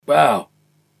Wow.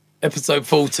 Episode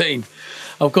 14.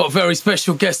 I've got a very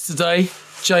special guest today,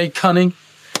 Jay Cunning.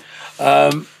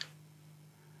 And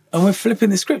we're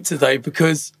flipping the script today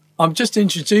because I'm just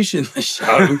introducing the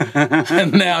show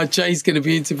and now Jay's going to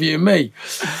be interviewing me.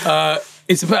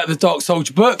 It's about the Dark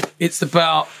Soldier book. It's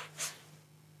about,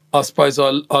 I suppose,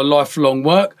 our lifelong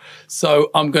work.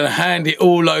 So I'm going to hand it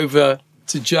all over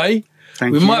to Jay.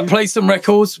 Thank you. Might play some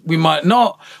records, we might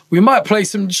not. We might play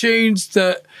some tunes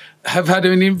that have had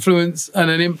an influence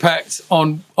and an impact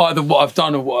on either what I've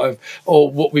done or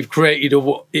what we've created or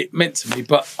what it meant to me.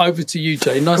 But over to you,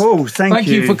 Jay. Nice. Cool. Thank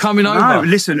you for coming over. No,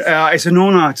 listen, it's an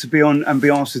honour to be on and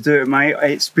be asked to do it, mate.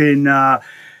 It's been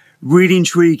really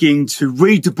intriguing to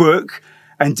read the book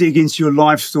and dig into your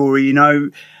life story. You know,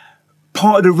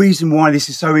 part of the reason why this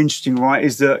is so interesting, right,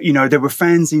 is that, you know, there were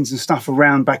fanzines and stuff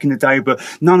around back in the day, but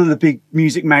none of the big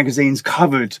music magazines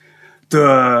covered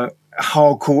the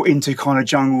hardcore into kind of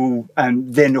jungle,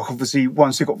 and then obviously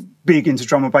once it got big into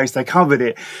drum and bass, they covered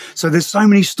it. So there's so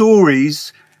many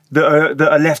stories that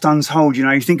are left untold. You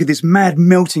know, you think of this mad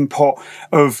melting pot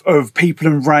of people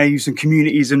and raves and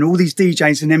communities and all these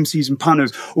DJs and MCs and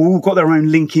punters all got their own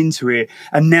link into it,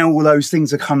 and now all those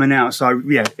things are coming out. So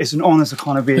yeah, it's an honour to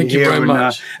kind of be here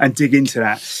and dig into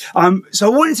that.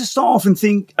 So I wanted to start off and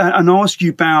think and ask you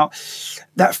about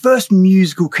that first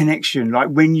musical connection, like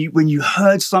when you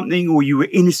heard something or you were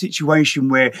in a situation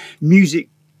where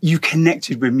you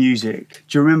connected with music.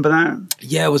 Do you remember that?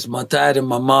 Yeah, it was my dad and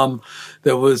my mum.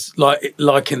 There was,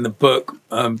 like in the book,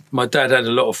 my dad had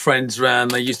a lot of friends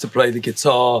around. They used to play the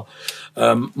guitar.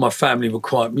 My family were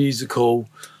quite musical.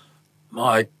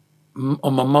 On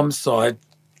my mum's side,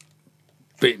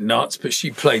 bit nuts, but she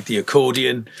played the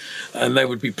accordion and they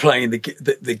would be playing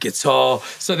the guitar.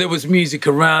 So there was music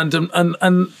around.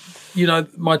 And you know,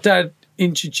 my dad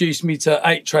introduced me to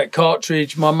 8-track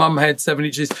cartridge. My mum had 7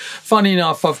 inches. Funny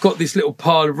enough, I've got this little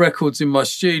pile of records in my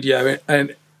studio,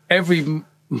 and every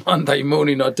Monday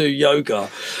morning I do yoga,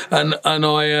 and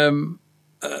I am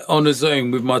on a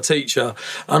Zoom with my teacher,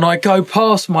 and I go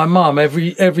past my mum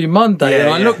every Monday, and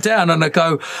I look down and I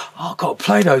go, oh, I've got to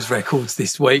play those records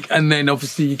this week. And then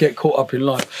obviously you get caught up in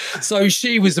life. So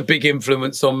she was a big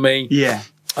influence on me. Yeah.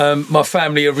 My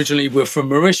family originally were from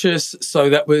Mauritius, so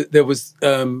there was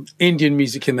Indian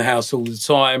music in the house all the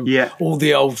time. Yeah. All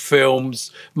the old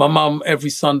films. My mum, every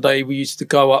Sunday, we used to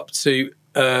go up to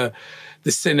the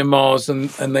cinemas,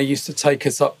 and they used to take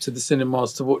us up to the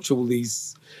cinemas to watch all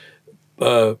these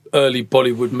early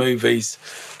Bollywood movies,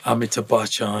 Amitabh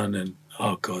Bachchan, and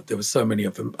oh God, there were so many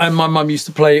of them. And my mum used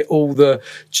to play all the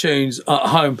tunes at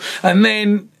home. And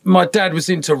then my dad was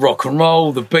into rock and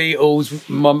roll, the Beatles.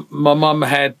 My mum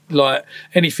had like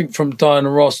anything from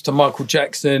Diana Ross to Michael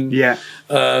Jackson. Yeah.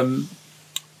 To,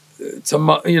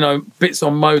 you know, bits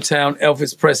on Motown,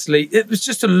 Elvis Presley. It was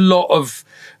just a lot of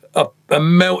a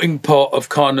melting pot of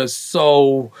kind of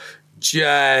soul,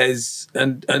 jazz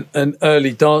and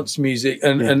early dance music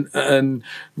and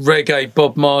reggae,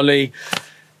 Bob Marley.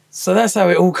 So that's how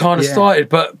it all kind of started.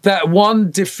 But that one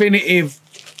definitive,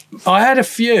 I had a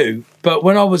few, but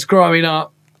when I was growing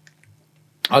up,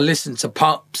 I listened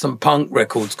to some punk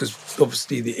records because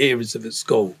obviously the eras of at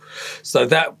school. So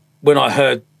that when I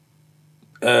heard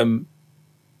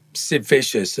Sid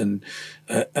Vicious and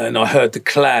I heard the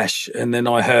Clash, and then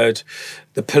I heard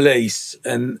the Police,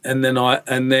 and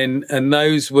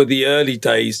those were the early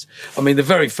days. I mean, the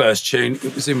very first tune,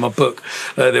 it was in my book.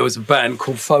 There was a band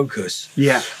called Focus.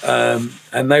 Yeah.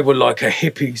 And they were like a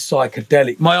hippie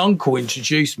psychedelic. My uncle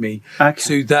introduced me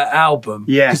to that album.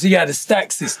 Yeah. Because he had a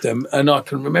stack system, and I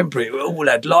can remember it all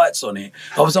had lights on it.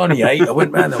 I was only 8. I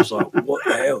went round and I was like, what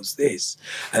the hell's this?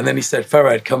 And then he said,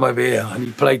 Farad, come over here. And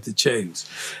he played the tunes.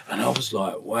 And I was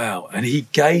like, wow. And he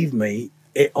gave me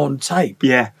it on tape.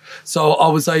 Yeah. So I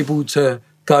was able to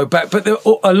go back. But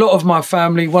a lot of my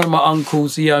family, one of my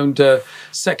uncles, he owned a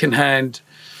second-hand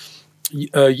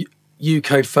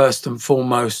UK First and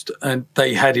Foremost, and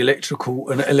they had electrical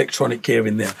and electronic gear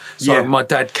in there. So my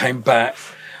dad came back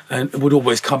and would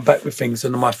always come back with things,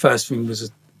 and my first thing was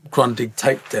a Grundig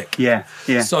tape deck. Yeah,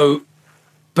 yeah. So,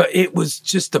 but it was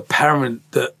just apparent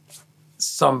that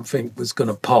something was going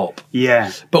to pop.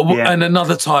 Yeah. But and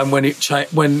another time when it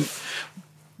changed,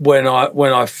 when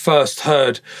I first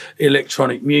heard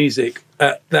electronic music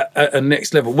at a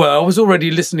next level. Well, I was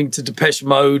already listening to Depeche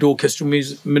Mode, Orchestral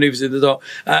Music, Manoeuvres in the Dark,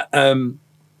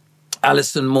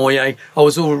 Alison Moyet. I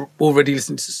was already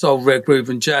listening to soul, rare groove,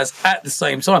 and jazz at the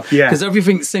same time. Yeah. Because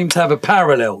everything seemed to have a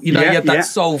parallel. You know, you had that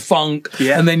soul funk,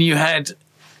 and then you had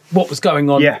what was going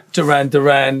on, Duran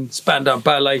Duran, Spandau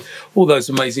Ballet, all those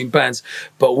amazing bands.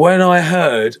 But when I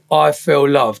heard I Feel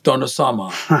Love, Donna Summer,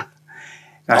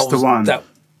 that's the one.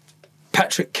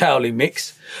 Patrick Cowley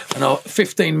mix, and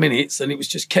 15 minutes, and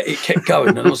it kept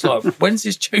going, and I was like, when's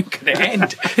this tune going to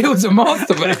end? It was a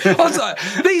masterpiece. I was like,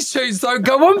 these tunes don't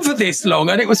go on for this long,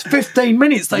 and it was 15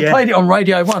 minutes. They played it on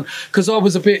Radio 1 because I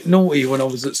was a bit naughty when I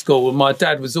was at school, and my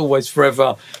dad was always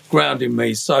forever grounding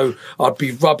me, so I'd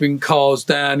be rubbing cars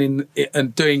down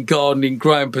and doing gardening,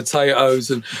 growing potatoes,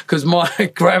 and because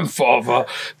my grandfather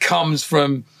comes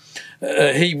from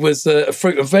he was a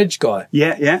fruit and veg guy.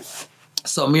 Yeah.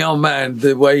 So my old man,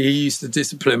 the way he used to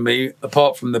discipline me,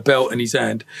 apart from the belt in his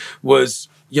hand, was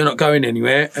you're not going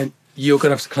anywhere and you're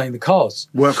going to have to clean the cars.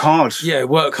 Work hard. Yeah,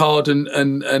 work hard.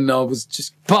 And I was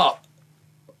just... But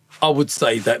I would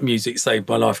say that music saved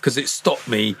my life because it stopped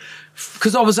me.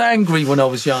 Because I was angry when I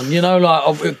was young. You know,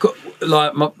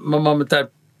 like my mum and dad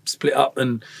split up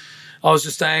and I was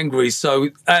just angry. So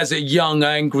as a young,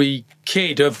 angry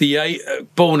kid of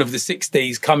born of the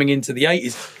 60s, coming into the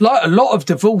 80s, like a lot of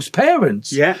divorced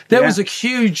parents, there was a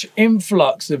huge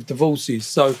influx of divorces.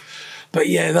 So, but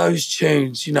yeah, those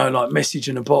tunes, you know, like Message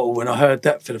in a Bottle, when I heard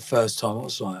that for the first time, I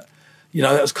was like, you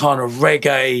know, that was kind of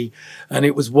reggae and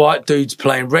it was white dudes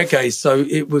playing reggae. So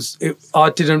it was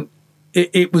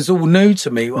all new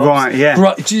to me. Right,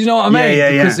 yeah. Do you know what I mean?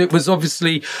 Yeah. Because it was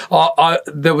obviously,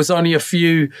 there was only a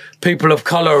few people of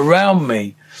colour around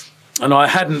me and I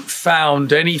hadn't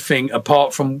found anything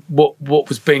apart from what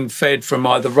was being fed from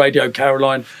either Radio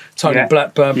Caroline, Tony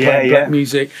Blackburn playing black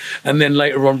music, and then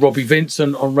later on Robbie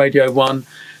Vincent on Radio 1.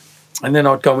 And then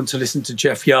I'd go on to listen to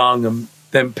Jeff Young and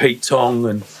then Pete Tong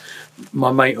and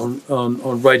my mate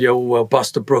on Radio Orwell,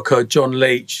 Buster Brooker, John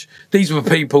Leach. These were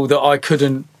people that I'd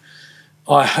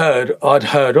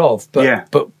heard of,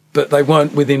 but they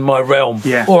weren't within my realm,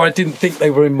 or I didn't think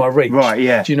they were in my reach. Right,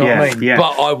 yeah. Do you know what I mean? Yeah.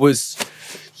 But I was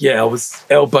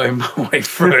elbowing my way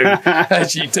through,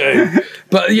 as you do.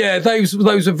 But yeah, those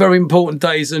were very important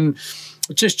days, and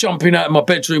just jumping out of my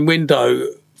bedroom window,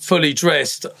 fully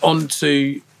dressed,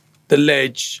 onto the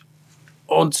ledge,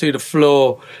 onto the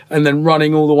floor, and then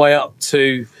running all the way up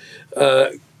to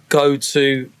go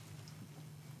to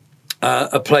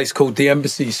a place called the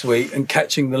Embassy Suite and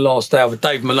catching the last hour with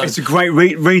Dave Malone. It's a great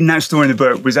reading that story in the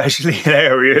book was actually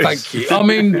hilarious. Thank you. I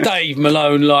mean, Dave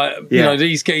Malone, like, you know,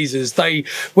 these geezers,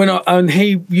 and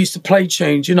he used to play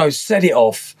tunes, you know, Set It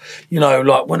Off, you know,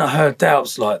 like when I heard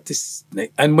Doubts like this,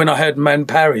 and when I heard Man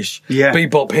Parish,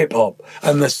 bebop hip hop,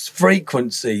 and the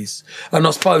frequencies. And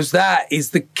I suppose that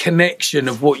is the connection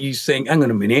of what you think, hang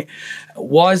on a minute,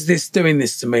 why is this doing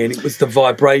this to me? And it was the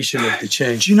vibration of the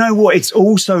tune. Do you know what? It's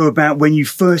also about when you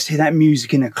first hear that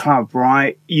music in a club,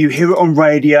 right? You hear it on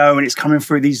radio and it's coming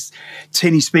through these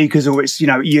tinny speakers, or it's, you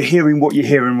know, you're hearing what you're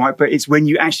hearing, right? But it's when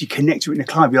you actually connect to it in a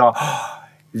club, you're like, oh,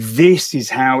 this is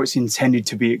how it's intended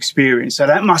to be experienced. So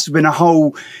that must have been a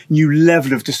whole new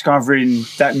level of discovering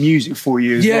that music for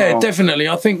you as well. Yeah, definitely.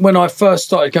 I think when I first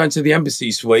started going to the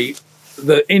Embassy Suite,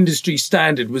 the industry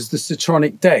standard was the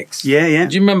Citronic decks. Yeah.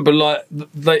 Do you remember, like,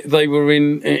 they were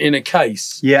in a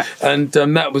case? Yeah. And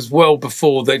that was well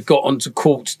before they'd got onto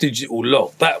Quartz Digital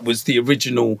Lock. That was the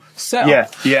original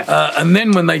setup. Yeah. And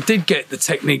then when they did get the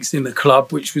Techniques in the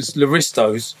club, which was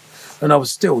Laristos, and I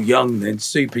was still young then,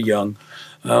 super young,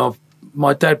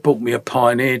 my dad bought me a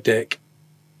Pioneer deck.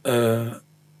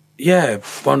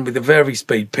 One with a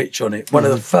vari-speed pitch on it. One of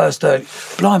the first early...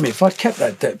 Blimey, if I'd kept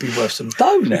that, that'd be worth some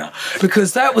dough now.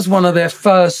 Because that was one of their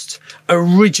first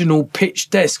original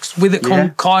pitch desks with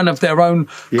a kind of their own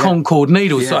Concord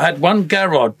needles. So I had one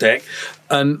Garrard deck,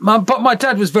 but my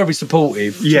dad was very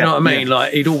supportive. Do you know what I mean?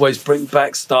 Like, he'd always bring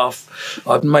back stuff.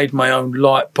 I'd made my own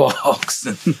light box.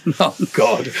 Oh,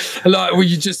 God. Like, well,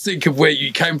 you just think of where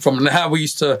you came from and how we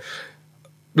used to...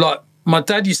 Like, my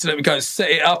dad used to let me go and set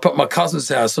it up at my cousin's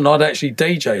house, and I'd actually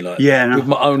DJ with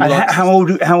my own lights. How old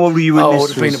were you when I this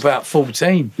would have been about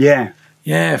 14. Yeah.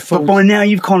 Yeah. But by now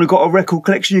you've kind of got a record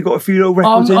collection. You've got a few little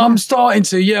records I'm starting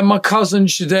to. Yeah, my cousin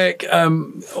Shadek,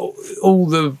 all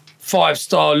the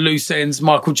 5-star loose ends,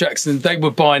 Michael Jackson, they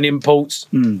were buying imports.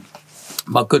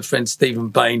 My good friend Stephen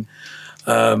Bain,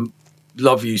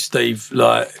 love you, Steve,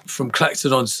 like from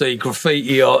Clacton-on-Sea,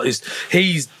 graffiti artist.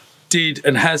 He's did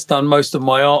and has done most of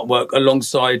my artwork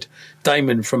alongside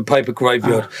Damon from Paper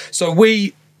Graveyard. So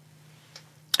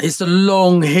it's a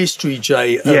long history,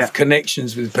 Jay, of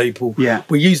connections with people. Yeah.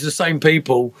 We use the same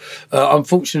people.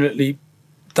 Unfortunately,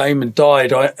 Damon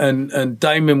died, and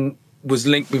Damon was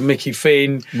linked with Mickey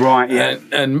Finn. Right, yeah.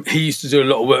 And he used to do a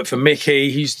lot of work for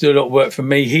Mickey. He used to do a lot of work for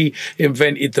me. He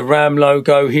invented the Ram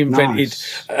logo. He invented...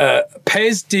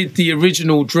 Pez did the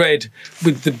original dread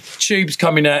with the tubes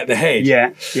coming out of the head.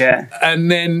 Yeah.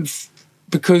 And then,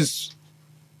 because...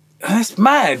 That's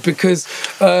mad, because...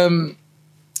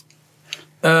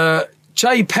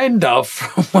 Jay Pender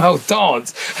from Wild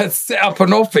Dance had set up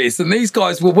an office, and these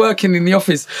guys were working in the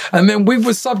office, and then we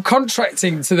were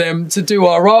subcontracting to them to do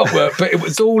our artwork, but it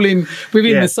was all within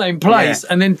the same place.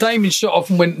 And then Damien shot off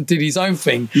and went and did his own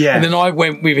thing, and then I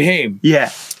went with him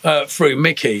through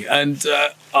Mickey. And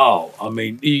I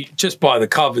mean, just by the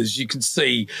covers, you can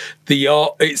see the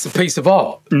art. It's a piece of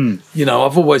art. You know,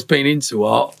 I've always been into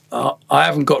art. I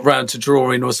haven't got round to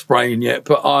drawing or spraying yet,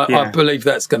 but I believe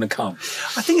that's going to come.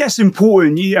 I think that's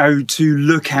important, you know, to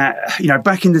look at, you know,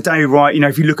 back in the day, right, you know,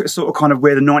 if you look at sort of kind of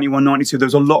where the 91, 92, there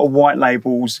was a lot of white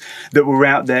labels that were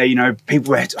out there, you know,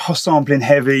 people were sampling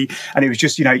heavy, and it was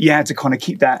just, you know, you had to kind of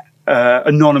keep that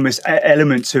anonymous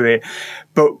element to it.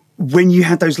 But when you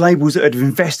had those labels that had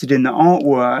invested in the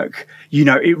artwork, you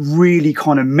know, it really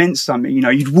kind of meant something. You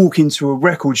know, you'd walk into a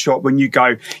record shop and you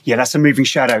go, yeah, that's a Moving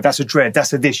Shadow, that's a Dread,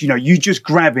 that's a this. You know, you just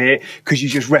grab it because you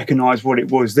just recognise what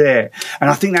it was there.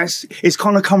 And I think it's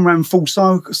kind of come around full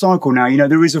cycle now. You know,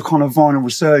 there is a kind of vinyl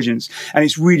resurgence, and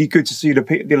it's really good to see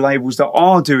the labels that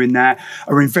are doing that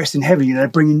are investing heavily. You know,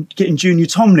 they're getting Junior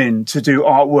Tomlin to do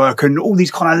artwork and all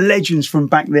these kind of legends from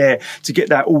back there to get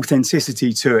that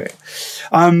authenticity to it.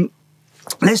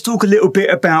 Let's talk a little bit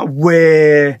about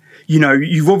where, you know,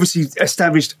 you've obviously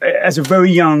established as a very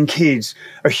young kid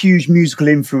a huge musical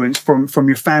influence from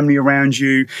your family around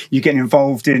you. You're getting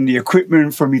involved in the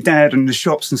equipment from your dad and the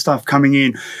shops and stuff coming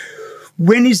in.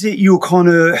 When is it you're kind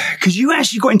of, because you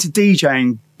actually got into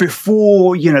DJing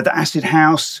before, you know, the acid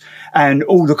house and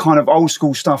all the kind of old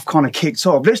school stuff kind of kicked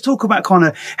off. Let's talk about kind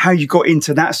of how you got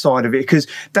into that side of it, because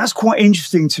that's quite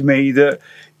interesting to me that,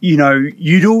 you know,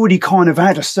 you'd already kind of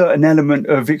had a certain element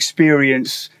of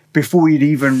experience before you'd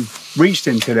even reached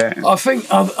into that. I think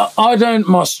I don't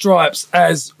my stripes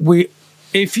as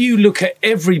if you look at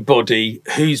everybody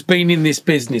who's been in this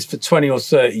business for 20 or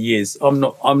 30 years, I'm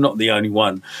not the only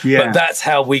one. Yeah. But that's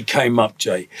how we came up,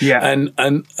 Jay. Yeah.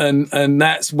 And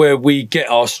that's where we get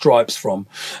our stripes from.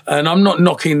 And I'm not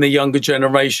knocking the younger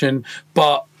generation,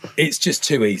 but it's just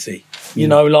too easy. You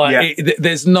know, like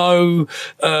there's no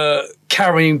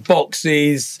carrying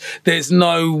boxes. There's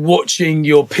no watching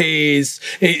your peers.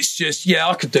 It's just,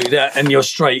 I could do that, and you're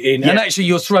straight in. And actually,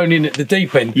 you're thrown in at the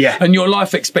deep end. Yeah. And your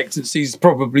life expectancy is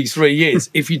probably 3 years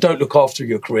if you don't look after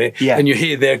your career. Yeah. And you're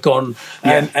here, they're gone,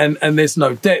 and there's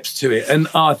no depth to it. And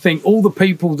I think all the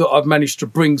people that I've managed to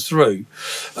bring through.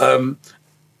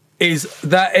 Is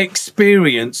that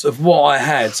experience of what I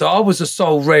had. So I was a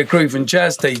soul, rare groove and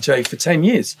jazz DJ for 10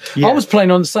 years. Yeah. I was playing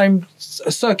on the same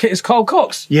circuit as Carl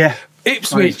Cox. Yeah.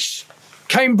 Ipswich,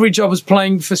 Cambridge, I was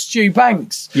playing for Stu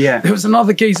Banks. Yeah. There was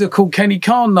another geezer called Kenny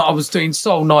Khan that I was doing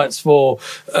soul nights for,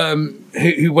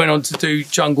 who went on to do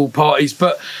jungle parties.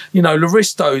 But, you know,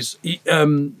 Laristo's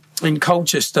in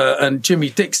Colchester and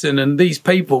Jimmy Dixon and these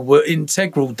people were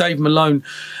integral. Dave Malone,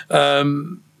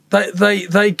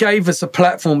 They gave us a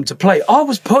platform to play. I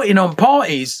was putting on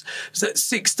parties at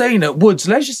 16 at Woods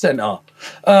Leisure Centre,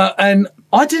 and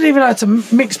I didn't even have to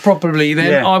mix properly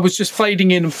then. Yeah. I was just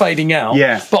fading in and fading out,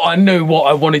 but I knew what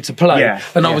I wanted to play,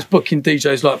 and I was booking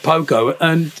DJs like Pogo,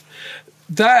 and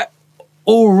that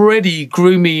already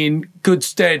grew me in good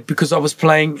stead because I was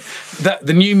playing that.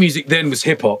 The new music then was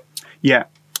hip-hop. Yeah.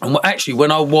 And actually,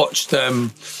 when I watched...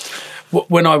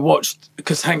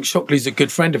 because Hank Shockley's a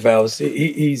good friend of ours,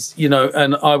 he's, you know,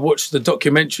 and I watched the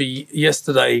documentary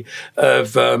yesterday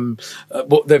of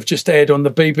what they've just aired on the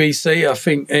BBC. I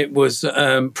think it was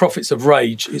Prophets of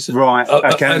Rage. Right,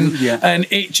 okay. And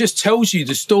it just tells you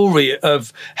the story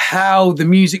of how the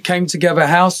music came together,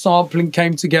 how sampling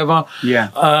came together.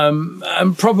 Yeah.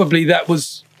 And probably that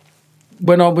was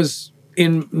when I was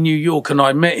in New York and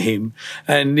I met him,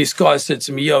 and this guy said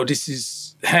to me, yo, this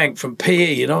is Hank from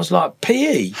PE, and I was like,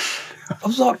 PE? I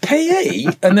was like, PE?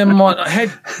 And then my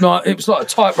head, it was like a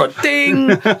typewriter,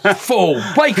 ding, fall,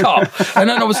 wake up. And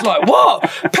then I was like, what?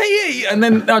 PE? And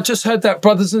then I just heard that,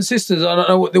 brothers and sisters, I don't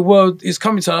know what the world is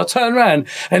coming to. And I turned around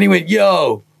and he went,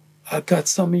 yo, I got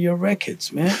some of your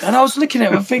records, man. And I was looking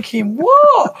at him thinking,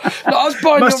 what? Like, I was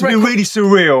buying Must have been really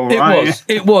surreal, right?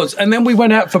 It was. And then we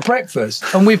went out for breakfast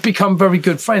and we've become very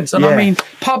good friends. And I mean,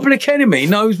 Public Enemy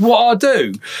knows what I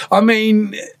do. I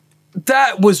mean,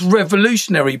 that was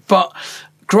revolutionary. But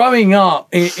growing up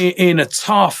in a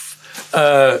tough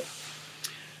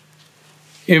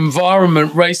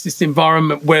environment, racist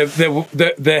environment, where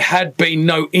there had been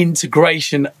no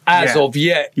integration as of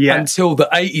yet until the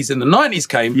 80s and the 90s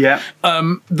came. Yeah.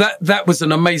 That was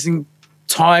an amazing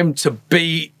time to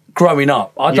be growing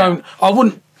up. I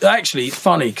wouldn't actually, it's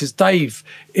funny because Dave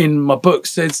in my book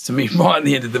says to me right at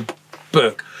the end of the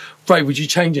book, Ray, would you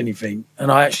change anything?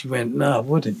 And I actually went, no, I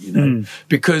wouldn't, you know,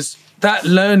 because that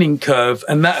learning curve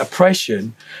and that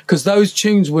oppression, because those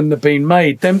tunes wouldn't have been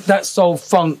made. That soul,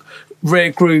 funk,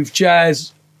 rare groove,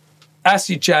 jazz,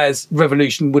 acid jazz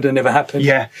revolution would have never happened.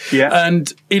 Yeah.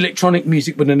 And electronic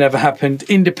music would have never happened.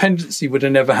 Independency would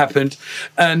have never happened.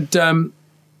 And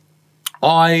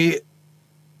I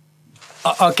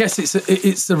guess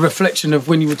it's the reflection of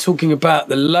when you were talking about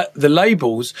the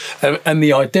labels and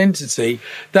the identity.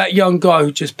 That young guy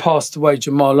who just passed away,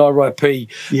 Jamal R.I.P.,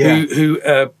 who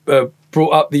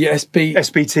brought up the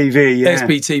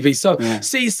SBTV. So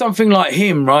see something like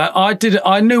him, right?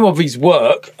 I knew of his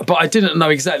work, but I didn't know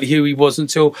exactly who he was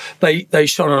until they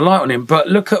shone a light on him. But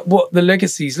look at what the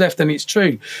legacy he's left, and it's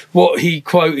true. What he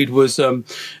quoted was,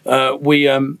 we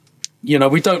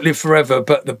don't live forever,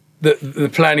 but the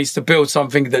plan is to build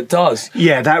something that does.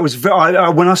 Yeah, that was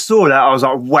when I saw that, I was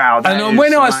like, wow. And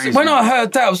when I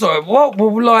heard that, I was like, what?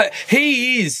 Well, like,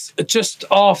 he is just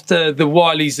after the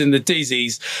Wileys and the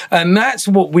Dizzies, and that's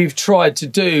what we've tried to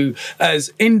do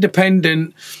as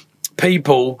independent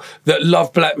people that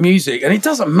love black music. And it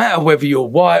doesn't matter whether you're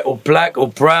white or black or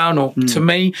brown, or to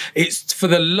me, it's for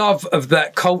the love of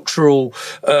that cultural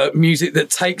music that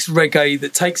takes reggae,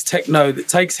 that takes techno, that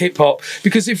takes hip hop.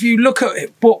 Because if you look at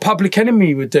what Public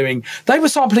Enemy were doing, they were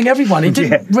sampling everyone. It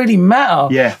didn't really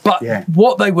matter. But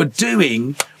what they were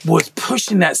doing was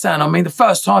pushing that sound. I mean, the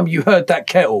first time you heard that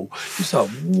kettle, you was like,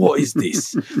 what is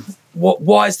this?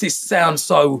 Why is this sound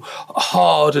so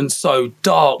hard and so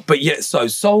dark, but yet so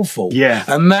soulful? Yeah.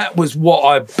 And that was what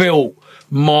I built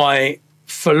my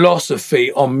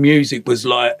philosophy on music, was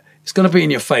like, it's going to be in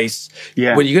your face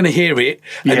when you're going to hear it,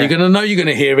 and you're going to know you're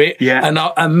going to hear it.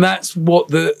 And that's what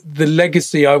the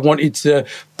legacy I wanted to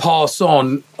pass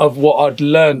on of what I'd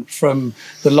learned from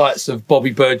the likes of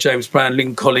Bobby Bird, James Brown,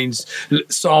 Lynn Collins,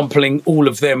 sampling all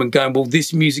of them and going, well,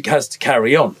 this music has to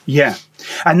carry on. Yeah.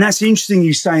 And that's interesting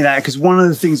you say that, because one of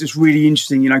the things that's really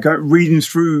interesting, reading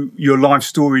through your life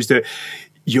stories, that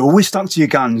you always stuck to your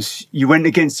guns. You went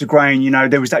against the grain.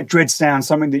 There was that dread sound,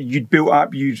 something that you'd built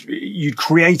up, you'd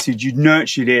created, you'd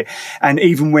nurtured it. And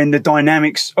even when the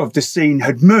dynamics of the scene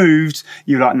had moved,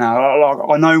 you're like, no,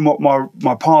 I know what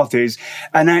my path is.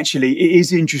 And actually, it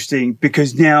is interesting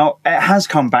because now it has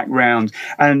come back round.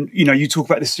 And, you talk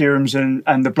about the Serums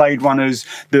and the Blade Runners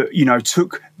that,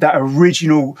 took that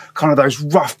original kind of those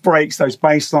rough breaks, those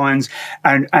bass lines,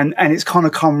 and it's kind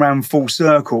of come round full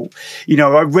circle.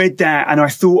 I read that and I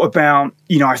thought about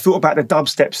the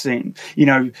dubstep scene.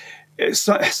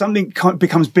 Something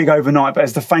becomes big overnight, but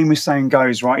as the famous saying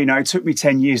goes, right, it took me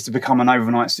 10 years to become an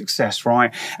overnight success,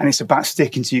 right? And it's about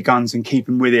sticking to your guns and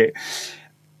keeping with it.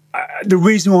 The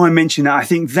reason why I mention that, I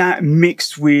think that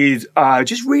mixed with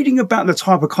just reading about the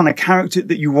type of kind of character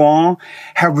that you are,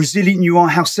 how resilient you are,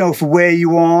 how self-aware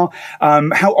you are,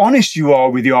 how honest you are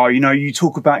with your, you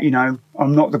talk about,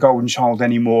 I'm not the golden child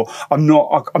anymore. I'm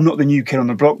not the new kid on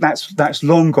the block. That's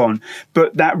long gone.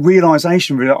 But that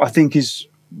realization, really, I think, is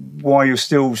why you're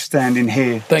still standing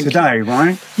here today,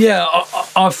 right? Yeah,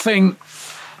 I think,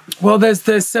 well,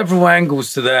 there's several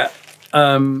angles to that.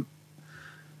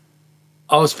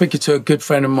 I was speaking to a good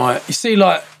friend of mine. You see,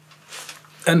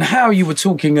 and how you were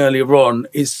talking earlier on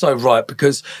is so right,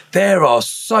 because there are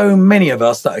so many of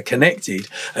us that are connected.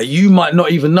 You might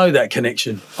not even know that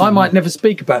connection. I might never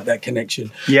speak about that connection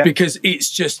because it's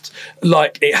just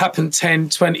like it happened 10,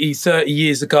 20, 30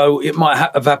 years ago. It might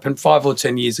have happened 5 or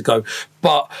 10 years ago.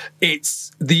 But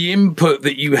it's the input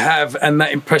that you have and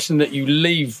that impression that you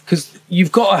leave, because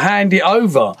you've got to hand it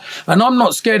over. And I'm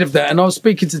not scared of that. And I was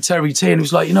speaking to Terry T, and he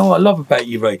was like, what I love about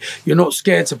you, Ray? You're not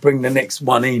scared to bring the next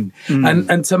one in.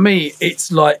 And to me,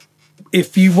 it's like,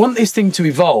 if you want this thing to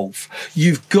evolve,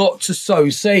 you've got to sow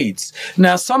seeds.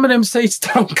 Now, some of them seeds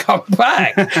don't come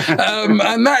back,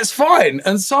 and that's fine.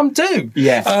 And some do.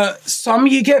 Yeah. Some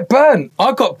you get burnt.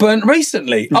 I got burnt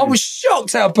recently. I was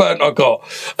shocked how burnt I got.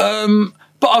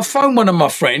 But I phoned one of my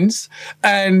friends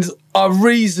and I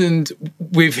reasoned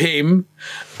with him,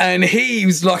 and he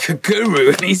was like a guru,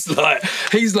 and he's like,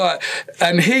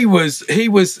 and he was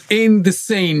in the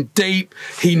scene deep.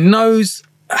 He knows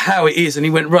how it is, and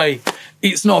he went, Ray,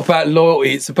 it's not about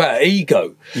loyalty, it's about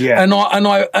ego. Yeah. And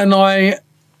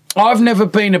I've never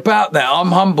been about that. I'm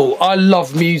humble. I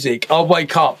love music. I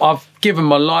wake up. I've given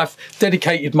my life,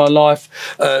 dedicated my life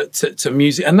to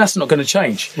music, and that's not going to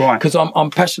change, right? Because I'm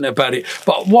passionate about it.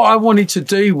 But what I wanted to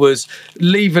do was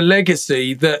leave a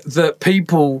legacy that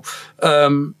people,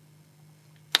 and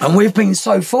we've been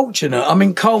so fortunate. I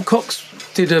mean, Carl Cox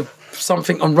did a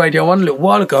something on Radio 1 a little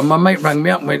while ago, and my mate rang me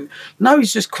up and went, no,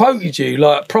 he's just quoted you,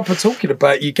 like proper talking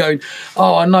about you, going,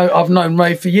 oh, I know, I've known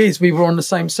Ray for years. We were on the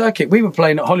same circuit. We were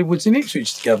playing at Hollywood's in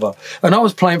Ipswich together, and I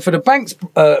was playing for the Banks,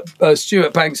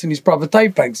 Stuart Banks and his brother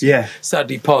Dave Banks, Yeah.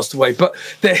 sadly passed away. But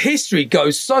their history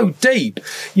goes so deep.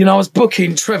 You know, I was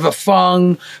booking Trevor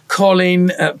Fung,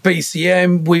 Colin at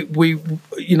BCM, we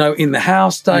you know, in the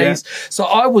house days. Yeah. So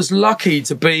I was lucky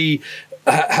to be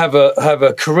have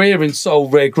a career in soul,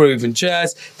 rare groove and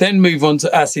jazz, then move on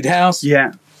to acid house,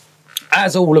 Yeah.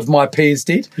 as all of my peers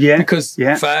did. Yeah, Because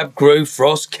yeah. Fab, Groove,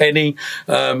 Frost, Kenny,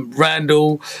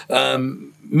 Randall,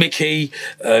 Mickey,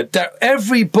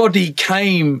 everybody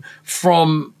came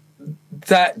from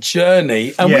that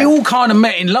journey, and we Yeah. all kind of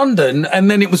met in London, and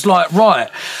then it was like, right.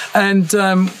 And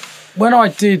when I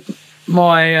did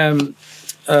my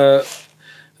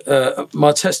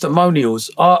my testimonials,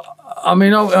 I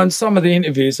mean, on some of the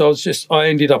interviews, I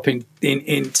ended up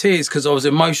in tears because I was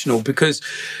emotional, because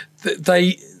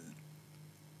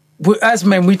as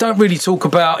men, we don't really talk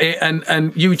about it,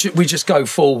 and we just go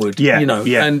forward, Yeah, you know.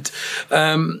 yeah. And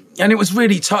it was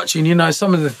really touching, you know,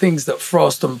 some of the things that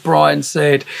Frost and Brian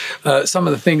said, some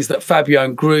of the things that Fabio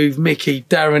and Groove, Mickey,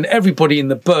 Darren, everybody in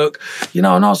the book, you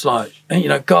know. And I was like, you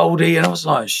know, Goldie, and I was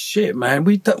like, shit, man,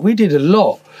 we did a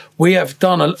lot. We have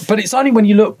done but it's only when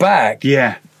you look back.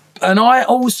 Yeah. And I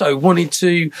also wanted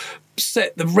to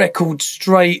set the record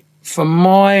straight from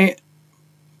our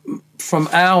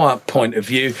point of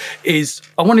view. Is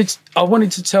I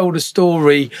wanted to tell the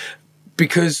story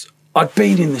because I'd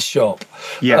been in the shop.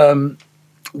 Yeah.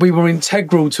 We were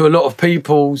integral to a lot of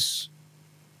people's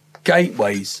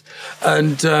gateways,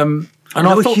 and There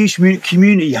I were thought, huge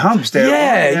community hubs there.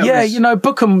 yeah, right? yeah. Was- You know,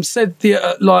 Bookham said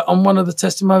like on one of the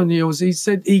testimonials, he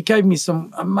said he gave me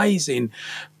some amazing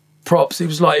props. He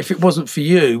was like, if it wasn't for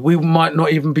you, we might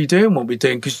not even be doing what we're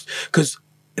doing, because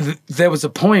there was a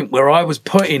point where I was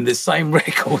putting the same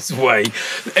records away.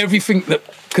 Everything that,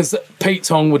 because Pete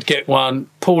Tong would get one,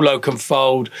 Paul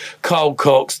Oakenfold, Carl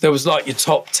Cox, there was like your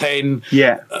top 10.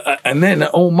 Yeah. And then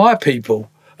all my people.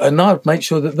 And I'd make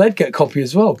sure that they'd get a copy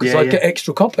as well, because Yeah, I'd yeah. get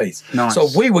extra copies. Nice. So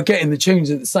we were getting the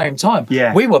tunes at the same time.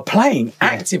 Yeah. We were playing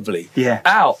actively Yeah.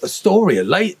 out Astoria,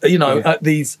 late, you know, Yeah. at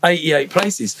these 88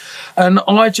 places. And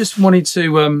I just wanted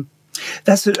to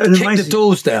That's an kick amazing. the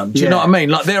doors down. Do you Yeah. know what I mean?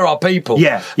 Like, there are people.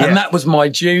 Yeah, yeah. And that was my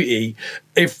duty,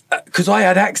 because I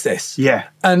had access. Yeah.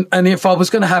 And if I was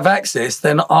going to have access,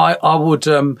 then I would,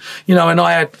 you know, and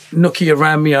I had Nookie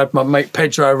around me, I had my mate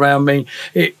Pedro around me.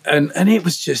 And it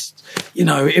was just, you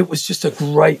know, it was just a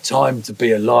great time to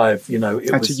be alive. You know, it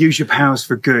And was. to use your powers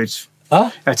for good. Huh?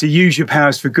 To use your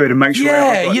powers for good and make sure.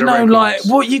 everyone Yeah, got you the know, records. like,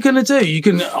 what are you going to do? You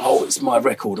can, oh, it's my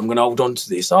record, I'm going to hold on to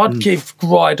this. I'd give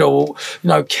Grydal, you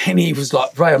know, Kenny was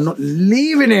like, Ray, I'm not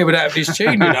leaving here without this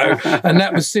tune, you know. And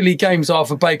that was Silly Games,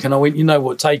 Arthur Bacon. I went, you know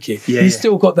what, take it. Yeah, He's yeah.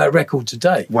 still got that record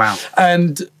today. Wow.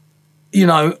 And, you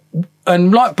know,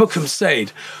 and like Bookham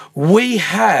said, we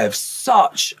have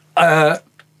such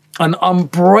an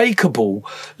unbreakable,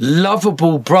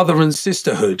 lovable brother and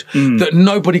sisterhood that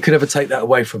nobody could ever take that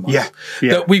away from us. Yeah,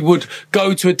 yeah. That we would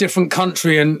go to a different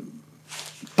country and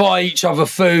buy each other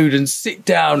food and sit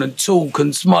down and talk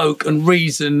and smoke and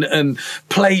reason and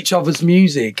play each other's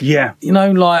music. Yeah. You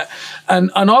know, like, and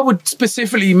I would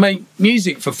specifically make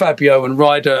music for Fabio and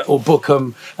Ryder or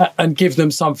Bookham and give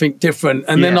them something different.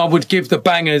 And then Yeah. I would give the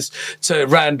bangers to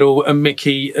Randall and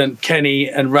Mickey and Kenny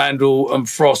and Randall and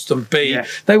Frost and B. Yeah.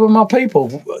 They were my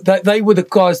people. They were the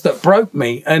guys that broke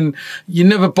me. And you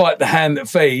never bite the hand that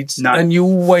feeds. No. And you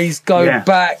always go Yeah.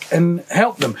 back and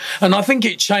help them. And I think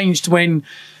it changed when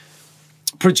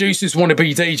producers want to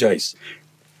be DJs.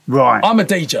 Right. I'm a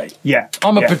DJ. Yeah.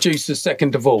 I'm a yeah. producer,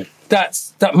 second of all.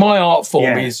 That my art form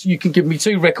Yeah. is you can give me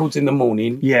 2 records in the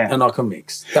morning, Yeah. and I can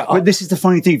mix. That But this is the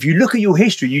funny thing. If you look at your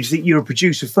history, you think you're a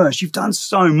producer first. You've done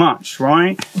so much,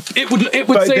 right? it would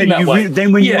But seem then, that way.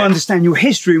 then when you Yeah. understand your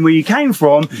history and where you came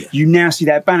from, you now see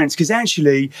that balance. Because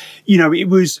actually, you know, it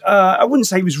was, I wouldn't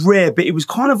say it was rare, but it was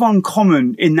kind of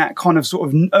uncommon in that kind of sort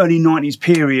of early 90s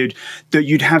period that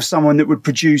you'd have someone that would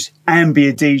produce and be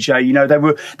a DJ. You know, they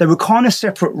were kind of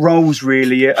separate roles,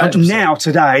 really. 100%. Now,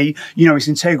 today, you know, it's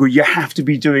integral. You have to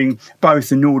be doing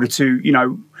both in order to, you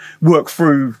know, work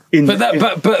through in But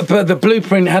the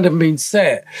blueprint hadn't been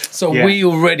set, so Yeah. we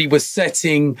already were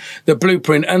setting the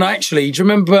blueprint. And actually, do you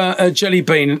remember Jelly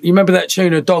Bean? You remember that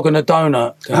tune, "A Dog and a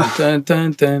Donut"? Dun, dun,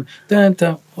 dun, dun, dun,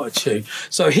 dun. What a tune!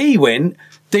 So he went,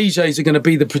 DJs are going to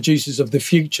be the producers of the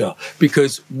future,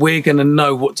 because we're going to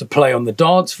know what to play on the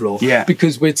dance floor. Yeah.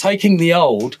 Because we're taking the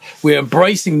old, we're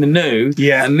embracing the new,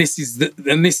 Yeah. and this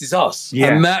is us. Yeah.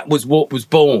 And that was what was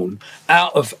born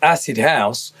out of acid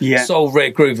house, Yeah. soul,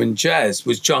 rare groove, and jazz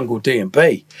was jungle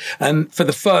D&B. And for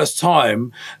the first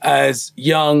time, as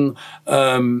young,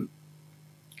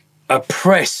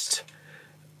 oppressed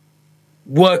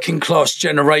working class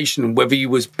generation, whether you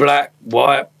was black,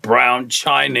 white, brown,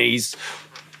 Chinese,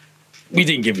 we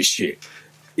didn't give a shit.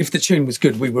 If the tune was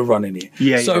good, we were running it.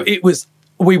 Yeah, so yeah. it was,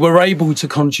 we were able to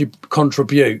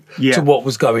contribute Yeah. to what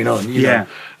was going on. You Yeah.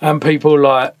 know? And people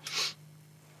like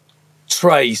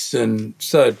Trace and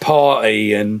Third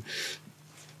Party and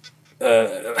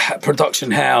Production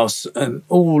House and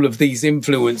all of these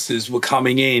influences were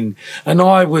coming in, and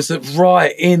I was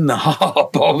right in the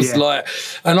hub. I was Yeah. like,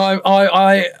 and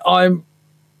I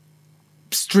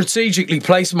strategically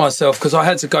placed myself, because I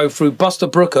had to go through Buster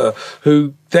Brooker,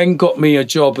 who then got me a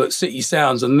job at City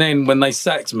Sounds, and then when they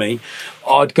sacked me,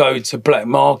 I'd go to Black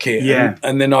Market. Yeah.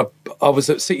 And then I was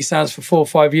at City Sounds for 4 or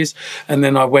 5 years, and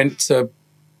then I went to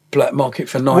Black Market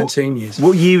for 19 years.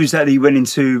 What year was that you went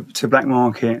into Black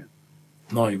Market?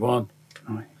 91.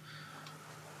 Right.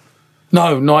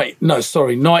 No,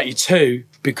 sorry, 92,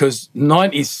 because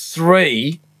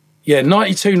 93,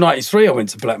 92, 93 I went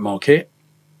to Black Market,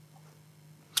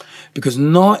 because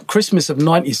Christmas of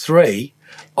 93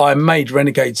 I made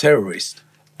Renegade Terrorist,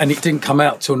 and it didn't come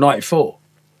out till 94.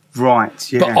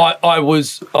 Right, yeah. But I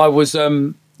was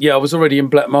already in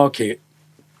Black Market,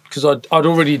 because I'd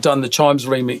already done the Chimes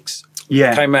remix.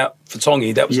 Yeah. Came out for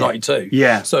Tongi, that was Yeah. 92.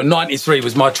 Yeah. So 93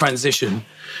 was my transition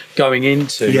going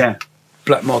into Yeah.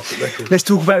 Black Market Records. Let's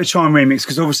talk about the Chime remix,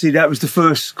 because obviously that was the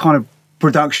first kind of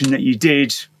production that you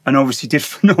did, and obviously did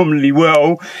phenomenally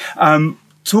well.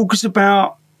 Talk us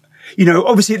about, you know,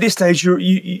 obviously at this stage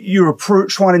you're a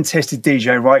tried and tested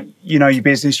DJ, right? You know your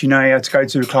business, you know how to go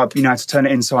to a club, you know how to turn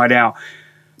it inside out.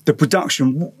 The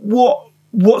production,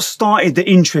 what started the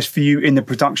interest for you in the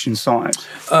production side?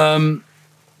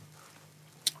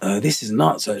 This is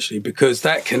nuts, actually, because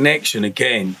that connection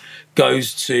again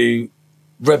goes to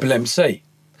Rebel MC.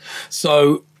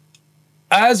 So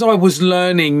as I was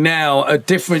learning now a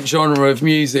different genre of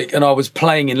music, and I was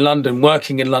playing in London,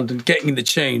 working in London, getting the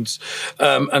tunes,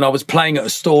 and I was playing at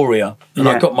Astoria, and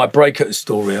I got my break at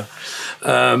Astoria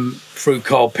through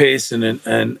Carl Pearson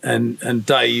and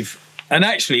Dave. And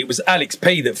actually, it was Alex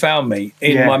P that found me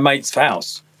in my mate's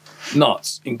house,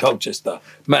 Nuts, in Colchester.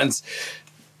 Man's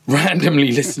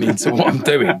randomly listening to what I'm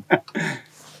doing.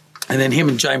 And then him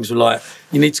and James were like,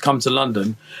 you need to come to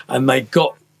London. And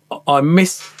I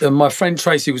missed, my friend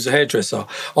Tracy was a hairdresser.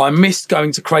 I missed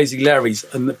going to Crazy Larry's,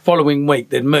 and the following week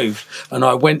they'd moved, and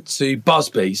I went to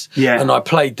Busby's and I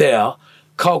played there.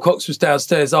 Carl Cox was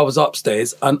downstairs, I was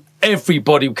upstairs, and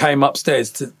everybody came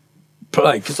upstairs to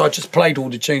play, because I just played all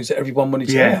the tunes that everyone wanted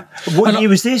to hear. What year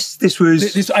was this? This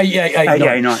was... This 88,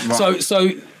 right. So,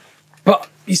 but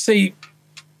you see,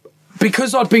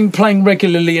 because I'd been playing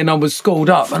regularly and I was schooled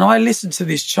up, and I listened to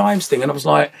this Chimes thing, and I was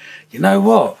like, you know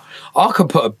what? I can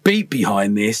put a beat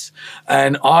behind this,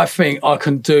 and I think I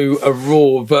can do a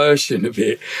raw version of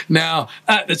it. Now,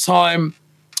 at the time,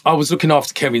 I was looking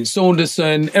after Kevin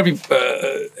Saunderson.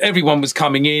 Everyone was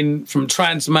coming in from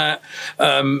Transmat.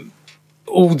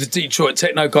 All the Detroit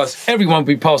techno guys, everyone would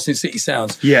be passing City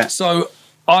Sounds. Yeah. So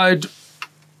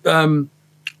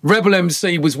Rebel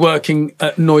MC was working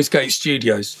at Noisegate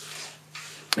Studios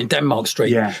in Denmark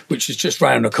Street, which is just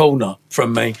round the corner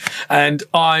from me. And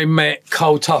I met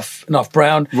Cole Tough Enough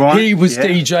Brown. Right, he was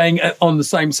DJing on the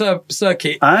same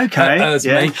circuit as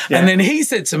me. Yeah. And then he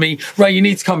said to me, Ray, you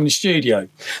need to come in the studio.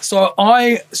 So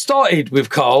I started with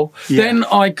Cole. Then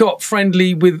I got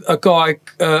friendly with a guy,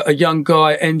 a young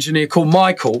guy engineer called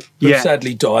Michael, who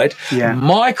sadly died.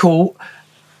 Michael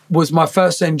was my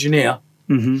first engineer.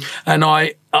 And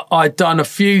I'd done a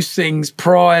few things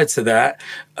prior to that,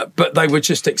 but they were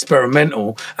just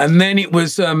experimental. And then it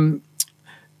was,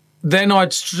 then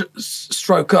I'd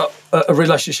stroke up a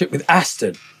relationship with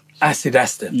Acid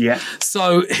Aston.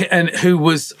 So, and who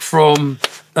was from,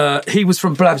 he was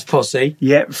from Blab's Posse.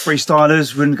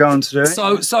 Freestylers wouldn't go on to do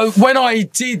it. So when I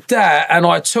did that, and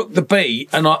I took the beat,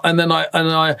 and then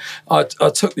I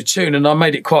took the tune, and I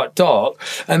made it quite dark,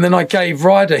 and then I gave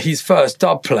Ryder his first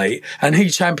dub plate, and he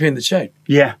championed the tune.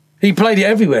 He played it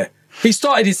everywhere. He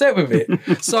started his set with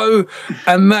it. So,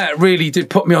 and that really did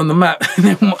put me on the map.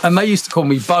 And they used to call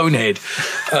me Bonehead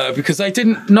because they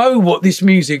didn't know what this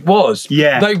music was.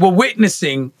 They were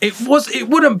witnessing. It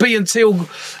wouldn't be until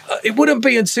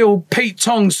Pete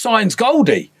Tong signs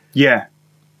Goldie.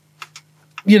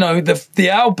 you know, the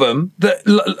album that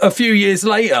a few years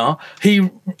later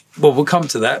we'll come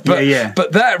to that, but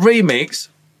but that remix,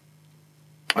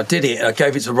 I did it. I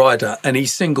gave it to Ryder, and he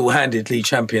single-handedly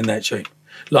championed that tune.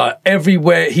 Like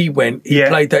everywhere he went, he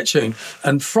played that tune,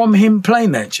 and from him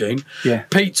playing that tune,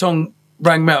 Pete Tong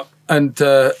rang me up, and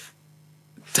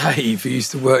Dave, who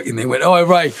used to work in there, went, "Oh,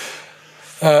 Ray,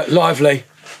 lively."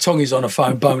 Tongy's on the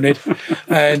phone, bonehead,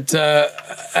 and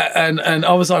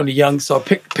I was only young, so I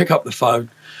pick up the phone,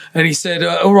 and he said,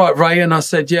 "All right, Ray," and I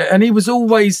said, "Yeah," and he was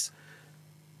always,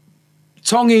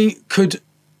 Tongy could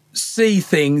see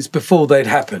things before they'd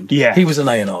happened. Yeah, he was an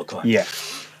A&R guy. Yeah,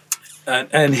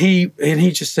 and he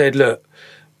just said, "Look,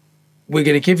 we're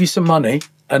going to give you some money,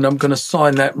 and I'm going to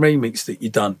sign that remix that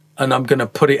you've done, and I'm going to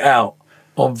put it out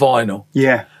on vinyl."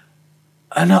 Yeah,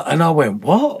 and I went,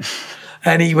 "What?"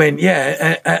 And he went,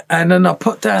 "Yeah," and then I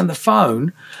put down the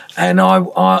phone, and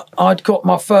I'd got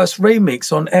my first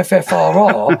remix on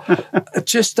FFRR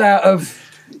just out of,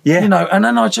 you know, and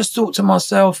then I just thought to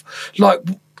myself, like,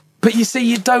 but you see,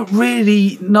 you don't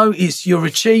really notice your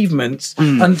achievements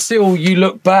until you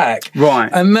look back. Right.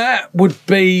 And that would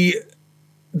be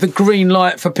the green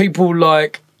light for people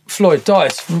like Floyd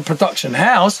Dice from Production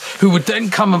House, who would then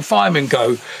come and find me and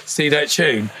go, "See that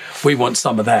tune? We want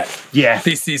some of that." Yeah.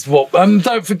 This is what.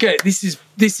 Don't forget, this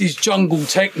is jungle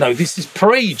techno. This is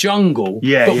pre-jungle,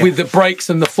 but with the breaks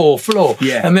and the 4th floor.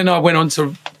 Yeah. And then I went on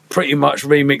to pretty much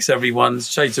remix everyone's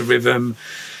Shades of Rhythm,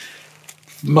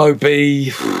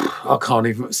 Moby. I can't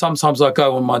even. Sometimes I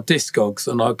go on my Discogs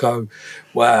and I go,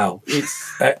 "Wow, it's."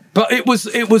 But it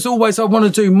was always, I want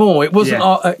to do more. It wasn't,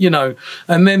 you know.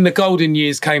 And then the golden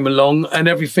years came along, and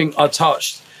everything I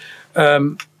touched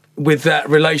with that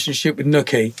relationship with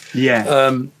Nookie,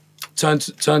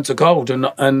 turned to gold.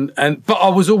 And but I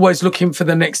was always looking for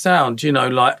the next sound. You know,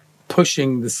 like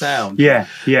pushing the sound. Yeah.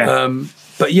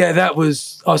 But yeah, that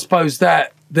was, I suppose,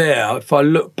 that there. If I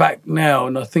look back now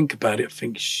and I think about it,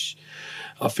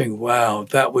 I think, wow,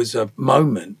 that was a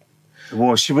moment.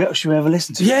 Well, should we ever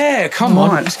listen to it? Yeah, come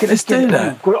on. Let's do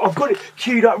that. I've got it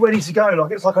queued up, ready to go.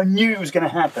 Like it's like I knew it was going to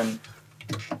happen.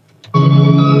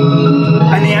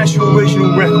 And the actual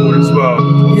original record as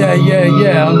well. Yeah.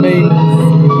 I mean,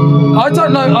 I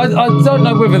don't know. I don't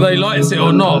know whether they liked it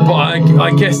or not, but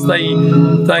I guess they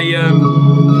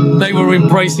were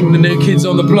embracing the New Kids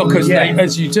on the Block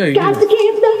as you do. Got to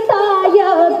keep the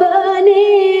fire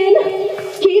burning,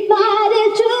 keep my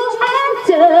attitude and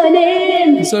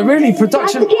turning. So really,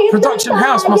 production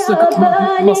house must have got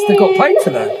paid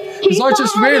for that, because I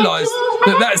just realised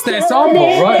that's their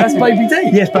sample, right? That's Baby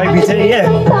D. Yes, Baby D. Yeah.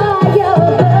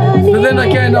 But then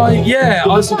again,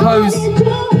 I suppose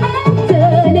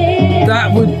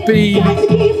that would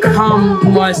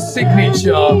become my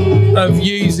signature of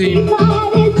using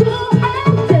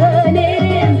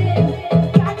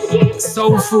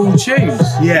soulful tunes,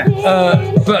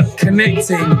 but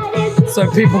connecting so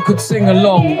people could sing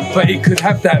along, but it could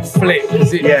have that flip,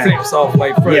 because it flips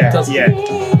halfway through, doesn't it?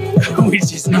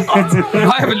 Which is nuts.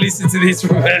 I haven't listened to this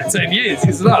for about 10 years.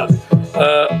 It's nuts.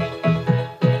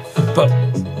 But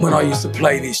when I used to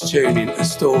play this tune in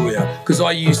Astoria, because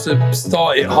I used to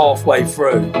start it halfway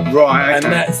through, right? And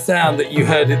that sound that you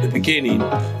heard at the beginning,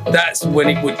 that's when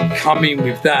it would come in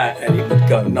with that, and it would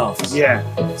go nuts. Yeah.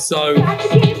 So,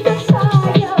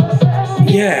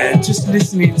 just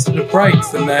listening to the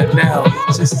breaks and that now,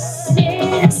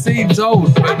 it seems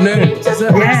old but new. Does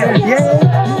that make sense?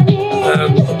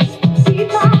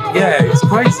 Yeah, it's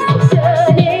crazy.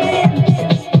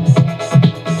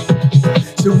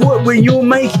 So when you're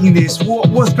making this,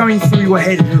 what's going through your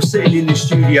head if you're sitting in the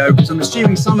studio? Because I'm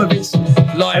assuming some of it's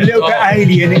like a little bit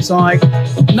alien. It's like...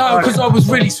 No, because I was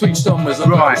really switched on as I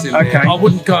was in there. I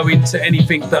wouldn't go into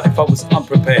anything that if I was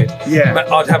unprepared. Yeah.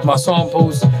 I'd have my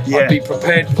samples, I'd be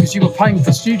prepared, because you were paying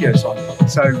for studio time.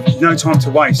 So no time to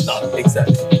waste. No,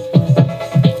 exactly.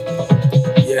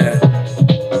 Yeah.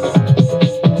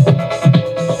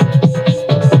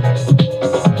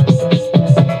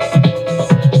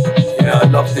 I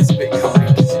love this bit coming,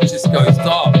 because it just goes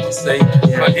dark, you see.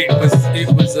 But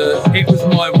it was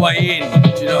my way in.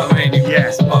 Do you know what I mean? It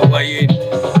was my way in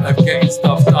of getting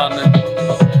stuff done,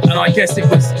 and I guess it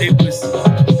was.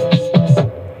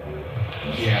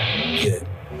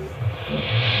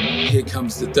 Here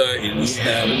comes the dirtiness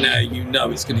now, and now you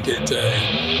know it's going to get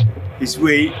dirty. It's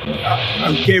weird.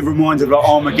 I'm getting reminded of like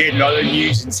Armageddon, like the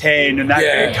News and 10, and that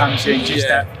bit comes in, just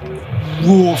that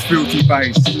raw, filthy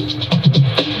bass.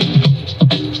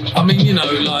 I mean, you know,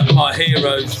 like my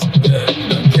heroes,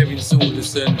 Kevin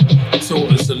Saunderson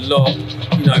taught us a lot,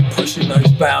 you know, pushing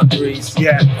those boundaries.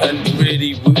 Yeah. And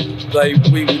really,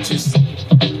 we would just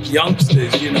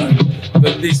youngsters, you know,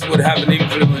 but this would have an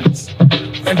influence.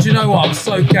 And do you know what? I was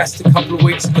so gassed a couple of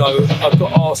weeks ago. I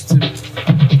got asked to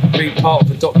be part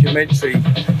of a documentary,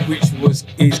 which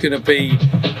is going to be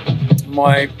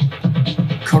my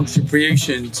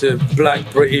contribution to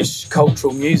Black British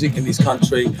cultural music in this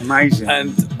country. Amazing.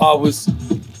 And I was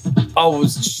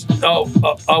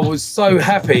so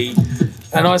happy.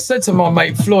 And I said to my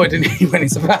mate Floyd, and he went,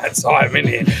 "It's about time,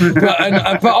 isn't it?" But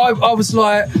I was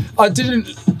like, I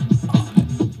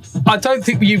don't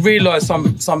think you realise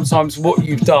sometimes what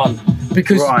you've done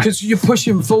because you're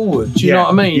pushing forward. Do you know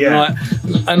what I mean? Yeah.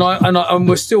 Like, and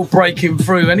we're still breaking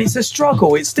through, and it's a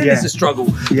struggle. It still is a struggle.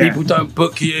 Yeah. People don't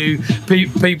book you.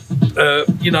 People,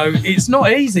 you know, it's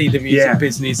not easy, the music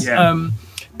business. Yeah.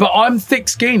 But I'm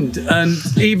thick-skinned, and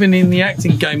even in the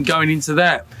acting game, going into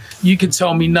that, you can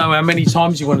tell me no how many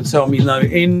times you want to tell me no.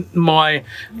 In my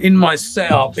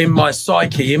setup, in my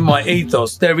psyche, in my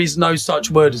ethos, there is no such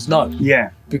word as no.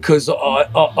 Yeah. Because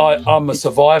I'm a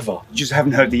survivor. You just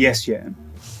haven't heard the yes yet.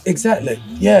 Exactly.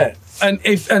 Yeah.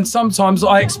 And sometimes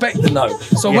I expect the no.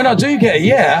 So when I do get a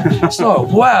yeah, it's like,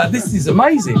 wow, this is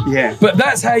amazing. Yeah. But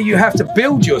that's how you have to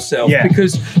build yourself,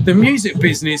 because the music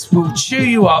business will chew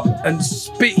you up and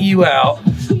spit you out,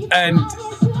 and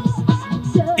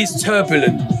it's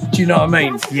turbulent. Do you know what I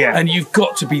mean? Yeah. And you've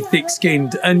got to be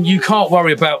thick-skinned, and you can't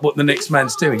worry about what the next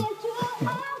man's doing.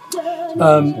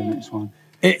 Next one.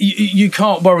 You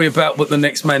can't worry about what the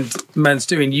next man's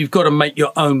doing. You've got to make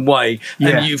your own way,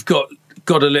 and you've got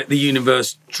to let the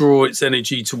universe draw its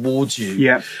energy towards you.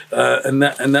 Yeah. And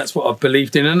that's what I've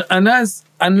believed in.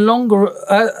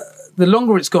 The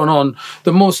longer it's gone on,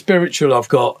 the more spiritual I've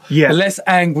got. Yeah. The less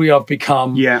angry I've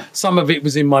become. Yeah. Some of it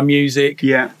was in my music.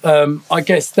 Yeah. I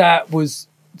guess that was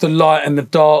the light and the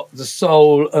dark, the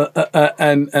soul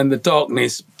and the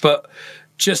darkness. But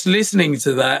just listening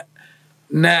to that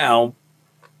now,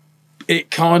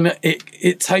 it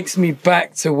takes me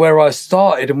back to where I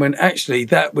started, and when actually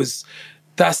that's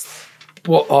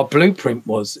what our blueprint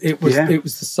was. It was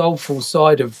the soulful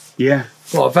side of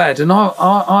what I've had, and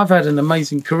I've had an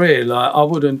amazing career. Like, I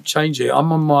wouldn't change it.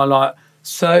 I'm on my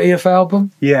 30th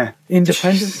album. Yeah,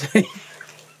 independently.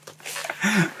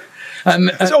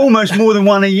 And it's almost more than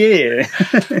one a year.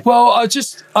 Well, I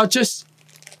just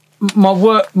my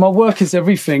work is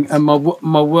everything, and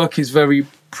my work is very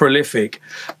prolific,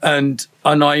 and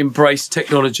I embrace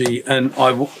technology, and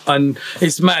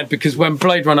it's mad because when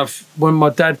Blade Runner, when my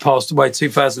dad passed away,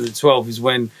 2012 is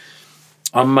when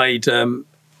I made I'm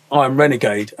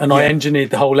Renegade, and I engineered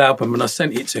the whole album, and I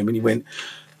sent it to him, and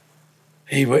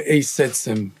he said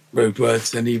some rude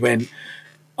words, and he went,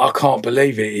 "I can't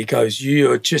believe it." He goes,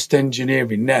 "You're just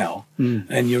engineering now,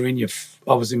 and you're in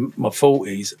I was in my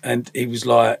 40s," and he was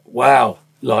like, "Wow."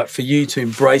 Like, for you to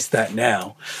embrace that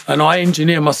now, and I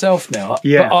engineer myself now.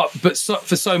 Yeah. But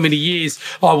for so many years,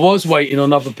 I was waiting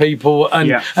on other people,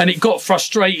 and it got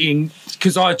frustrating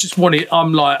because I just wanted.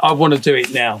 I'm like, I want to do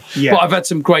it now. Yeah. But I've had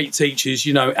some great teachers,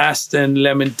 you know, Aston,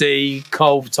 Lemon D,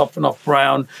 Cole, Toughen Off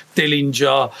Brown,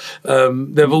 Dillinger.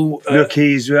 They've all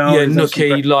Nookie as well. Yeah,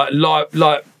 Nookie.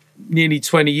 Like nearly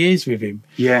 20 years with him.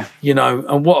 Yeah. You know,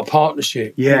 and what a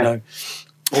partnership. Yeah. You know.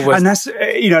 Always. And that's,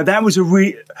 you know, that was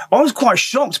I was quite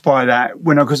shocked by that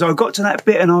because I got to that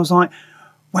bit and I was like,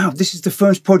 wow, this is the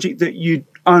first project that you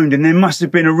owned, and there must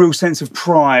have been a real sense of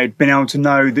pride being able to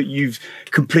know that you've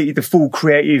completed the full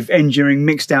creative engineering,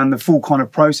 mix down the full kind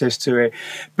of process to it.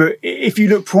 But if you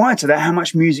look prior to that, how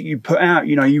much music you put out,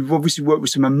 you know, you've obviously worked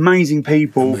with some amazing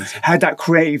people, had that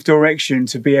creative direction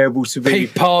to be able to be...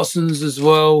 Pete Parsons as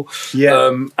well,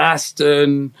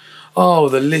 Aston... Oh,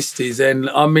 the list is, and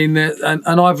I mean, and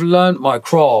I've learnt my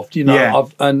craft, you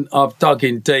know. I've dug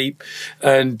in deep,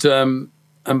 and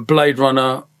Blade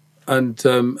Runner and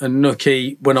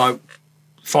Nookie, when I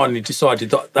finally decided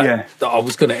that I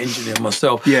was going to engineer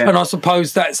myself, and I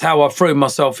suppose that's how I threw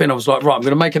myself in. I was like, right, I'm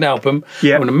going to make an album. I'm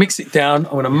going to mix it down.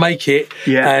 I'm going to make it,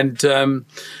 and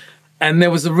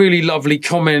there was a really lovely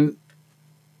comment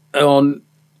on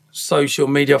social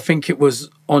media, I think it was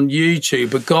on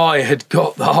YouTube, a guy had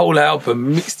got the whole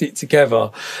album, mixed it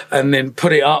together, and then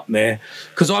put it up there.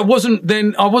 Because I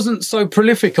wasn't so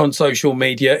prolific on social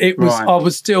media. It was I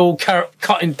was still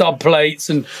cutting dub plates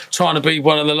and trying to be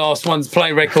one of the last ones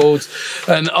play records,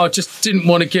 and I just didn't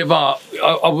want to give up.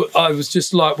 I was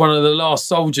just like one of the last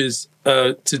soldiers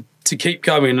to keep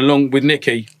going along with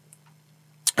Nicky.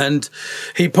 And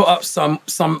he put up some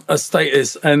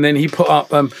status, and then he put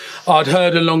up, I'd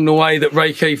heard along the way that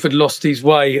Ray Keith had lost his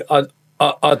way.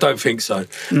 I don't think so.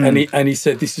 And he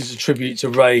said this is a tribute to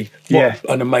Ray. Yeah.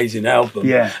 What an amazing album.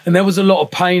 Yeah. And there was a lot of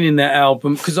pain in that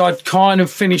album because I'd kind of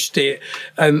finished it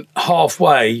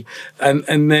halfway,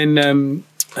 and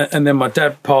then my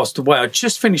dad passed away. I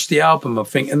just finished the album, I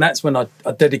think, and that's when I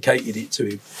dedicated it to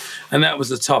him. And that was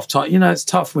a tough time. You know, it's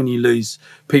tough when you lose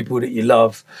people that you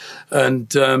love.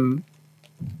 And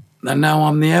now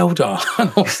I'm the elder.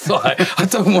 And I was like, I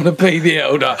don't want to be the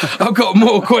elder. I've got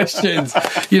more questions.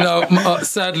 You know,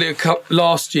 sadly,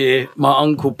 last year, my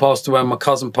uncle passed away and my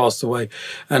cousin passed away.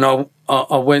 And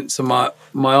I went to my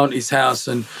auntie's house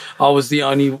and I was the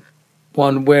only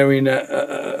one wearing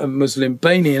a Muslim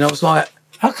beanie. And I was like,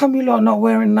 how come you lot not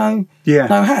wearing no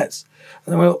hats?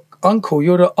 And they were, Uncle,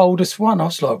 you're the oldest one. I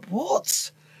was like,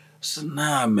 what? I said,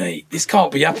 nah, mate, this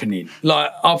can't be happening.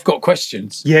 Like, I've got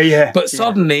questions. Yeah. But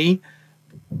suddenly,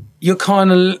 you're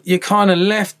kind of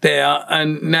left there,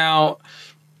 and now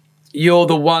you're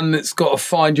the one that's got to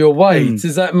find your way.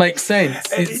 Does that make sense?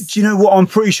 Do you know what? I'm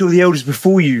pretty sure the elders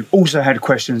before you also had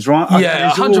questions, right? Yeah,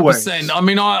 100%. I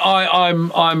mean,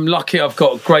 I'm lucky. I've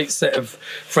got a great set of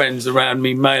friends around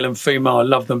me, male and female. I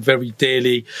love them very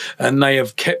dearly, and they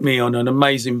have kept me on an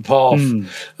amazing path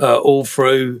all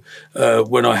through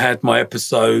when I had my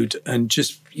episode. And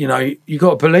just, you know, you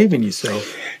got to believe in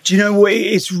yourself. Do you know what?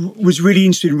 It was really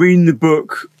interesting reading the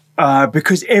book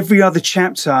because every other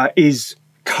chapter is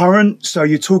current. So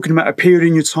you're talking about a period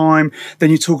in your time, then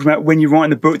you're talking about when you're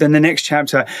writing the book, then the next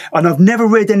chapter. And I've never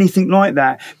read anything like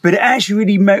that, but it actually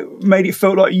really made it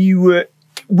felt like you were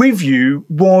with you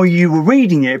while you were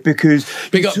reading it, because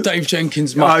big up Dave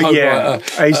Jenkins, my co-writer.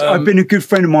 I've been a good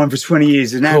friend of mine for 20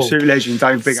 years, an absolute legend,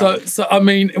 Dave. Big up. So I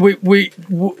mean, we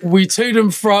toed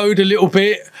and froed a little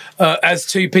bit as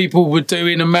two people would do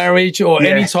in a marriage or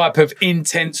any type of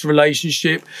intense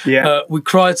relationship. We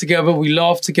cried together, we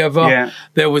laughed together.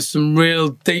 There was some real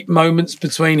deep moments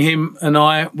between him and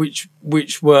I,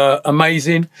 which were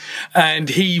amazing, and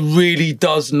he really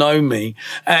does know me.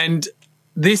 And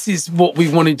this is what we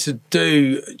wanted to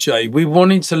do, Jay. We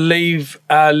wanted to leave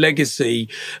our legacy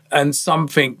and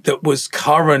something that was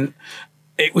current.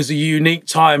 It was a unique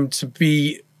time to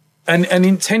be, and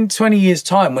in 10, 20 years'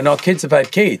 time, when our kids have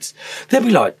had kids, they'll be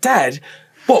like, Dad,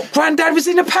 what, Granddad was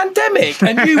in a pandemic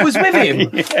and you was with him?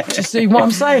 Do you see what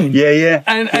I'm saying? Yeah.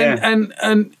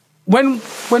 And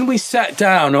when we sat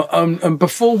down, and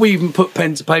before we even put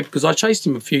pen to paper, because I chased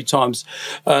him a few times,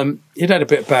 he'd had a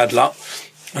bit of bad luck.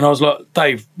 And I was like,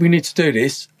 Dave, we need to do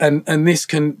this. And this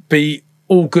can be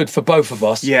all good for both of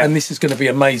us. And this is going to be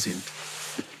amazing.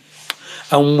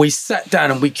 And we sat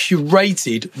down and we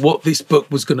curated what this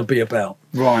book was going to be about.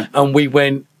 Right. And we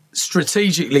went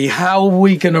strategically, how are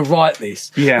we going to write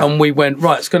this? And we went,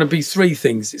 right, it's going to be three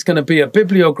things. It's going to be a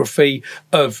bibliography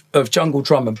of jungle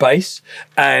drum and bass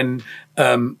and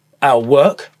our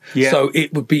work. So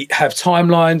it would have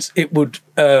timelines. It would,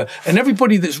 and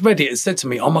everybody that's read it has said to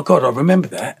me, "Oh my God, I remember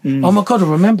that. Oh my God, I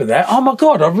remember that. Oh my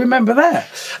God, I remember that."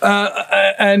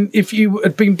 And if you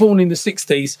had been born in the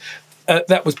 60s,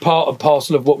 that was part and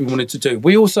parcel of what we wanted to do.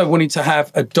 We also wanted to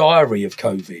have a diary of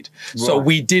COVID, so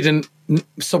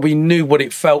we knew what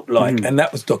it felt like, and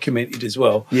that was documented as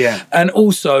well. And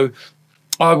also,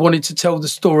 I wanted to tell the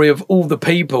story of all the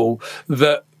people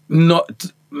that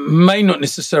may not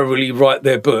necessarily write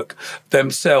their book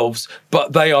themselves,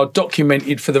 but they are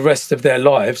documented for the rest of their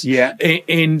lives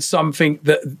in something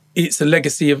that it's a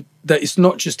legacy of, that it's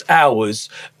not just ours,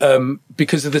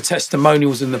 because of the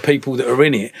testimonials and the people that are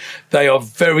in it. They are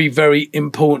very, very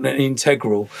important and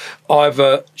integral,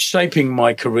 either shaping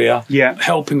my career,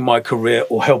 helping my career,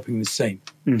 or helping the scene.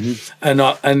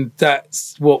 And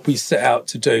that's what we set out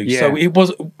to do. So it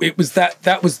was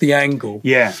that was the angle.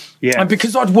 And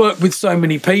because I'd worked with so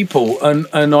many people and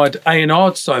I'd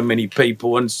A&R'd so many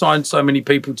people and signed so many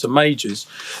people to majors,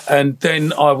 and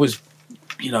then I was,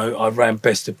 you know, I ran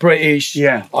Best of British.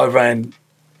 I ran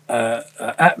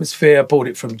Atmosphere, bought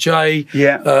it from Jay,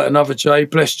 another Jay,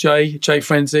 bless Jay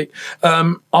Frenzik.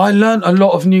 I learned a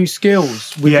lot of new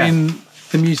skills within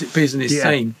the music business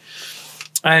scene,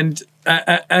 and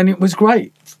it was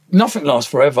great. Nothing lasts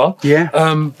forever.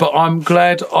 But I'm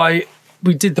glad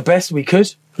we did the best we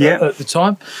could at the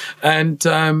time, and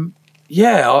the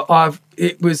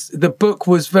book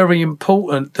was very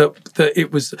important that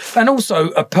it was, and also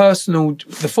a personal.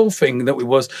 The full thing that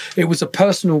it was a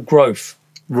personal growth.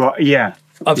 Right.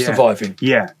 Of surviving.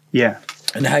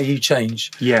 And how you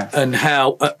change. And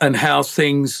how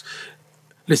things.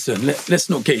 Listen, let's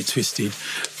not get it twisted.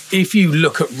 If you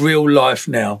look at real life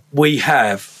now, we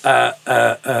have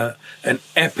an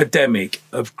epidemic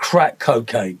of crack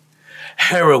cocaine,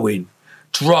 heroin,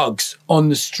 drugs on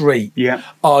the street.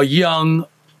 Our young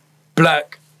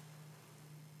black,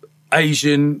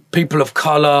 Asian, people of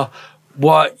colour,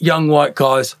 young white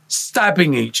guys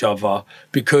stabbing each other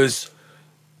because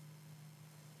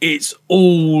it's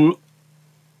all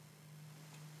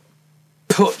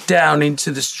put down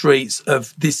into the streets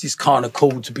of this is kind of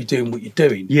cool to be doing what you're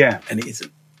doing. Yeah. And it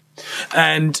isn't.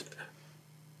 And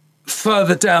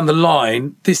further down the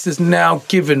line, this has now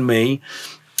given me,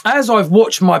 as I've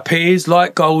watched my peers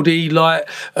like Goldie, like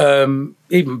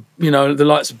even, you know, the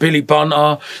likes of Billy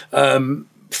Bunter,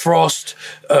 Frost,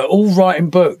 all writing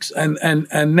books,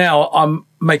 and now I'm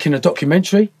making a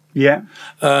documentary. Yeah.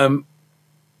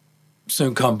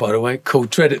 Soon come, by the way, called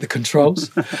Dread at the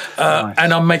Controls. Nice.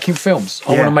 And I'm making films.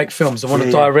 I want to make films. I want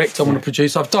to direct. I want to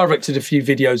produce. I've directed a few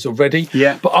videos already.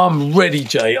 Yeah. But I'm ready,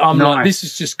 Jay. I'm like, this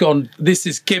has just gone, this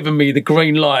has given me the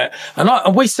green light.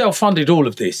 And we self-funded all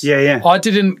of this. Yeah, yeah. I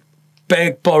didn't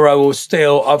beg, borrow or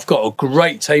steal. I've got a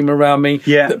great team around me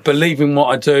that believe in what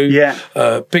I do.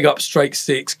 Yeah. Big up Straight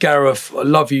Six, Gareth, I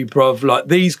love you, bruv. Like,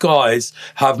 these guys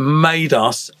have made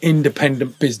us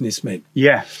independent businessmen.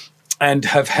 Yeah. And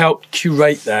have helped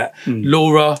curate that.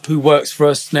 Laura, who works for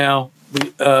us now,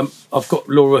 I've got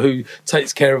Laura who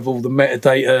takes care of all the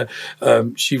metadata.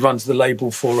 She runs the label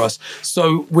for us.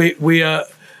 So we're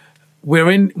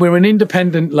an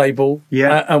independent label,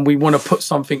 and we want to put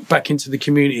something back into the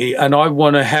community. And I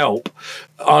want to help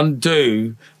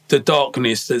undo the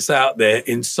darkness that's out there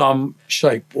in some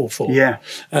shape or form. Yeah.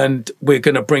 And we're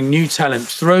going to bring new talent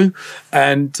through,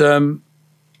 and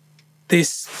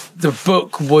the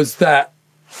book was that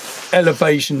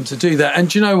elevation to do that. And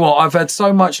do you know what? I've had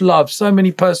so much love, so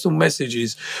many personal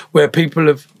messages where people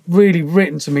have really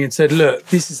written to me and said, look,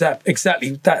 this is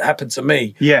exactly that happened to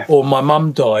me. Yeah. Or my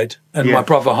mum died and my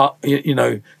brother, you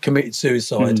know, committed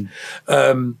suicide.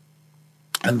 And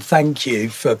thank you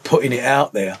for putting it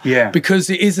out there. Yeah. Because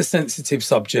it is a sensitive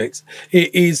subject.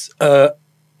 It is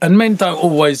and men don't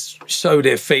always show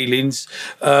their feelings,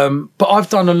 but I've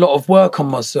done a lot of work on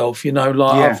myself. You know,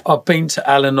 like I've been to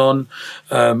Al-Anon,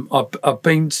 I've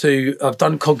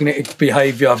done cognitive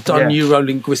behaviour, I've done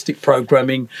neuro-linguistic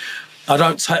programming. I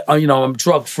don't take, you know, I'm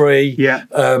drug free. Yeah.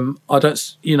 I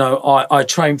don't, you know, I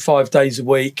train 5 days a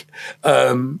week.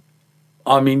 I'm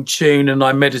in tune and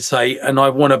I meditate, and I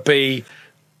want to be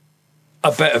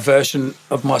a better version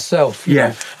of myself. You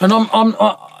know? And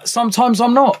sometimes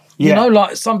I'm not. You know,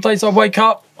 like some days I wake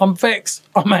up, I'm vexed,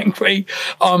 I'm angry,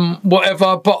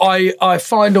 whatever. But I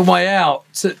find a way out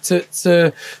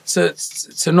to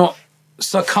not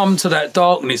succumb to that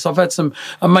darkness. I've had some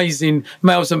amazing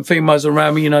males and females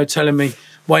around me, you know, telling me,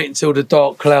 wait until the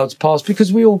dark clouds pass,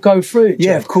 because we all go through it.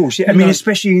 Yeah, of course. Yeah. I mean,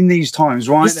 especially in these times,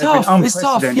 right? It's tough. It's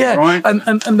tough. Yeah. Right?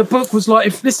 And the book was like,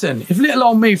 if little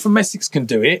old me from Essex can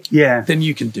do it, then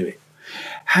you can do it.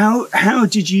 How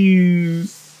did you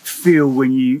feel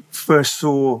when you first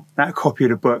saw that copy of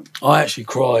the book? I actually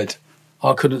cried.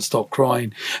 I couldn't stop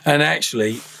crying. And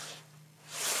actually,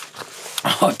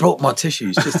 I brought my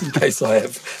tissues just in case I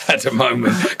have had a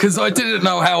moment, because I didn't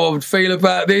know how I would feel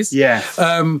about this. Yeah.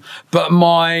 But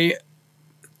my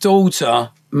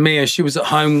daughter, Mia, she was at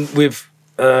home with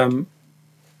her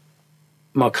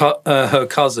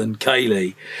cousin,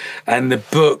 Kaylee, and the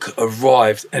book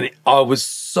arrived, and I was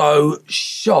so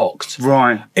shocked.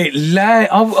 Right.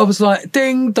 I was like,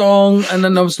 ding dong, and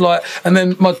then I was like, and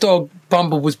then my dog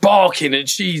Bumble was barking, and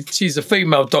she's a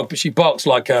female dog, but she barks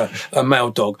like a male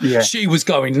dog. Yeah. She was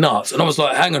going nuts, and I was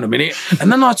like, hang on a minute.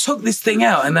 And then I took this thing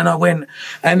out, and then I went,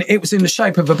 and it was in the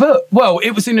shape of a book. Well,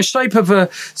 it was in the shape of a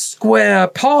square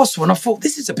parcel, and I thought,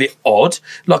 this is a bit odd,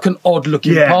 like an odd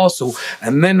looking parcel.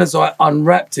 And then as I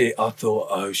unwrapped it, I thought,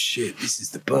 oh shit, this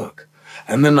is the book.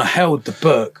 And then I held the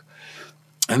book.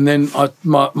 And then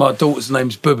my daughter's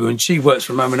name's Boo Boo, and she works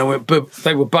from home. And I went, Boo.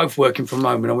 They were both working from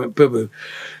home, and I went, Boo Boo,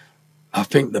 I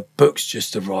think the book's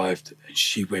just arrived. And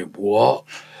she went, what?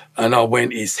 And I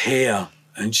went, it's here.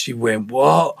 And she went,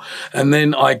 what? And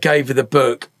then I gave her the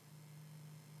book,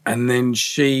 and then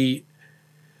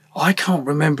I can't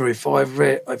remember if I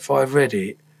read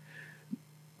it.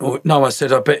 Or no, I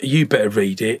said, I bet you better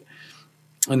read it.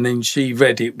 And then she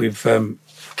read it with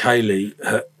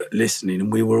Kaylee listening,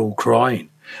 and we were all crying.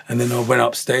 And then I went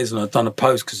upstairs and I'd done a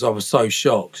post because I was so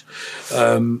shocked.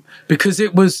 Because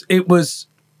it was,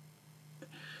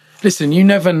 listen, you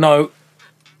never know,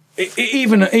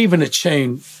 even a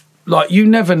tune, like you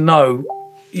never know.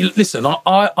 Listen,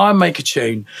 I make a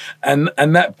tune, and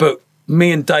that book,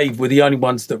 me and Dave were the only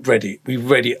ones that read it. We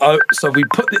read it. So we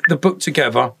put the book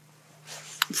together.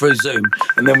 through Zoom,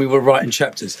 and then we were writing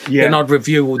chapters. Yeah. Then I'd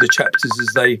review all the chapters as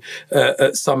they,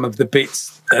 some of the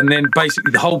bits, and then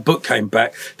basically the whole book came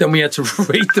back. Then we had to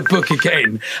read the book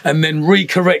again and then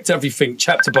recorrect everything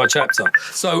chapter by chapter.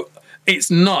 So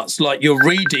it's nuts, like you're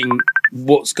reading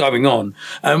what's going on.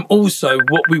 Also,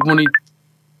 what we wanted,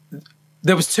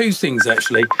 there was two things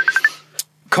actually.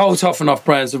 Carl Tough Enough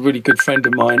Brown's a really good friend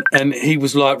of mine, and he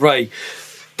was like, Ray,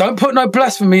 don't put no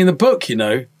blasphemy in the book, you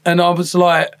know. And I was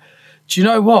like, do you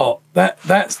know what?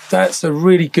 That's a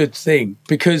really good thing,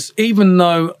 because even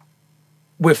though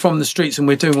we're from the streets and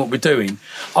we're doing what we're doing,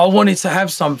 I wanted to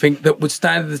have something that would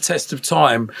stand the test of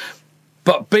time,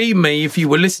 but be me if you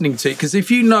were listening to it. Because if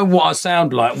you know what I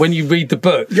sound like when you read the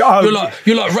book, you're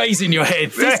like raising your head.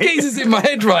 This geezer's in my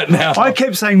head right now. I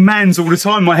kept saying "mans" all the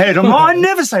time in my head. I'm like, I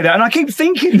never say that, and I keep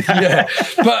thinking that. Yeah,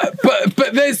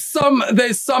 but there's some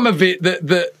of it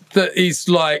that is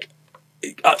like,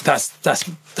 that's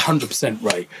 100%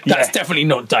 Ray. That's definitely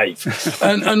not Dave.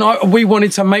 and we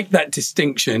wanted to make that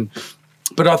distinction,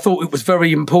 but I thought it was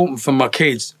very important for my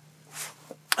kids.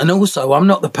 And also, I'm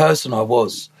not the person I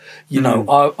was. You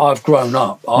know, I've grown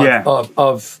up.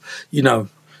 I've you know,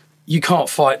 you can't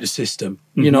fight the system.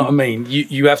 You know what I mean?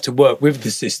 You have to work with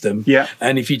the system. Yeah.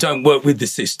 And if you don't work with the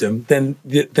system, then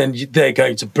they're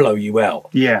going to blow you out.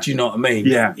 Yeah. Do you know what I mean?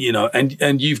 Yeah. You know,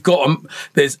 and you've got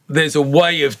there's a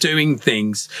way of doing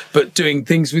things, but doing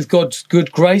things with God's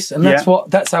good grace, and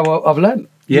that's how I've learned.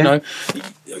 Yeah. You know,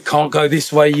 you can't go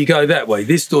this way, you go that way.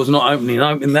 This door's not opening,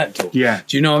 open that door. Yeah.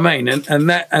 Do you know what I mean?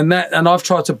 And I've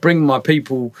tried to bring my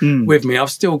people with me.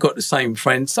 I've still got the same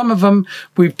friends. Some of them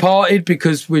we've parted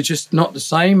because we're just not the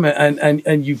same,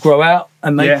 and you grow out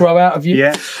and they grow out of you.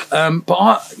 Yeah.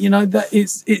 But you know, that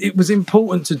it was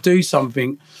important to do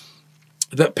something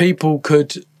that people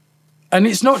could. And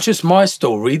it's not just my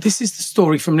story. This is the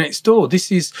story from next door.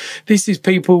 This is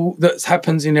people that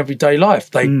happens in everyday life.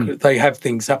 They have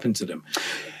things happen to them,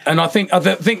 and I think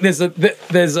there's a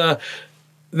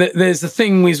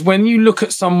thing is when you look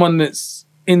at someone that's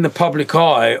in the public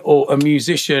eye, or a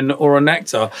musician or an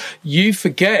actor, you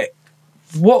forget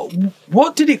what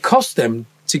did it cost them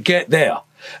to get there.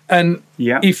 And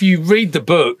if you read the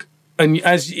book, and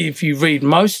if you read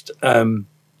most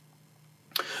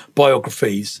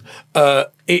biographies,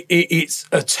 it's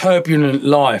a turbulent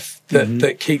life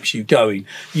that keeps you going.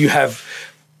 You have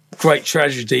great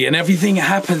tragedy, and everything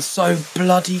happens so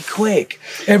bloody quick.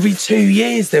 Every 2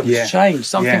 years there was change.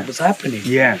 Something was happening.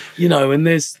 Yeah. You know, and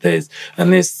there's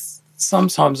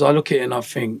sometimes I look at it and I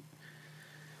think,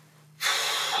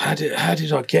 how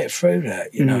did I get through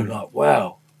that? You know, like,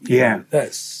 wow. You know,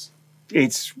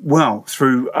 it's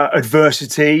through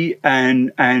adversity,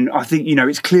 and I think, you know,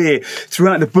 it's clear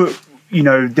throughout the book, you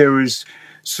know, there is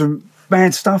some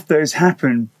bad stuff that has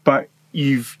happened, but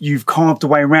you've carved a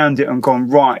way around it and gone,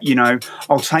 right, you know,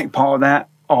 I'll take part of that,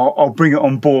 I'll bring it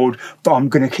on board, but I'm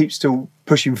going to keep still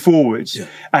pushing forwards.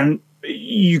 And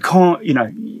you can't, you know,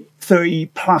 30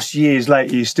 plus years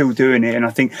later you're still doing it, and I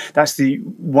think that's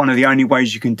one of the only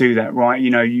ways you can do that, right?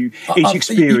 You know, each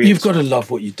experience, you've got to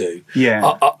love what you do.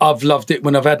 I've loved it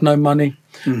when I've had no money.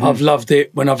 I've loved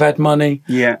it when I've had money.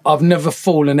 I've never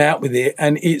fallen out with it,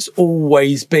 and it's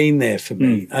always been there for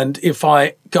me. And if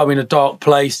I go in a dark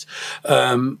place,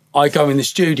 I go in the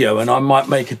studio and I might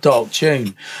make a dark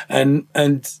tune, and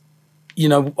you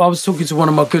know, I was talking to one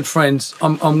of my good friends.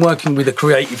 I'm working with a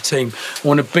creative team. I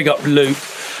want to big up Luke,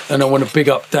 and I want to big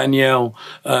up Danielle.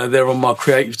 They're on my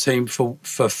creative team for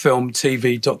film,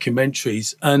 TV,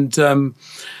 documentaries. And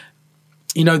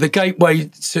you know, the gateway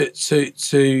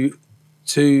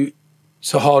to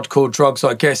hardcore drugs,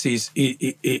 I guess,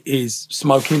 is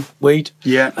smoking weed.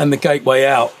 And the gateway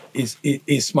out is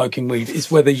smoking weed.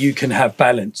 It's whether you can have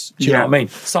balance. Do you know what I mean?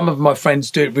 Some of my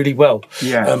friends do it really well.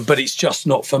 But it's just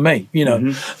not for me, you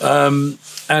know.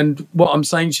 And what I'm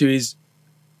saying to you is,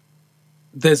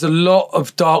 there's a lot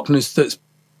of darkness that's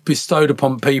bestowed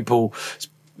upon people,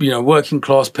 you know, working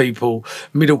class people,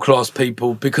 middle class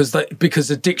people, because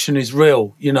addiction is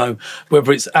real, you know,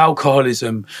 whether it's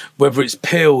alcoholism, whether it's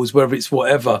pills, whether it's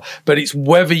whatever, but it's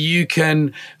whether you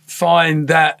can find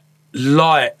that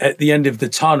light at the end of the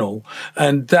tunnel,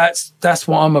 and that's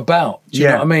what I'm about. Do you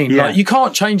know what I mean? Like, you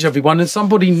can't change everyone, and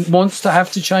somebody wants to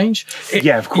have to change.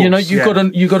 Of course. You know, you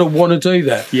got to want to do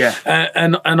that.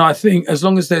 And I think as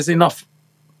long as there's enough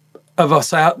of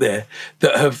us out there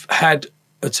that have had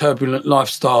a turbulent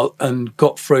lifestyle and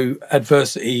got through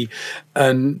adversity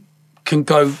and can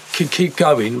keep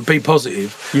going and be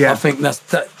positive, I think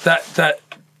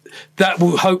that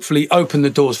will hopefully open the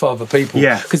doors for other people,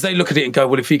 because they look at it and go,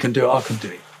 well, if he can do it, I can do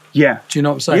it. Do you know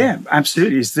what I'm saying?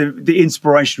 Absolutely. It's the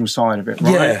inspirational side of it,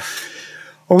 right?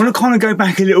 I want to kind of go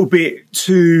back a little bit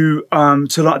to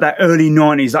like that early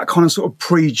 90s, that kind of sort of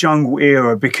pre-jungle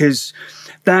era, because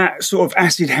that sort of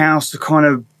acid house, the kind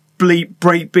of bleep,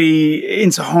 breakbeat,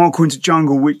 into hardcore, into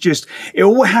jungle, which just, it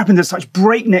all happened at such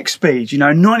breakneck speed. You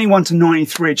know, 91 to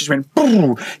 93, it just went,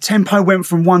 boom, tempo went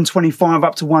from 125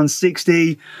 up to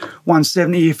 160,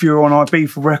 170 if you're on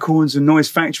Ibiza Records, and Noise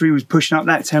Factory was pushing up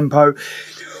that tempo.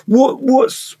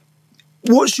 What's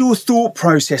your thought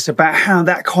process about how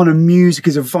that kind of music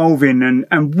is evolving,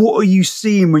 and what are you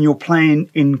seeing when you're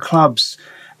playing in clubs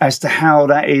as to how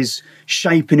that is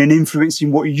shaping and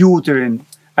influencing what you're doing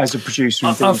as a producer?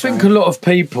 I think a lot of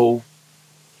people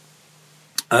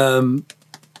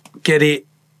get it.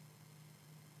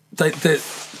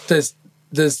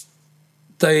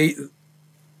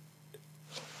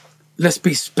 Let's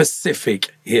be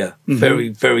specific here, very,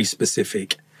 very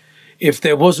specific. If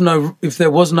there was no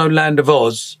Land of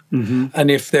Oz, and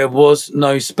if there was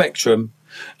no Spectrum,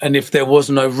 and if there was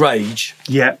no Rage,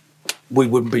 we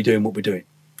wouldn't be doing what we're doing.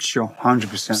 Sure,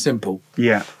 100%. Simple.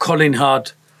 Yeah. Colin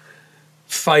Hudd,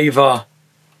 Favour,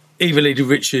 Eva Lady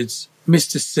Richards,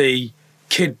 Mr. C,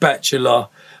 Kid Bachelor,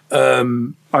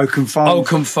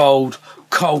 Oakenfold,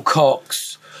 Cole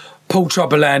Cox, Paul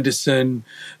Trouble Anderson,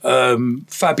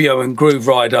 Fabio and Groove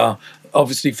Rider.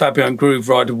 Obviously, Fabio and Groove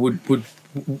Rider were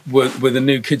the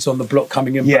new kids on the block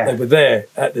coming in, but they were there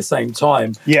at the same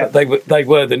time. Yeah, but they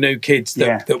were the new kids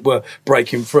that were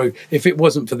breaking through. If it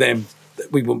wasn't for them,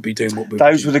 we wouldn't be doing what we were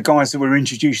doing. Those were the guys that were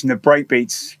introducing the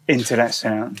breakbeats into that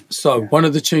sound. So one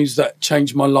of the tunes that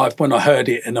changed my life when I heard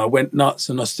it and I went nuts,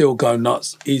 and I still go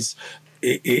nuts, is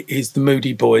the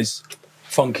Moody Boys,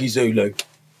 Funky Zulu.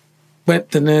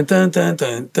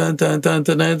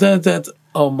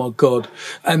 Oh my God.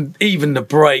 And even the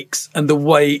breaks and the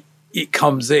way it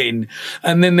comes in.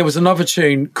 And then there was another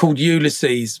tune called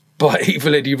Ulysses by Eva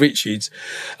Lady Richards,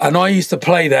 and I used to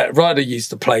play that, Ryder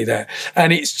used to play that,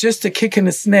 and it's just a kick and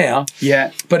a snare,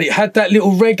 but it had that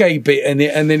little reggae bit in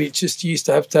it, and then it just used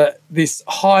to have this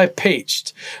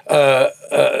high-pitched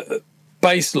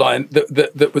bass line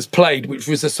that was played, which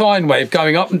was a sine wave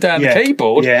going up and down the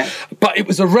keyboard, but it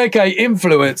was a reggae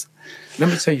influence. Let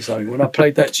me tell you something, when I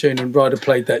played that tune and Ryder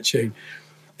played that tune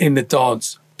in the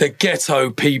dance, the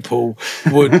ghetto people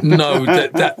would know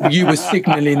that you were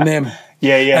signalling them.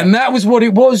 And that was what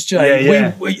it was,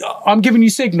 Jay. I'm giving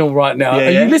you signal right now. Are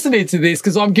you listening to this?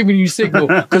 Because I'm giving you signal,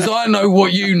 because I know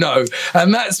what you know.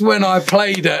 And that's when I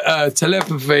played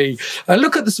Telepathy. And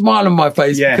look at the smile on my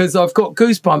face, because I've got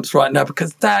goosebumps right now,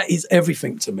 because that is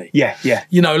everything to me.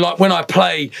 You know, like when I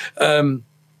play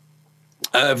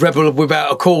Rebel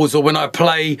Without a Cause, or when I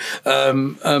play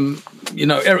you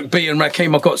know, Eric B and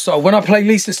Rakim, I Got Soul. When I play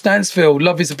Lisa Stansfield,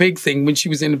 Love Is a Big Thing, when she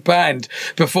was in a band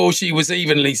before she was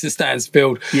even Lisa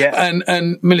Stansfield,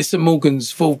 and Melissa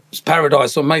Morgan's Fool's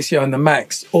Paradise or Maceo and the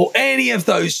Max, or any of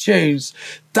those tunes,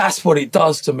 that's what it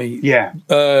does to me.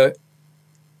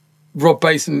 Rob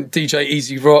Bass and DJ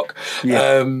Easy Rock.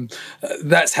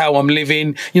 That's How I'm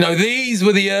Living. You know, these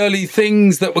were the early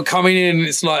things that were coming in.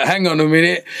 It's like, hang on a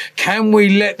minute, can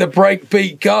we let the break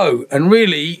beat go? And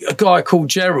really, a guy called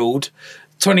Gerald,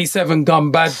 27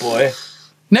 Gun Bad Boy,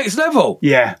 next level.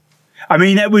 I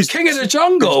mean, it was King of the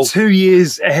Jungle. 2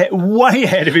 years ahead, way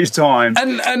ahead of his time.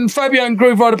 And Fabio and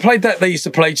Groove Rider played that. They used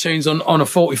to play tunes on a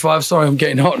 45. Sorry, I'm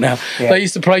getting hot now. They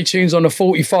used to play tunes on a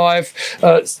 45,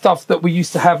 stuff that we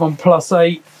used to have on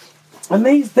 +8. And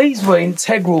these were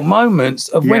integral moments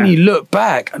of when you look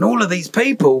back, and all of these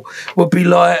people would be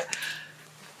like,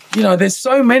 you know, there's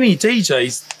so many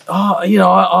DJs. You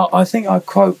know, I think I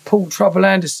quote Paul Trouble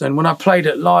Anderson when I played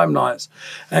at Lime Nights,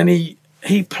 and he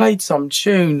played some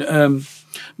tune,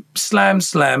 Slam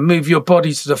Slam, Move Your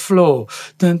Body to the Floor,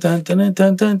 dun, dun, dun, dun,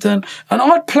 dun, dun, dun. And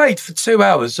I'd played for 2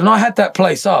 hours, and I had that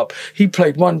place up. He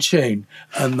played one tune,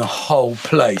 and the whole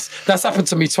place. That's happened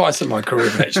to me twice in my career,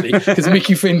 actually, because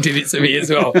Mickey Finn did it to me as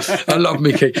well. I love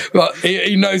Mickey, but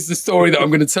he knows the story that I'm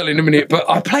going to tell in a minute. But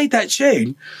I played that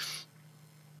tune,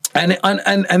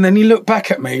 and then he looked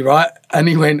back at me, right? And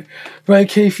he went, Ray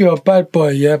Keith, you're a bad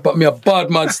boy, yeah, but me a bad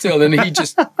man still. And he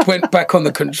just went back on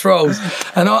the controls.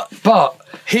 But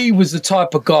he was the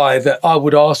type of guy that I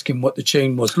would ask him what the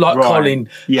tune was. Like Colin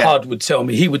Hudd would tell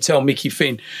me. He would tell Mickey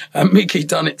Finn. And Mickey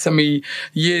done it to me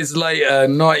years later,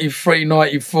 93,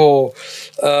 94.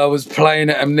 I was playing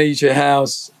at Amnesia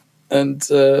House, and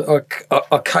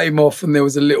I came off, and there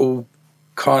was a little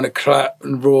kind of clap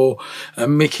and roar,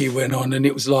 and Mickey went on, and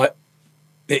it was like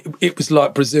it was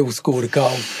like Brazil scored a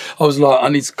goal. I was like, I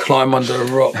need to climb under a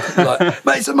rock. Like,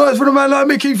 make some noise for a man like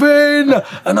Mickey Finn.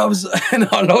 And I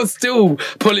was still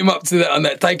pulling him up to that on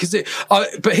that day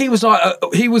but he was like,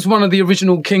 he was one of the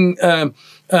original kings of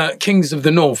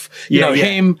the North. You know,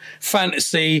 him,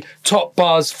 Fantasy, Top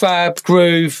Buzz, Fab,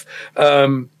 Groove.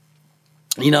 Doc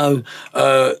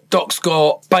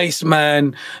Scott,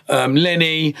 Bassman,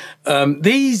 Lenny,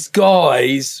 these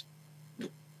guys,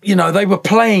 you know, they were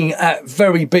playing at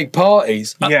very big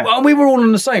parties. And we were all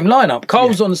on the same lineup.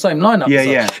 Carl's on the same lineup.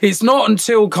 It's not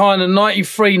until kind of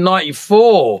 93,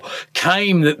 94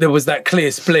 came that there was that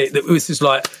clear split that it was just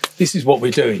like, this is what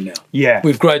we're doing now.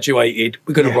 We've graduated.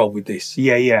 We're going to roll with this.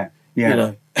 You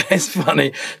know, it's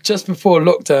funny. Just before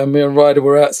lockdown, me and Ryder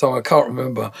were out somewhere, I can't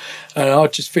remember. And I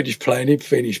just finished playing. He'd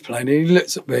finished playing. And he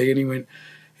looked at me and he went,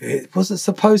 it wasn't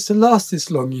supposed to last this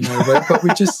long, you know, but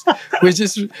we're just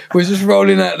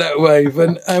rolling out that wave.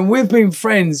 And we've been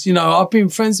friends, you know, I've been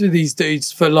friends with these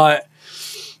dudes for like,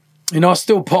 you know, I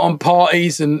still put on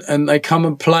parties and they come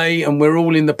and play and we're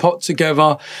all in the pot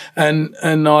together. And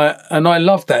I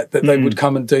love that they would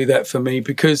come and do that for me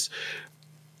because,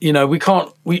 you know,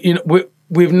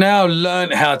 we've now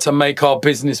learned how to make our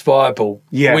business viable.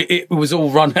 It was all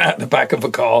run out the back of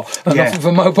a car and off of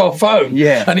a mobile phone.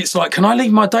 And it's like, can I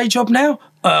leave my day job now?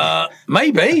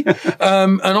 Maybe.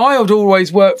 And I would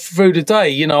always work through the day.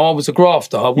 You know, I was a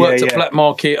grafter. I worked at Black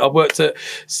Market. I worked at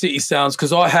City Sounds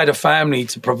because I had a family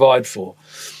to provide for.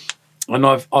 And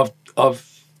I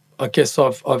guess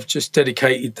I've just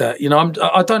dedicated that. You know,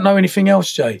 I don't know anything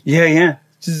else, Jay.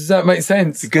 Does that make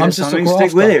sense? I'm just a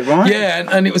stick with it, right? Yeah,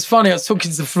 and it was funny. I was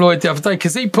talking to Floyd the other day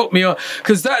because he put me on,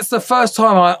 because that's the first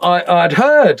time I'd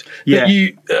heard that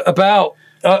you about.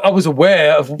 I was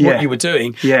aware of what you were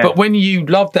doing, but when you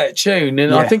loved that tune,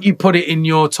 and I think you put it in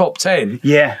your top 10,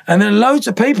 and then loads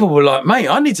of people were like, "Mate,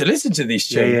 I need to listen to this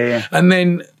tune." And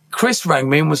then Chris rang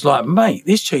me and was like, "Mate,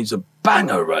 this tune's a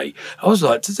banger, Ray." I was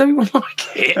like, "Does anyone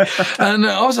like it?" And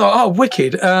I was like, "Oh,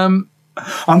 wicked."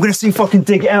 I'm going to see if I can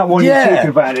dig it out while you're talking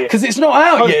about it. Because it's not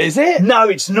out yet, is it? No,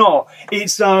 it's not.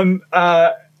 It's your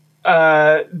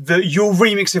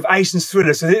remix of Ason's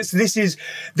Thriller. So this is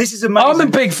amazing. I'm a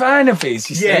big fan of his,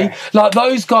 you see. Like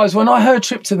those guys, when I heard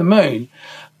Trip to the Moon,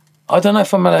 I don't know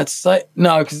if I'm allowed to say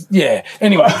no, because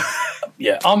anyway.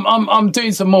 I'm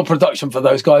doing some more production for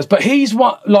those guys, but he's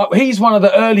one of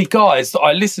the early guys that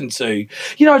I listened to.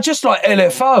 You know, just like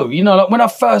LFO. You know, like when I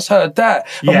first heard that,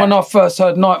 and when I first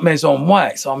heard Nightmares on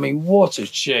Wax. I mean, what a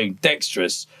tune,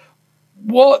 Dexterous.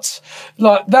 What,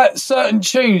 like that? Certain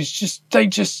tunes they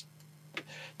just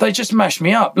mash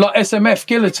me up. Like SMF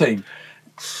Guillotine.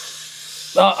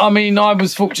 I mean, I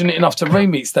was fortunate enough to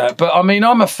remix that, but I mean,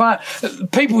 I'm a fan.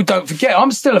 People don't forget,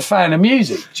 I'm still a fan of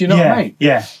music. Do you know what I mean?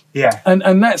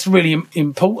 And that's really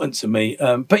important to me.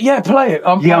 But play it.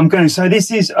 I'm going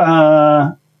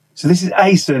to. So this is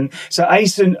Ason. So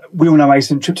Ason, we all know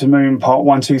Ason, Trip to the Moon, Part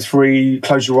 1, 2, 3,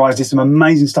 Close Your Eyes, did some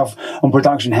amazing stuff on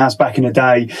Production House back in the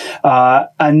day.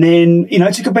 And then, you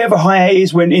know, took a bit of a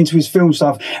hiatus, went into his film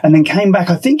stuff, and then came back.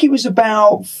 I think it was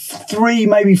about 3,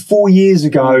 maybe 4 years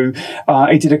ago.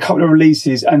 He did a couple of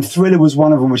releases, and Thriller was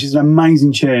one of them, which is an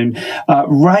amazing tune.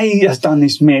 Ray has done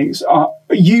this mix.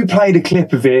 You played a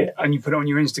clip of it, and you put it on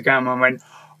your Instagram, and went,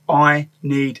 I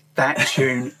need that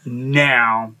tune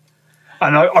now.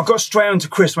 And I got straight on to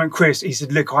Chris. Went, Chris, he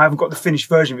said, look, I haven't got the finished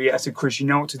version of it yet. I said, Chris, you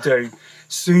know what to do.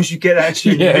 As soon as you get that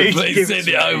tune, please send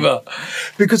it over.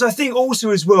 Because I think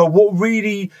also as well, what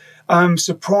really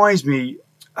surprised me,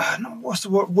 what's the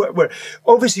word?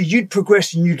 Obviously, you'd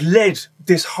progressed and you'd led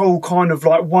this whole kind of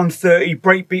like 130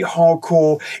 breakbeat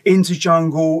hardcore into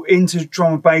jungle, into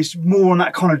drum and bass, more on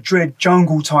that kind of dread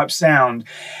jungle type sound.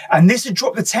 And this had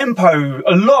dropped the tempo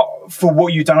a lot for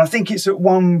what you've done. I think it's at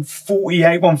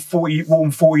 148, 140,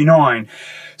 149.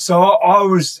 So I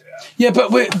was... Yeah,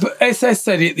 but SS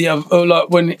said it the other,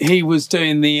 like when he was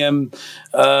doing the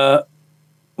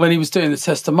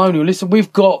testimonial. Listen,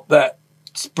 we've got that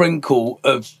sprinkle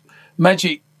of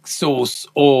Magic Sauce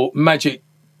or Magic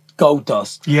Gold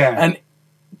Dust. And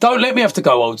don't let me have to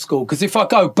go old school, because if I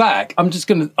go back, I'm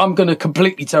gonna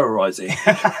completely terrorize it.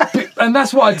 And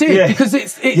that's what I did, because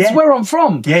it's where I'm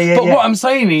from. But what I'm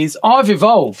saying is I've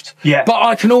evolved. But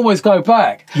I can always go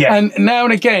back. And now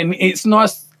and again it's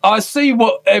nice. I see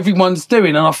what everyone's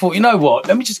doing and I thought, you know what,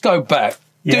 let me just go back,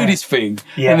 do this thing,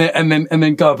 and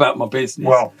then go about my business.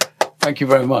 Well, thank you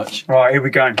very much. Right, here we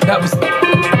go. That was...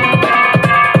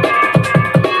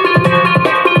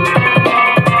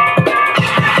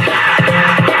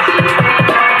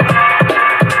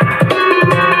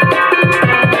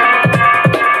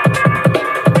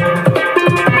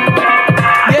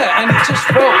 Yeah, and it just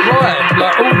felt right.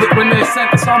 Like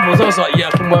I was like, yeah,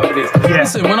 I can work with this. Yeah.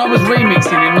 Listen, when I was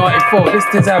remixing in '94, this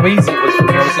is how easy it was for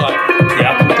me. I was like,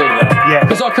 yeah, I can do that. Yeah.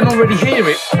 Because I can already hear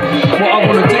it, what I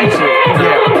want to do to it. You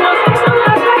know?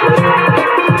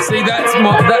 See, that's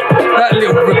that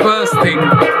little reverse thing.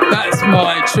 That's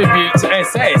my tribute to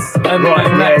SS and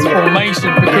that's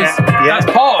Formation, because that's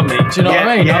part of me. Do you know what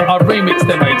I mean? Yeah. I remixed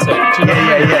them A2. Do you know what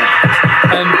I mean?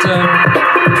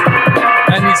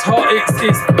 And it's hot.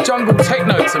 It's jungle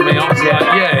techno to me. I was like,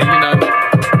 yeah, you know.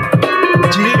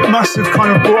 Do you think it must have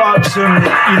kind of brought up some,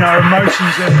 you know,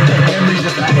 emotions and memories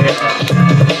of that era?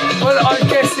 Well, I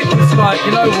guess it was like,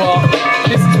 you know what?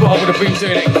 This is what I would have been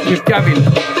doing with Gavin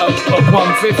at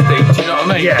 150. Do you know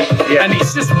what I mean? Yeah. And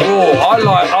it's just raw. I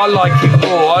like it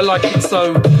raw. I like it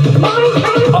so.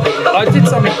 I did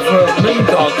something for Moon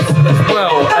Dogs as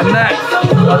well, and that I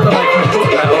don't know if you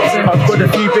got that. I've got a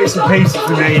few bits and pieces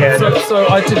from there, yeah. So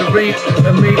I did a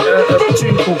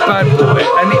tune called Bad Boy,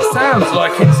 and it sounds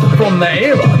like it's from that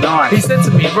era. Nice. He said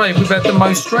to me, Ray, we've had the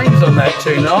most strings on that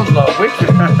tune. And I was like,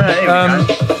 wicked.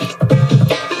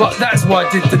 But that's why I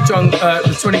did the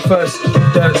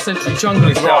 21st Century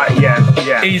Junglist Right, album.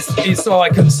 yeah. Is so I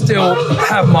can still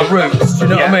have my roots. Do you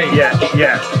know what I mean?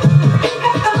 Yeah.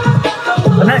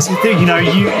 And that's the thing, you know,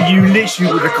 you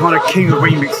literally were the kind of king of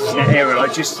remixes in that era.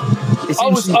 Like, just it's I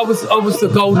was the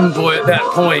golden boy at that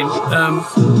point.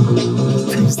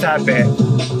 it's that bit.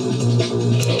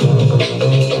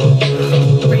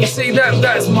 But you see,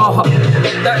 that's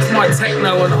my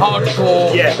techno and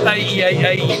hardcore. 88,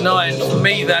 89. For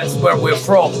me, that's where we're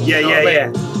from.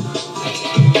 Yeah.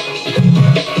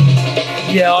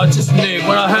 Yeah, I just knew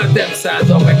when I heard them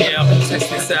sounds, I went, yeah, I can test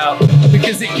this out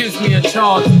because it gives me a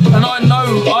chance. And I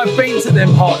know I've been to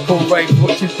them hardcore raves,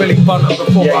 which is Billy Bunter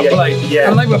before I played,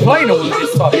 and they were playing all of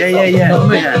this type of stuff. You know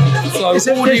what I mean? So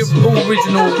all the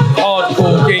original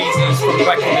hardcore geezers from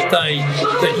back in the day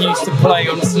that used to play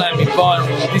on slamming vinyl,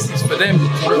 this is for them.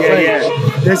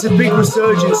 There's a big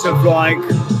resurgence of like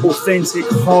authentic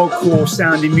hardcore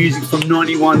sounding music from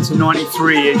 91 to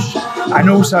 93-ish, and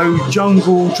also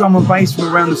jungle drum and bass from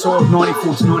around the sort of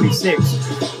 94 to 96.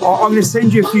 I'm going to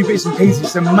send you a few bits and pieces.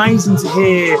 It's amazing to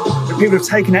hear that people have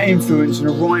taken that influence and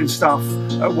are writing stuff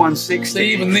at 160.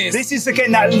 See, even this is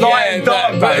again that light and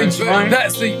dark balance, right?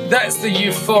 That's the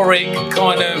euphoric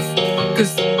kind of,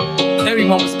 because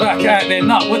everyone was back out their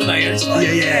nut, weren't they? And it's like,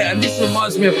 and this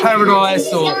reminds me of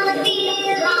Paradise or.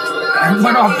 And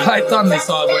when I've done this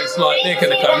album, it's like they're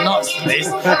going to go nuts for this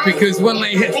because when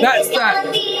they hit that,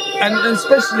 and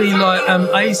especially like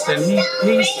Asen,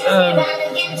 he's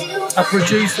a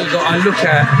producer that I look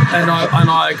at and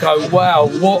I go, wow,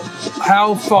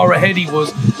 how far ahead he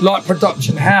was, like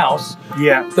Production House.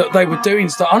 That they were doing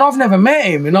stuff, and I've never met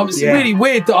him, and it's really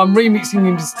weird that I'm remixing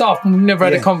him stuff and we've never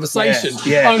had a conversation,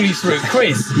 only through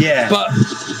Chris. But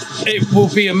it will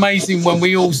be amazing when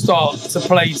we all start to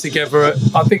play together.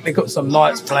 I think they've got some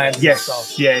nights planned. And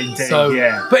stuff. Indeed. So,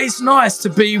 but it's nice to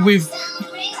be with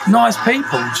nice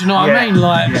people. Do you know what I mean?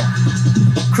 Like,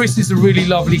 Chris is a really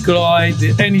lovely guy.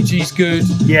 The energy's good.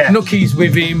 Nookie's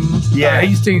with him.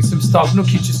 He's doing some stuff.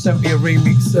 Nookie just sent me a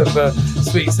remix of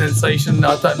Sweet Sensation.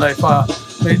 I don't know if I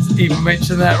even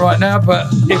mention that right now, but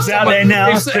it's out there now.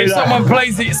 If someone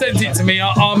plays it, sends it to me,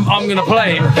 I'm going to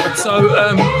play it. So,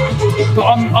 but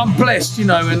I'm blessed, you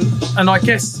know, and I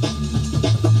guess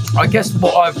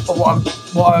what I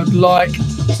would like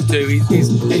to do is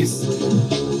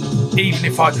even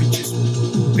if I could just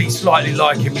be slightly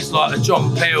like him, is like a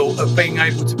John Peel of being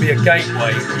able to be a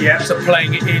gateway to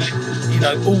playing it in, you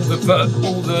know, all the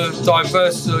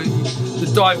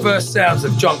diverse sounds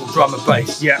of jungle drum and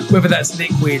bass. Whether that's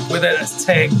Liquid, whether that's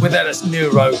Tech, whether that's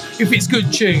Neuro. If it's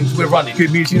good tunes, we're running.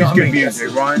 Good music, you know good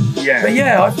music, right? But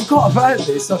I forgot about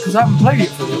this because I haven't played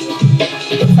it for a while.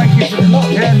 But thank you for the lot.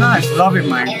 Yeah, nice, love it,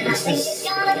 mate.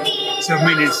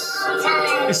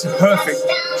 It's a perfect.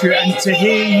 And to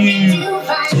hear you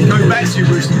go back to your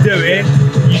roots and do it,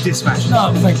 you did smash it.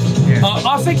 No, thank you.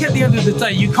 I think at the end of the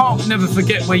day, you can't never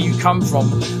forget where you come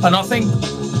from. And I think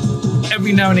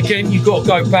every now and again, you've got to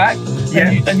go back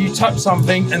and you touch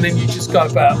something and then you just go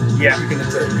about what you're going to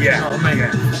do. You know what I mean?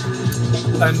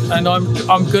 And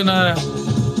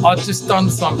I've just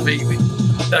done something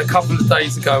a couple of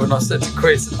days ago and I said to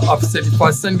Chris, I've said, if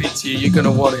I send it to you, you're going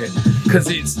to want it. Because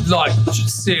it's like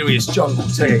serious jungle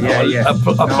techno. I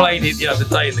played it the other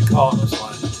day in the car and I was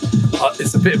like,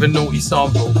 it's a bit of a naughty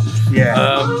sample.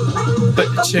 But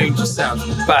the tune just sounds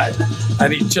bad.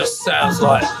 And it just sounds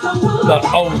like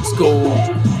old school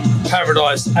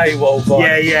Paradise AWOL vibe.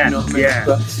 Yeah, yeah, you know what I mean? yeah.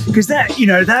 But Because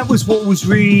that was what was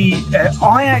really.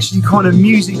 I actually kind of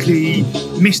musically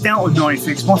missed out on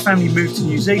 '93. My family moved to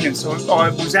New Zealand, so I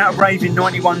was out raving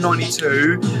 '91,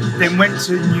 '92. Then went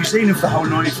to New Zealand for the whole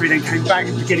 '93. Then came back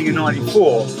at the beginning of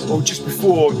 '94, or just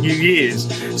before New Year's.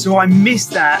 So I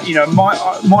missed that. You know,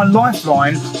 my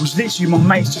lifeline was literally my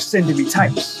mates just sending me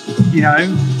tapes. You know,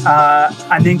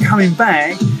 and then coming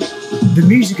back, the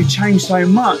music had changed so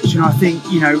much, and I think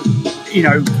you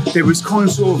know, there was kind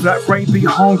of sort of that breakbeat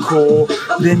hardcore.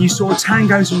 Then you saw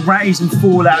tangos and ratties and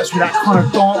fallouts with that kind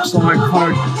of dark side,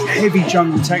 kind of heavy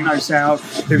jungle techno sound.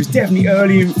 There was definitely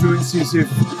early influences of,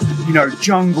 you know,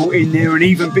 jungle in there, and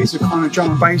even bits of kind of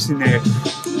drum and bass in there.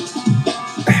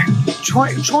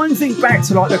 Try and think back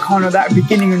to like the kind of that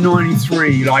beginning of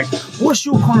 '93. Like, what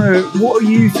are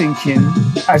you thinking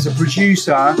as a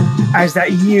producer as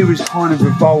that year is kind of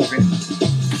evolving?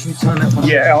 should we turn that one?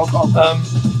 Yeah,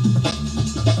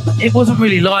 It wasn't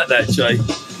really like that, Jay.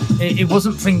 It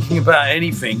wasn't thinking about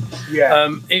anything. Yeah.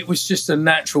 It was just a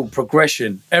natural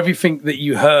progression. Everything that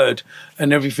you heard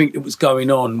and everything that was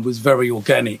going on was very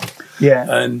organic. yeah,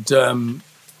 And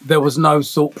there was no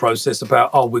thought process about,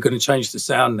 oh, we're going to change the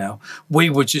sound now. We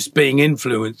were just being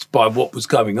influenced by what was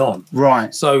going on.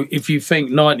 right. So if you think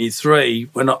 '93,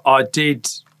 when I did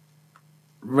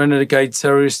Renegade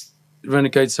Terrorist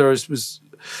was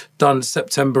done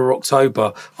September,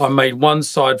 October. I made one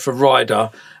side for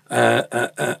Ryder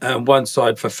and one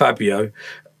side for Fabio,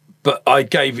 but I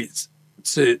gave it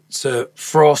to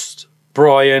Frost,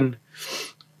 Brian,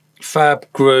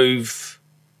 Fab, Groove,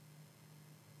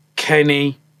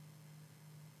 Kenny.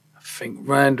 I think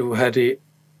Randall had it.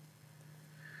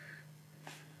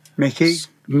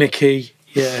 Mickey,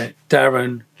 yeah,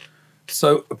 Darren.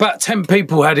 So about 10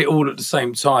 people had it all at the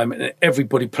same time, and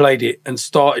everybody played it and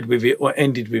started with it or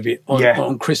ended with it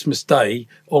on Christmas Day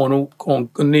or on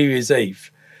New Year's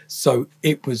Eve. So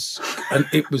it was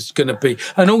going to be,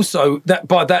 and also that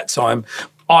by that time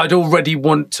I already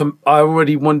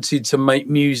wanted to make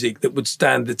music that would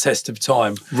stand the test of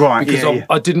time, Right, Because yeah.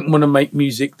 I didn't want to make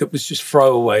music that was just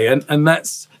throwaway, and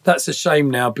that's a shame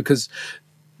now because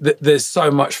there's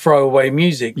so much throwaway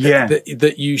music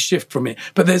that you shift from it.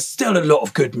 But there's still a lot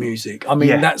of good music. I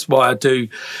mean, that's why I do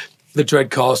the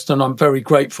Dreadcast, and I'm very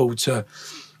grateful to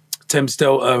Tim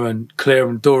Stelter and Claire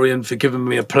and Dorian for giving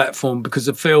me a platform, because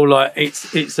I feel like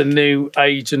it's a new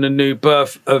age and a new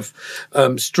birth of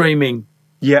streaming.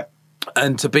 Yeah.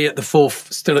 And to be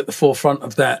still at the forefront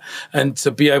of that, and to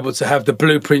be able to have the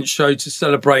Blueprint show to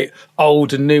celebrate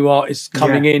old and new artists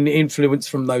coming in, influence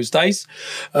from those days,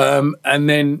 and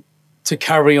then to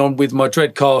carry on with my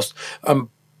Dreadcast,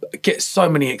 get so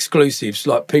many exclusives.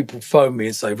 Like people phone me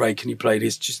and say, "Ray, can you play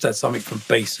this? Just had something from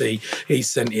BC. He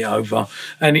sent it over,"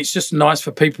 and it's just nice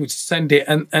for people to send it,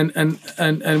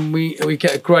 and we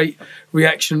get a great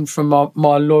reaction from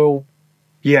my loyal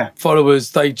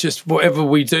followers. They just, whatever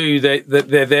we do,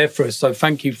 they're there for us. So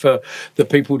thank you for the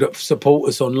people that support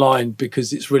us online,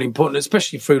 because it's really important,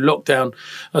 especially through lockdown.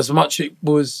 As much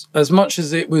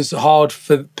as it was hard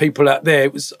for people out there,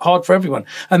 it was hard for everyone,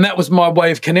 and that was my way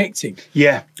of connecting.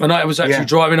 And I was actually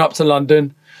driving up to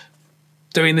London,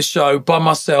 doing the show by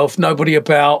myself, nobody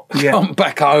about, I'm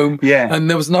back home, and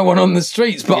there was no one on the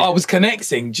streets, but I was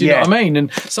connecting. Do you know what I mean?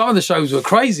 And some of the shows were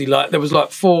crazy. Like there was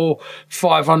like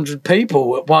 400-500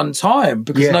 people at one time,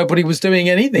 because nobody was doing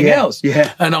anything else.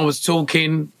 And I was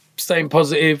talking, staying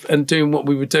positive, and doing what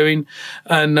we were doing.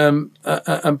 And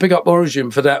big up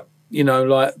Origin for that. You know,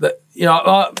 like that. You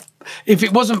know, if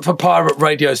it wasn't for pirate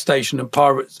radio station and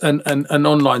pirates and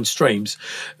online streams,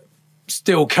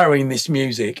 still carrying this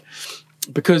music.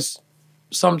 Because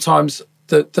sometimes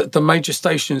the major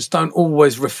stations don't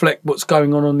always reflect what's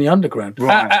going on the underground,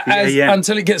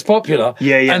 until it gets popular.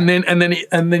 And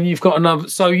then you've got another.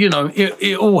 So you know,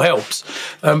 it all helps.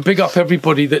 Big up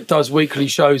everybody that does weekly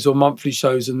shows or monthly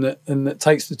shows, and that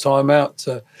takes the time out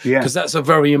to, because that's a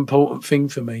very important thing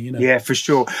for me. You know. Yeah, for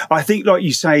sure. I think, like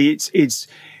you say, it's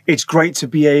great to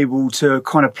be able to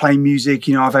kind of play music.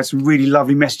 You know, I've had some really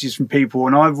lovely messages from people,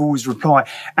 and I've always replied,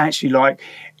 actually, like,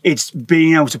 it's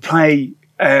being able to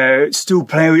still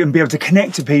play and be able to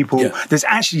connect to people that's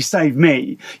actually saved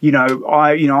me.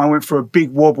 I went for a big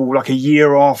wobble like a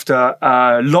year after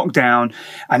lockdown,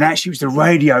 and actually it was the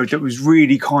radio that was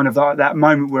really kind of like that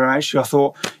moment where actually I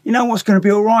thought, you know what's going to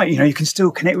be all right. You know, you can still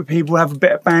connect with people, have a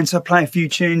bit of banter, play a few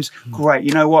tunes. Great.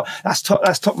 You know what? That's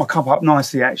topped my cup up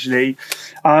nicely, actually.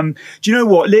 Do you know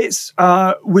what?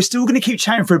 We're still going to keep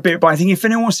chatting for a bit, but I think if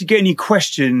anyone wants to get any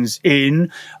questions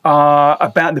in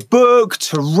about the book,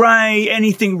 to Ray,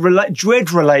 anything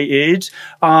Dread related,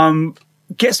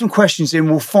 get some questions in.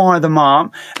 We'll fire them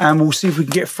up, and we'll see if we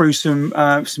can get through some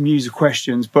user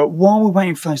questions. But while we're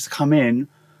waiting for those to come in,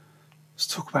 let's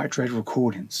talk about Dread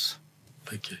Recordings.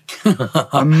 Thank you.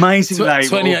 Amazing label.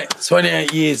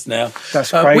 28 years now. That's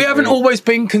crazy. We haven't always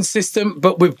been consistent,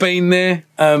 but we've been there.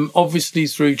 Obviously,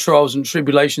 through trials and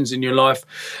tribulations in your life,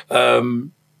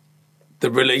 the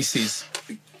releases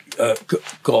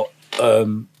got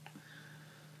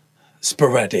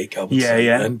sporadic, I would say.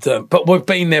 Yeah. And but we've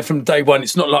been there from day one.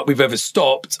 It's not like we've ever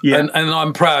stopped. Yeah. And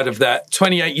I'm proud of that.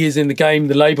 28 years in the game,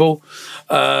 the label.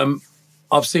 I've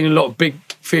seen a lot of big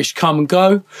fish come and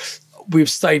go.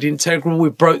 We've stayed integral.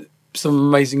 We've broke some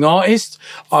amazing artists.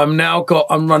 I'm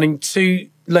running 2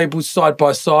 labels side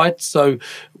by side. So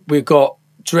we've got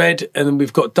Dread and then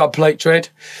we've got Dubplate Dread.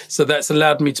 So that's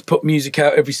allowed me to put music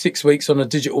out every 6 weeks on a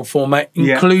digital format,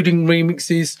 including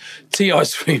remixes.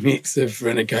 T.I.'s remix of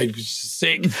Renegade, which is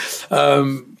sick.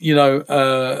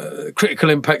 Critical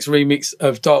Impact's remix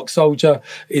of Dark Soldier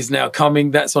is now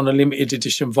coming. That's on a limited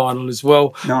edition vinyl as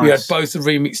well. Nice. We had both the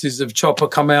remixes of Chopper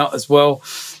come out as well.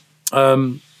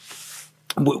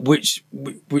 Which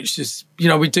is,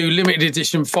 we do limited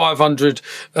edition 500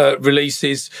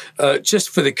 releases just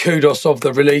for the kudos of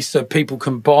the release, so people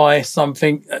can buy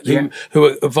something who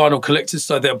are vinyl collectors,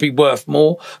 so they'll be worth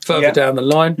more further down the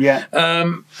line.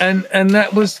 And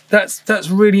that's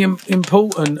really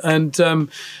important. And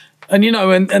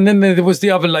then there was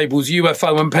the other labels,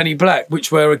 UFO and Penny Black, which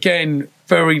were again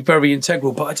very, very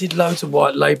integral. But I did loads of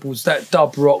white labels. That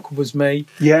Dub Rock was me.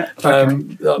 Yeah.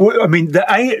 Okay. Well, I mean,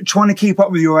 trying to keep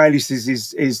up with your aliases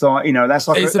is like, that's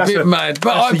like it's a bit mad.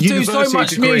 But I do so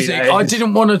much music. I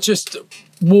didn't want to just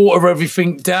water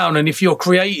everything down. And if you're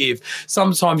creative,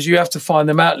 sometimes you have to find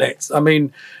them outlets. I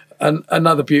mean,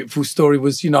 another beautiful story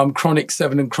was, I'm Chronic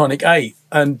 7 and Chronic 8,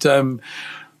 and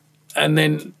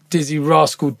then Dizzy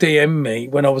Rascal DM'd me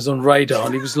when I was on Radar,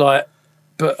 and he was like,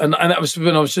 and that was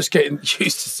when I was just getting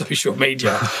used to social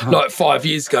media, like 5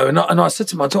 years ago. And I said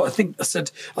to my daughter, I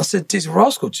said, Dizzy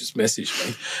Rascal just messaged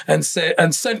me and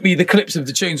sent me the clips of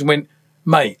the tunes and went,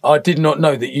 mate, I did not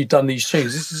know that you'd done these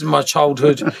tunes. This is my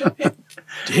childhood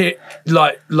hit,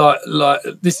 like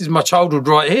this is my childhood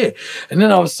right here. And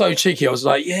then I was so cheeky. I was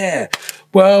like, yeah,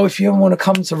 well, if you want to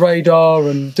come to Radar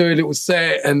and do a little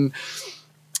set and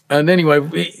anyway,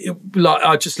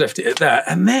 I just left it at that.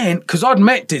 And then, because I'd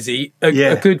met Dizzy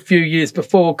a good few years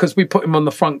before, because we put him on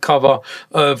the front cover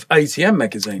of ATM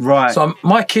magazine. Right. So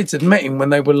my kids had met him when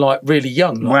they were like really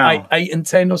young, like 8 and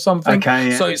 10 or something. Okay.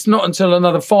 Yeah. So it's not until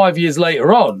another 5 years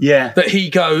later on that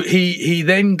he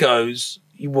then goes,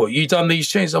 what, you done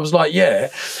these tunes? I was like,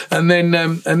 yeah. And then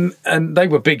and they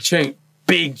were big tunes,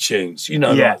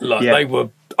 they were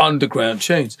underground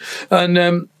tunes. And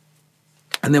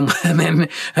then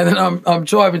I'm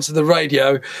driving to the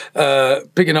radio,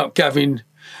 picking up Gavin,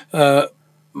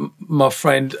 my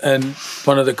friend, and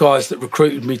one of the guys that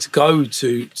recruited me to go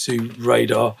to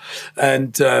Radar,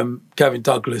 and Gavin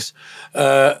Douglas,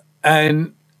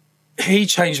 and he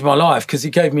changed my life because he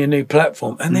gave me a new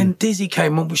platform. And then Dizzy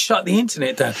came on, we shut the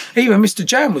internet down. Even Mr.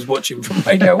 Jam was watching from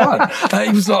Radio 1.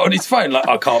 He was like on his phone, like,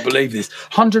 I can't believe this.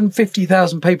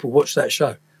 150,000 people watched that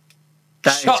show.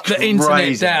 Shut the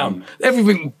internet down.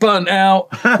 Everything burnt out.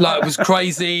 Like, it was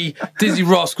crazy. Dizzy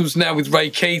Rascals now with Ray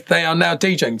Keith. They are now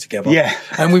DJing together. Yeah.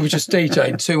 And we were just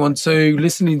DJing 2 on 2,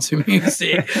 listening to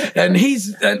music. And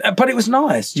but it was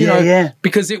nice, you know,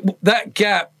 because that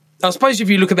gap, I suppose if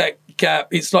you look at that gap,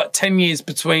 it's like 10 years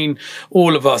between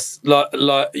all of us.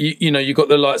 Like you got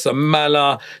the likes of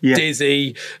Mala,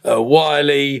 Dizzy,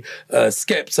 Wiley,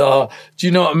 Skepta. Do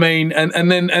you know what I mean?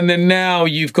 And then now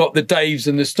you've got the Daves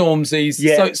and the Stormzys.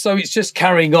 Yeah. So it's just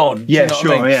carrying on. Yeah, you know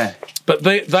sure. I mean? Yeah. But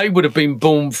they would have been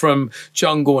born from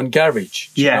jungle and garage.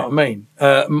 Do you know what I mean?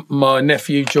 My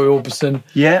nephew Joy Orbison.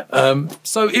 Yeah.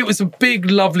 So it was a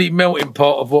big, lovely melting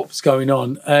pot of what was going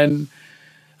on,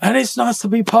 and it's nice to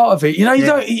be part of it. You know,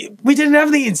 we didn't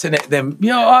have the internet then. You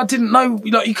know, I didn't know,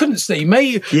 like, you couldn't see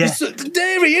me. Yeah.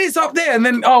 There he is up there.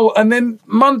 And then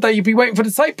Monday you'd be waiting for the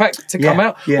tape pack to come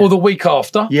out, or the week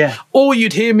after. Yeah. Or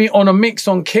you'd hear me on a mix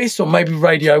on Kiss or maybe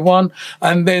Radio 1.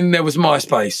 And then there was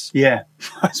MySpace. Yeah.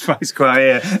 MySpace,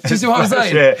 quite, Do you see what I'm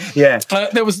saying? Yeah.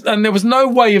 There was no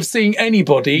way of seeing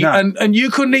anybody. No. And you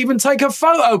couldn't even take a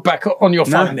photo back on your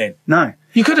phone then. No.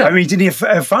 You couldn't. I mean, you didn't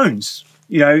have phones.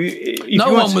 You know,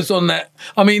 no one was on that.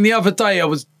 I mean, the other day I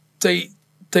was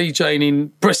DJing in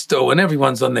Bristol and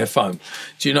everyone's on their phone.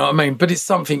 Do you know what I mean? But it's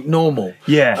something normal.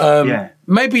 Yeah.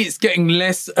 Maybe it's getting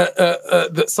less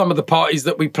at some of the parties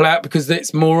that we play at because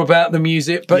it's more about the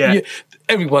music. But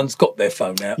everyone's got their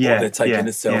phone out, or they're taking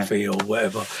a selfie or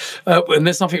whatever. And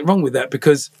there's nothing wrong with that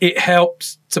because it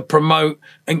helps to promote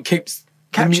and keeps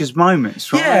captures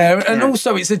moments, right? Yeah, and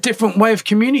also it's a different way of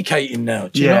communicating now.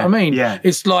 Do you know what I mean? Yeah.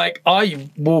 It's like I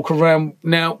walk around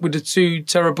now with a 2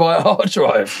 terabyte hard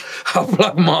drive. I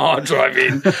plug my hard drive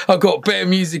in. I've got better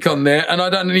music on there, and I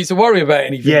don't need to worry about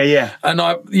anything. Yeah. And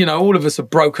all of us have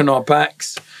broken our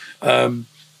backs,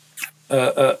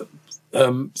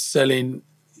 selling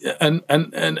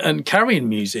and carrying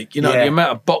music. The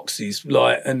amount of boxes,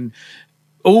 and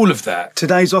all of that.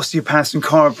 Today's osteopaths and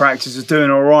chiropractors are doing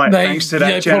all right thanks to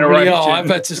that generation. Probably are. I've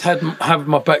had to have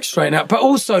my back straightened out. But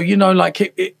also,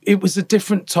 it was a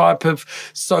different type of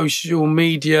social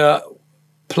media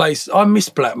place. I miss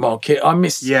Black Market. I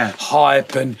miss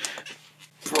Hype and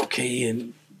Brocky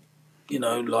and,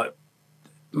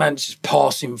 man just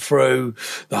passing through.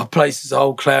 The place is a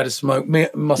whole cloud of smoke.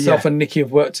 Myself and Nicky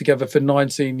have worked together for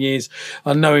 19 years.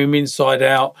 I know him inside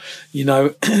out,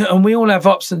 and we all have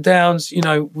ups and downs.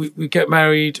 We get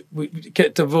married, we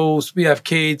get divorced, we have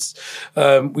kids,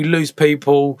 we lose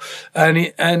people, and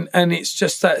it's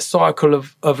just that cycle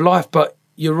of life. But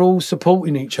you're all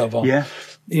supporting each other. Yeah.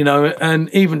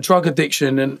 And even drug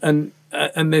addiction and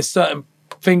there's certain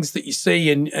things that you see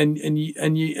and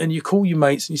you call your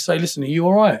mates and you say, listen, are you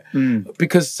all right?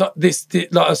 Because this,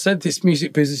 like I said, this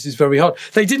music business is very hard.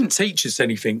 They didn't teach us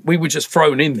anything. We were just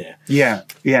thrown in there. Yeah.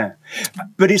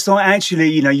 But it's like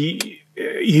actually,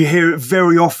 you hear it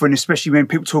very often, especially when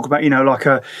people talk about, like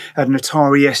an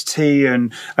Atari ST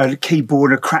and a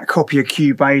keyboard, a cracked copy of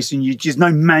Cubase, and you just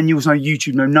no manuals, no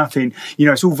YouTube, no nothing.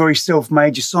 It's all very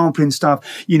self-made. You're sampling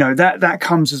stuff. That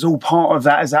comes as all part of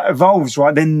that as that evolves,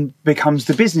 right? Then becomes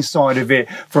the business side of it,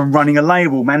 from running a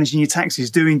label, managing your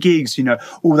taxes, doing gigs.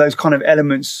 All those kind of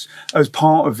elements as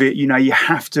part of it. You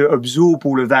have to absorb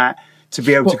all of that to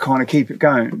be able to kind of keep it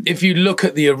going. If you look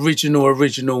at the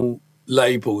original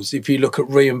labels, if you look at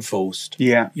Reinforced,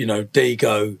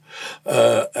 Digo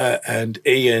and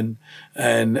Ian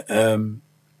and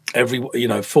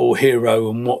Full Hero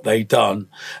and what they done,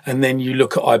 and then you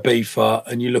look at Ibiza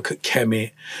and you look at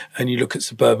Kemet and you look at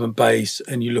Suburban Bass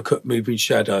and you look at Moving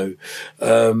Shadow,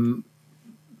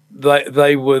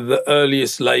 they were the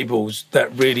earliest labels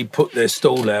that really put their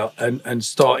stall out and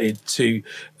started to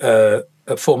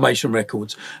Formation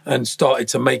Records and started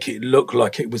to make it look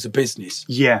like it was a business.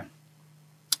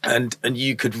 And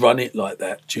you could run it like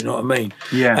that. Do you know what I mean?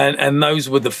 And those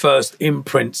were the first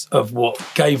imprints of what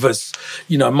gave us,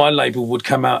 my label would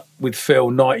come out with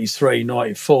Phil 93,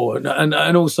 94.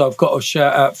 And also I've got to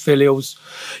shout out Phil Hills,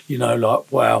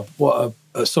 wow, what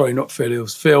a, sorry, not Phil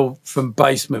Hills, Phil from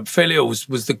Basement. Phil Hills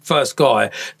was the first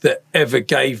guy that ever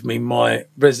gave me my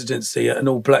residency at an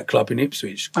all-black club in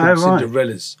Ipswich called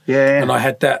Cinderella's. And I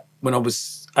had that when I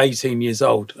was 18 years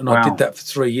old, and I did that for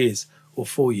 3 years. Or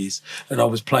 4 years, and I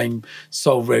was playing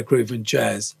soul, rare groove and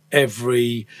jazz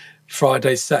every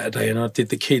Friday, Saturday, and I did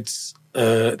the kids,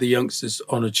 the youngsters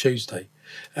on a Tuesday,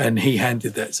 and he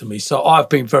handed that to me. So I've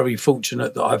been very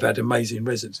fortunate that I've had amazing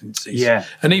residencies.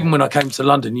 And even when I came to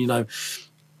London,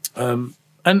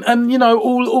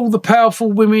 all the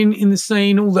powerful women in the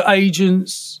scene, all the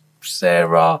agents,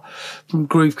 Sarah from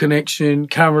Groove Connection,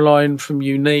 Caroline from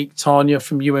Unique, Tanya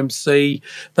from UMC,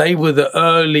 they were the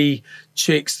early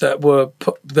chicks that were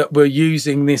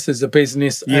using this as a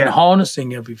business and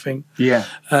harnessing everything.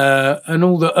 And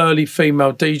all the early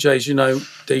female DJs,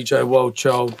 DJ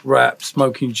Wildchild, Rap,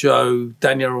 Smoking Joe,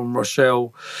 Danielle and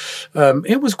Rochelle.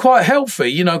 It was quite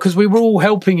healthy, because we were all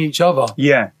helping each other.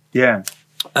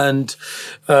 And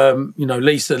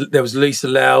Lisa, there was Lisa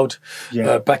Loud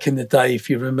back in the day, if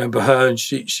you remember her, and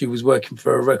she was working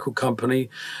for a record company.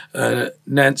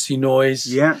 Nancy Noise,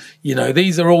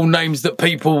 these are all names that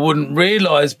people wouldn't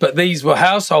realise, but these were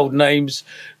household names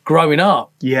growing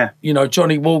up.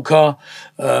 Johnny Walker,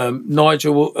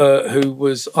 Nigel, who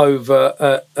was over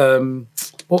at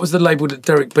what was the label that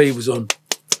Derek B was on?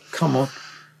 Come on.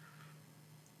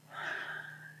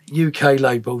 UK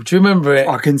label. Do you remember it?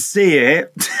 I can see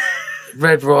it.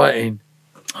 Red Writing.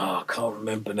 Oh, I can't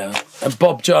remember now. And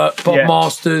Bob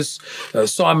Masters,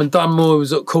 Simon Dunmore, who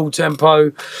was at Cool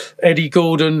Tempo, Eddie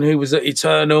Gordon, who was at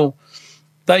Eternal.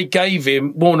 They gave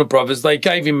him, Warner Brothers, they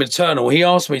gave him Eternal. He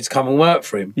asked me to come and work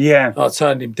for him. I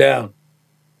turned him down.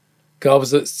 I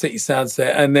was at City Sounds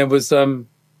there. And there was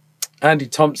Andy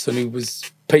Thompson, who was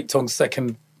Pete Tong's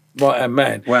second right-hand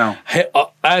man. Wow.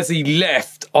 As he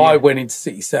left, I went into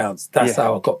City Sounds. That's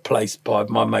how I got placed by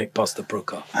my mate Buster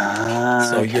Brooker.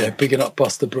 Bigging up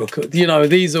Buster Brooker.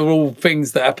 These are all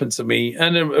things that happened to me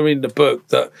and are in the book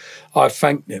that I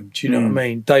thank them. Do you know what I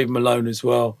mean? Dave Malone as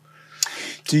well.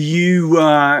 Do you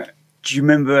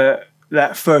remember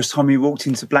that first time you walked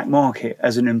into Black Market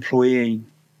as an employee?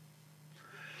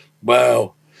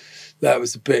 Well, that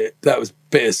was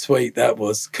bittersweet. That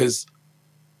was because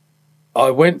I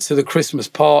went to the Christmas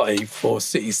party for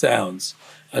City Sounds,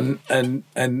 and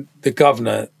the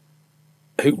governor,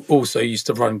 who also used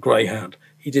to run Greyhound,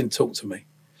 he didn't talk to me.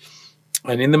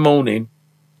 And in the morning,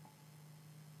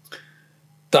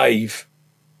 Dave,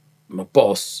 my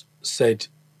boss, said,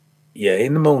 "Yeah,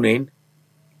 in the morning,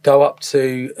 go up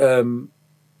to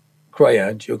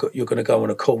Greyhound. You're going to go on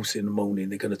a course in the morning.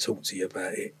 They're going to talk to you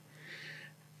about it."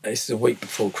 This is a week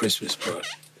before Christmas, bro.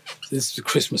 This is a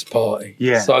Christmas party.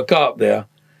 Yeah. So I go up there,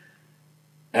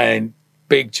 and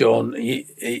Big John,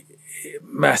 he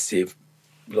massive,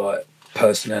 like,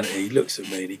 personality, he looks at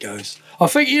me and he goes, "I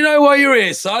think you know why you're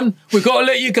here, son. We've got to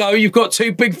let you go. You've got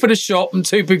too big for the shop and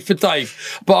too big for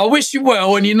Dave. But I wish you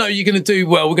well, and you know you're going to do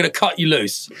well. We're going to cut you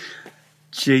loose."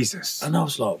 Jesus. And I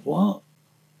was like, "What?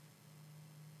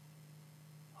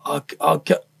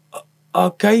 I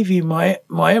gave you my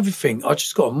everything. I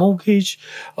just got a mortgage.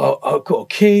 I've got a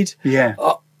kid. Yeah.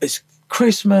 It's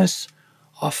Christmas."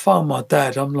 I phoned my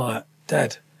dad. I'm like,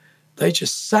 "Dad, they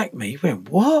just sacked me." He went,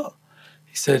 "What?"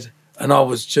 He said, and I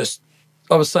was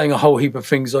saying a whole heap of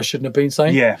things I shouldn't have been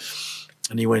saying. Yeah.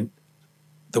 And he went,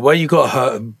 "The way you got to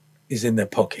hurt them is in their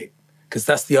pocket, because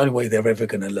that's the only way they're ever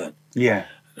going to learn." Yeah.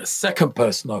 The second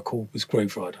person I called was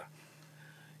Groove Rider.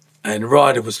 And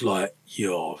Ryder was like,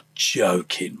 "You're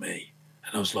joking me."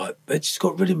 And I was like, "They just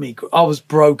got rid of me." I was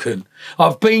broken.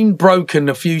 I've been broken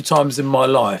a few times in my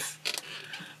life.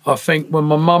 I think when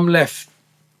my mum left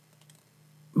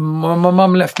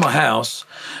my house,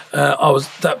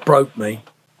 that broke me.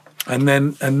 And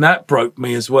that broke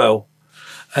me as well.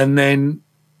 And then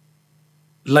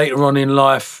later on in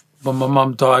life, when my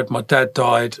mum died, my dad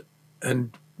died,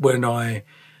 and when I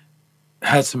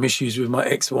had some issues with my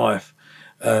ex-wife,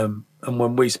 and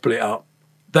when we split up,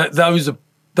 those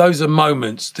are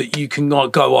moments that you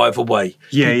cannot go either way.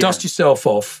 Yeah, you dust yourself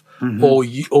off, or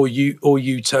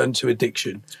you turn to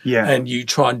addiction, and you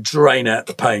try and drain out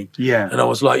the pain. Yeah. And I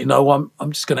was like,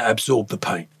 I'm just going to absorb the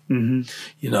pain.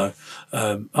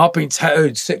 I've been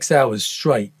tattooed 6 hours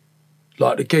straight.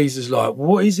 Like, the geezer's like,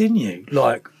 "What is in you?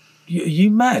 Like, are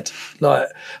you mad?" Like,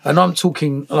 and I'm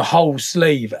talking a whole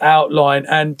sleeve, outline,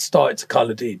 and started to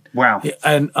coloured in. Wow.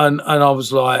 And I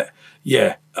was like,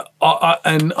 yeah.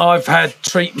 And I've had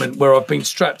treatment where I've been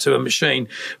strapped to a machine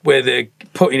where they're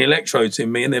putting electrodes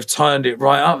in me and they've turned it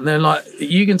right up, and they're like,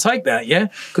 "You can take that, yeah?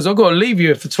 Because I've got to leave you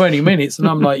here for 20 minutes. And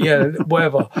I'm like, "Yeah,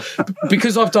 whatever."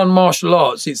 Because I've done martial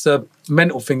arts, it's a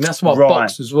mental thing. That's why I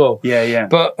box as well. Yeah, yeah.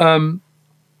 But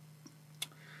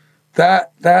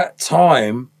that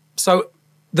time, so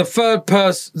the third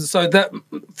person, so that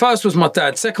first was my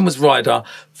dad, second was Ryder,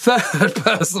 third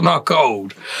person I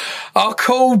called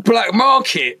Black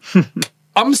Market.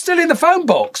 I'm still in the phone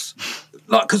box,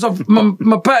 like, because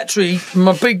my battery,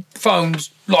 my big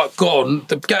phone's like gone,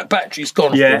 the battery's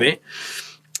gone off of it,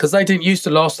 because they didn't used to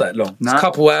last that long. It's a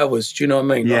couple hours, do you know what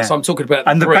I mean? Yeah. Like, so I'm talking about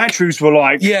the brick. batteries were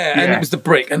like... And it was the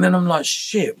brick. And then I'm like,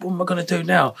 shit, what am I going to do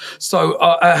now? So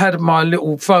I had my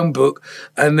little phone book,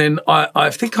 and then I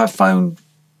think I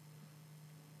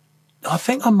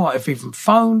might have even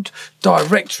phoned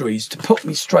directories to put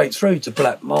me straight through to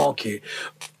Black Market,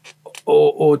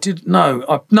 I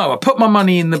put my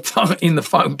money in the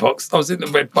phone box. I was in the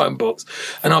red phone box,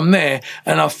 and I'm there,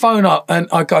 and I phone up, and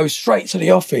I go straight to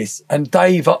the office, and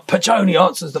Dave Paccioni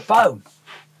answers the phone,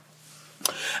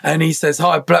 and he says,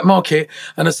 "Hi, Black Market,"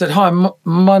 and I said, "Hi,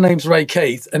 my name's Ray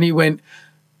Keith," and he went,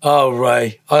 "Oh,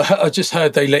 Ray, I just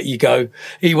heard they let you go."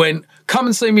 He went, "Come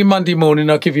and see me Monday morning.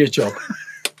 I'll give you a job."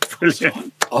 I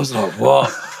was like,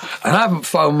 "What?" And I haven't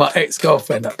phoned my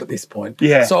ex-girlfriend up at this point.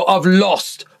 Yeah. So I've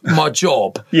lost my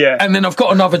job. Yeah. And then I've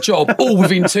got another job all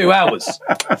within 2 hours.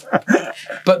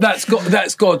 But that's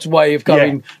God's way of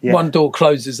going, one door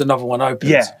closes, another one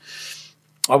opens. Yeah.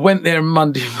 I went there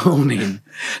Monday morning.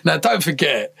 Now, don't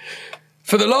forget,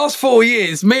 for the last 4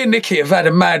 years, me and Nicky have had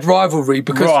a mad rivalry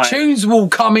because tunes will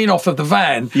come in off of the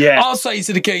van. Yeah. I'll say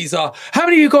to the geezer, "How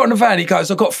many you got in the van?" He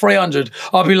goes, "I've got 300.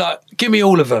 I'll be like, "Give me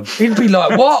all of them." He'd be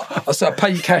like, "What?" I said, "I'll pay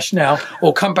you cash now,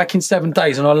 or come back in 7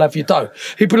 days and I'll have your dough."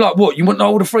 He'd be like, "What? You want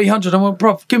all the 300? I went,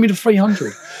 "Bro, give me the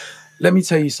 300. Let me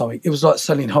tell you something. It was like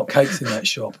selling hot cakes in that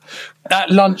shop. At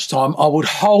lunchtime, I would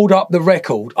hold up the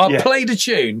record. I played a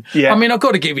tune. Yeah. I mean, I've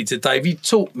got to give it to Dave. He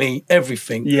taught me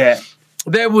everything. Yeah.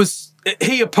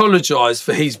 He apologised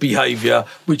for his behaviour,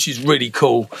 which is really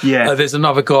cool. Yeah. There's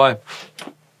another guy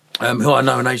who I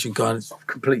know, an Asian guy, and it's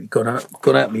completely gone out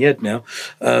of my head now.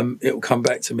 It will come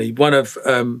back to me. One of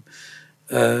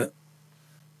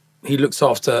he looks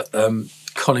after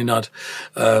Colin Nudd,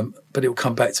 but it will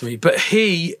come back to me. But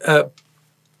he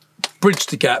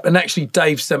bridged the gap. And actually,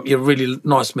 Dave sent me a really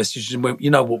nice message and went, you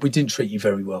know what, we didn't treat you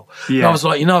very well. Yeah. And I was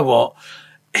like, you know what?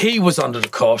 He was under the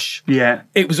cosh. Yeah.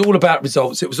 It was all about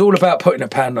results. It was all about putting a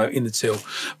pound note in the till.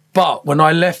 But when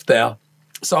I left there,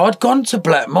 so I'd gone to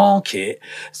Black Market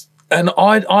and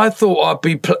I thought I'd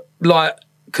be like,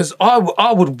 because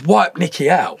I would wipe Nicky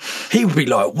out. He would be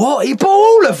like, what? He bought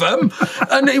all of them?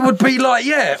 And he would be like,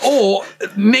 yeah. Or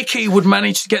Nicky would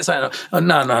manage to get something. Oh,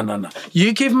 no.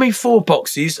 You give me 4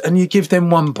 boxes and you give them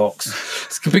 1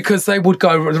 box. Because they would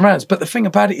go the rounds. But the thing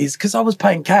about it is, because I was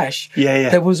paying cash,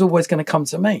 there was always going to come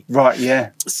to me. Right, yeah.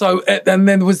 So, and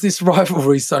then there was this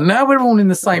rivalry. So now we're all in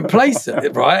the same place,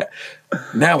 right?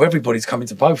 Now everybody's coming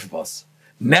to both of us.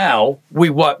 Now we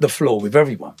wipe the floor with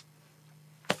everyone.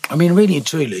 I mean, really and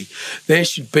truly, there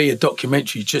should be a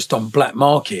documentary just on Black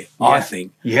Market, I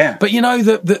think. Yeah. But, you know,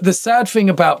 the sad thing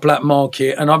about Black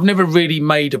Market, and I've never really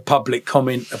made a public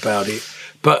comment about it,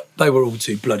 but they were all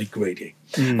too bloody greedy.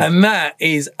 And that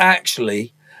is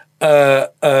actually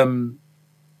an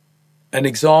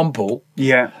example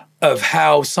of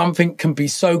how something can be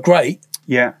so great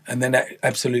and then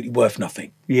absolutely worth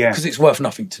nothing. Yeah. Because it's worth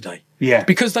nothing today. Yeah.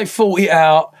 Because they fought it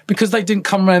out, because they didn't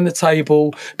come around the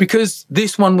table, because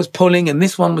this one was pulling and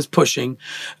this one was pushing,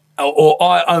 or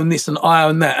I own this and I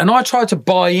own that. And I tried to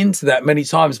buy into that many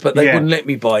times, but they wouldn't let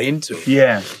me buy into it.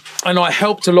 Yeah. And I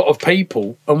helped a lot of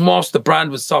people. And whilst the brand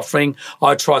was suffering,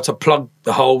 I tried to plug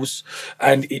the holes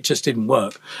and it just didn't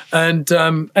work. And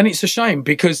it's a shame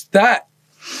because that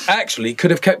actually could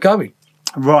have kept going.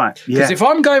 Right, yeah. Because if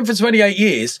I'm going for 28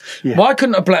 years, why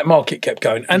couldn't a Black Market kept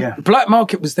going? And Black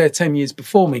Market was there 10 years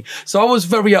before me. So I was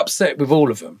very upset with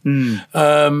all of them.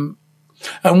 And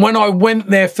when I went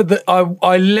there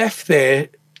I left there,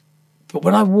 but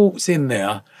when I walked in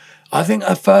there, I think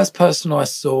the first person I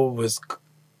saw was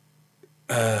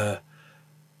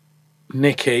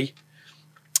Nicky,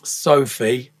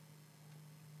 Sophie,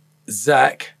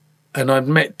 Zach, and I'd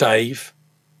met Dave.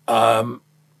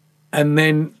 And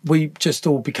then we just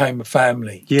all became a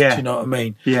family. Yeah. Do you know what I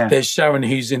mean? Yeah. There's Sharon,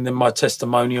 who's in my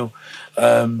testimonial.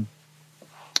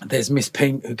 There's Miss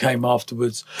Pink, who came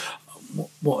afterwards.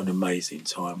 What an amazing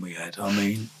time we had. I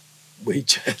mean, we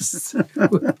just...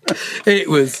 it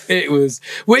was...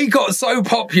 We got so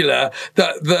popular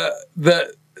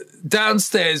that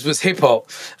downstairs was hip-hop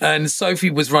and Sophie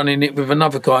was running it with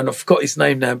another guy, and I forgot his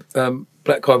name now,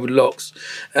 black guy with locks.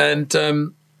 And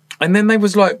then they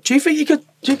was like, do you think you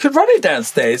could run it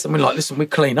downstairs? And we're like, listen, we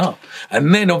clean up.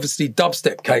 And then obviously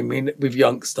dubstep came in with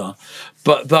Youngster.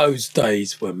 But those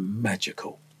days were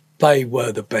magical. They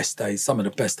were the best days, some of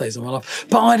the best days of my life.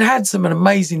 But I'd had some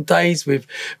amazing days with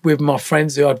my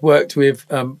friends who I'd worked with,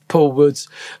 Paul Woods,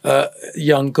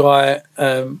 young guy.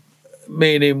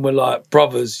 Me and him were like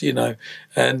brothers, you know,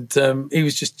 and he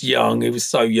was just young. He was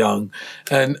so young.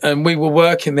 And we were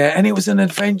working there and it was an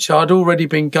adventure. I'd already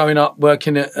been going up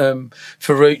working at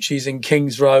Ferrucci's in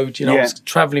Kings Road. You know, I was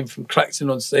travelling from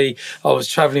Clacton-on-Sea. I was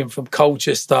travelling from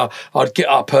Colchester. I'd get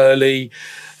up early.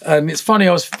 And it's funny,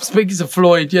 I was speaking to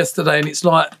Floyd yesterday and it's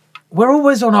like, we're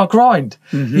always on our grind.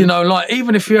 You know, like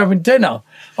even if you're having dinner,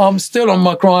 I'm still on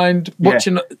my grind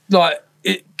watching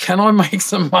can I make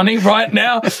some money right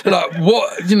now? Like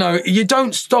what, you know, you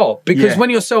don't stop because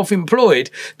when you're self-employed,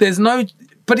 there's no,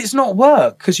 but it's not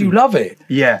work because you love it.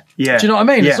 Yeah. Do you know what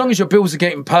I mean? As long as your bills are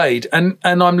getting paid, and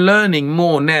I'm learning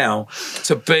more now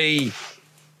to be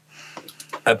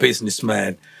a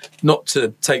businessman, not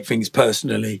to take things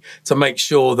personally, to make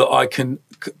sure that I can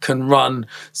run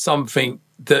something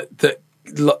that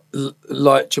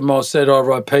like Jamal said,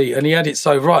 R.I.P. And he had it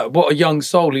so right. What a young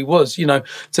soul he was, you know,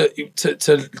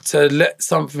 to let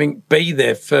something be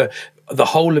there for the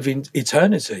whole of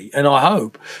eternity. And I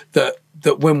hope that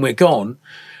when we're gone,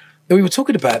 we were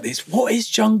talking about this. What is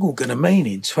jungle going to mean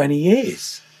in 20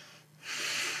 years?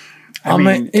 I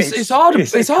mean, it's hard.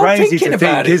 It's hard thinking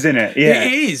about it, isn't it? Yeah,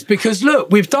 it is, because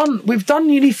look, we've done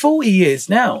nearly 40 years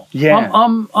now. Yeah,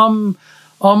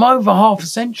 I'm over half a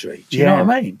century. Do you know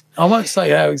what I mean? I won't say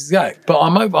how exact, but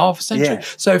I'm over half a century. Yeah.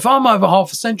 So if I'm over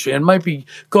half a century and maybe,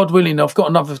 God willing, I've got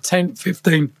another 10,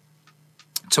 15,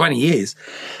 20 years,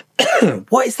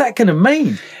 what is that going to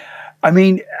mean? I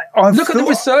mean, look at the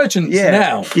resurgence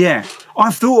now. Yeah.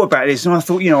 I've thought about this and I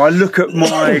thought, you know, I look at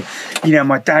my, you know,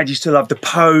 my dad used to love the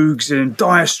Pogues and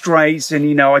Dire Straits, and,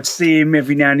 you know, I'd see him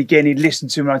every now and again, he'd listen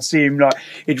to him, I'd see him like,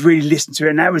 he'd really listen to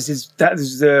it. And that was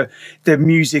the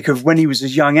music of when he was a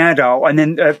young adult and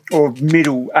then, or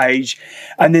middle age.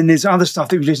 And then there's other stuff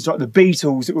that we listened to, like the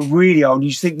Beatles, that were really old. And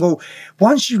you think, well,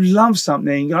 once you love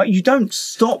something, like, you don't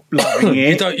stop loving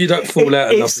it. you don't fall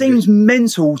out of love. It seems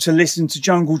mental to listen to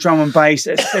jungle drum and bass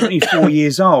at 74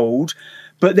 years old.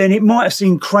 but then it might have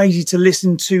seemed crazy to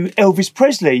listen to Elvis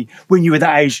Presley when you were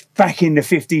that age back in the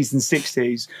 50s and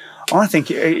 60s. I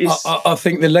think it's... I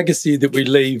think the legacy that we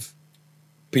leave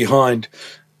behind,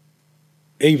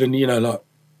 even, you know, like,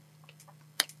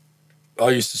 I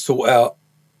used to sort out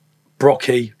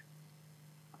Brocky,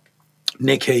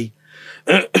 Nicky,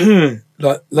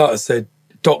 like I said,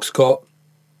 Doc Scott.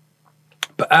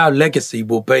 But our legacy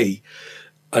will be,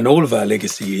 and all of our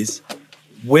legacy is,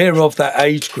 we're of that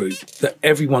age group that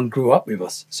everyone grew up with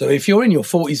us. So if you're in your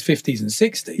 40s, 50s and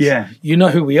 60s, you know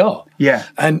who we are. Yeah.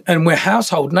 And we're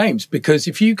household names, because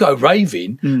if you go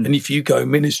raving and if you go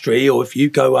Ministry or if you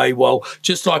go AWOL,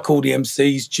 just like all the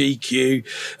MCs,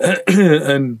 GQ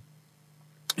and,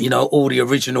 you know, all the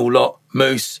original lot,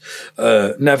 Moose,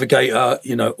 Navigator,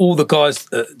 you know, all the guys,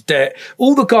 Det,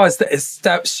 all the guys that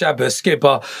Shabba,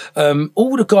 Skipper,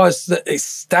 all the guys that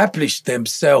established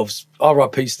themselves,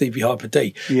 RIP Stevie Hyper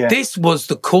D. Yeah. This was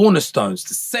the cornerstones,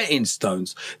 the setting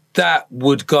stones that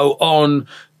would go on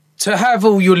to have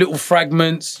all your little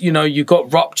fragments. You know, you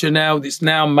got Rupture now, it's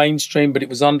now mainstream, but it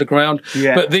was underground.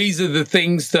 Yeah. But these are the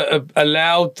things that have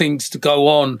allowed things to go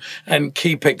on and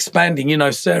keep expanding. You know,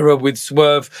 Sarah with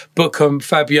Swerve, Bookham,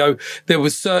 Fabio, there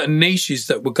were certain niches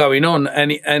that were going on,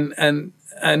 and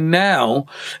now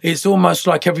it's almost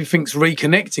like everything's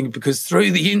reconnecting, because through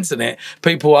the internet,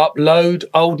 people upload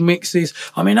old mixes.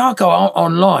 I mean, I go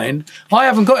online, I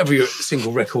haven't got every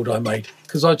single record I made,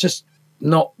 because I just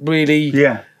not really...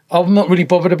 Yeah. I'm not really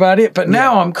bothered about it, but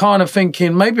now I'm kind of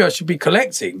thinking maybe I should be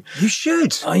collecting. You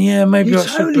should. Oh, yeah, maybe I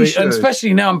should be. Should. And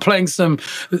especially now I'm playing some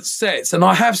sets, and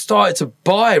I have started to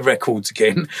buy records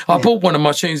again. I bought one of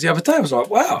my tunes the other day. I was like,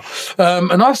 wow.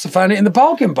 And I also found it in the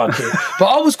bargain bucket. But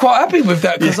I was quite happy with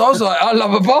that, because I was like, I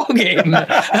love a bargain.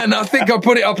 And I think I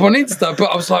put it up on Insta,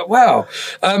 but I was like, wow.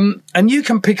 And you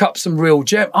can pick up some real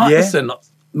gems. Listen,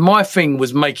 my thing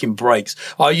was making breaks.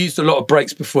 I used a lot of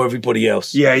breaks before everybody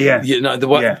else. Yeah. You know, the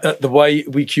way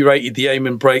we curated the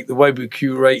Amen break, the way we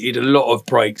curated a lot of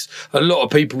breaks, a lot of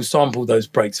people sampled those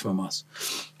breaks from us.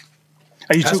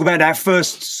 And you talk about that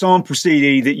first sample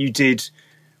CD that you did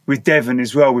with Devon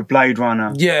as well, with Blade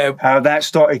Runner. Yeah. How that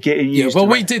started getting used. Well,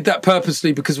 we did that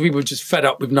purposely because we were just fed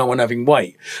up with no one having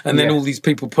weight. And then all these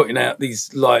people putting out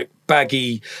these like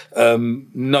baggy,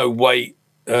 no weight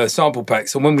sample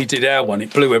packs, and when we did our one,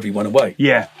 it blew everyone away.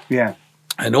 Yeah.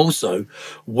 And also,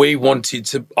 I wanted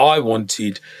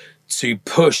to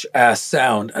push our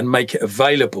sound and make it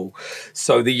available,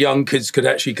 so the young kids could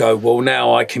actually go, well,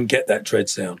 now I can get that dread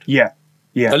sound. Yeah.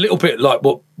 A little bit like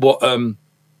what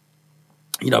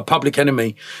you know, Public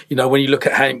Enemy, you know, when you look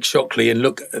at Hank Shockley and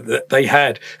look at that, they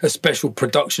had a special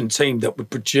production team that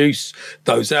would produce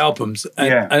those albums.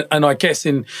 And I guess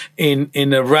in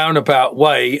a roundabout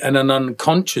way and an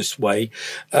unconscious way,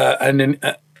 and then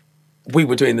we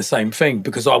were doing the same thing,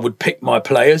 because I would pick my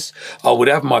players, I would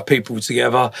have my people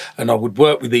together, and I would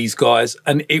work with these guys,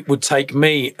 and it would take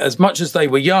me, as much as they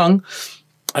were young,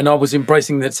 and I was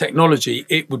embracing the technology,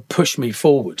 it would push me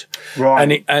forward.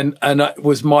 Right. And it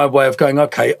was my way of going,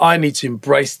 okay, I need to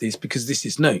embrace this because this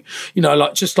is new. You know,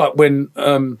 like just like when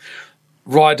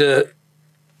Ryder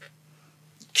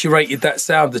curated that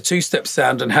sound, the two-step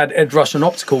sound, and had Ed Rush and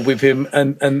Optical with him,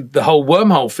 and the whole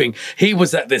Wormhole thing, he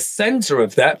was at the centre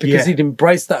of that because he'd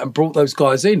embraced that and brought those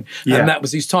guys in. And that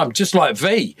was his time. Just like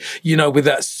V, you know, with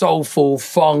that soulful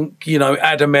funk, you know,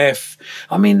 Adam F.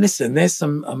 I mean, listen, there's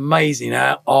some amazing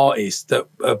artists that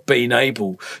have been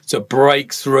able to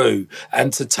break through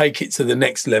and to take it to the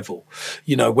next level.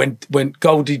 You know, when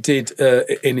Goldie did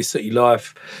Inner City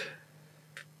Life,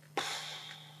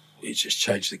 it just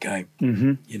changed the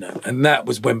game, you know, and that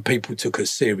was when people took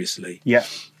us seriously. Yeah.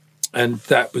 And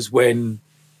that was when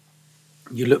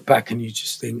you look back and you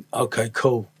just think, okay,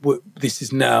 cool. This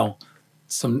is now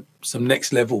some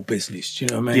next level business. Do you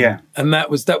know what I mean? Yeah. And that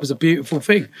was a beautiful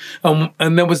thing.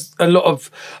 And there was a lot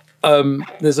of,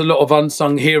 there's a lot of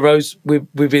unsung heroes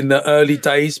within the early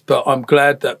days, but I'm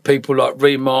glad that people like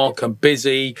Remark and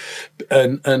Busy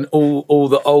and all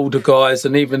the older guys,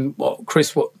 and even what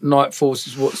Night Force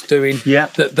is what's doing,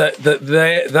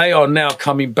 that they are now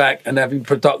coming back and having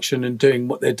production and doing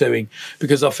what they're doing,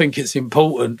 because I think it's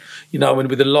important, you know, and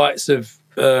with the lights of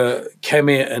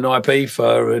Kemet and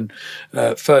Ibiza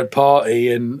and Third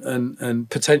Party and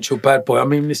Potential Bad Boy. I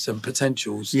mean, listen,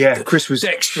 Potentials. Yeah, Chris was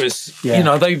Dexterous. Yeah. You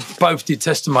know, they both did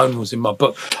testimonials in my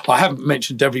book. I haven't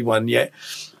mentioned everyone yet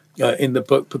in the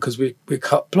book because we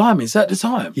cut. Blimey, is that the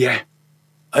time? Yeah.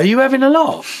 Are you having a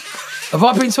laugh? Have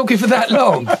I been talking for that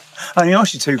long? I only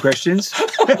asked you 2 questions.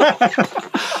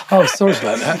 Oh, sorry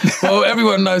about that. Well,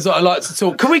 everyone knows that I like to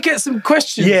talk. Can we get some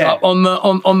questions Yeah. up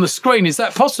on the screen? Is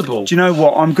that possible? Do you know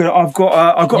what? I've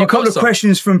got a couple of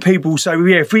questions from people. So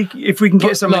yeah, if we can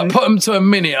get something, Like, put them to a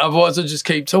minute, otherwise I'll just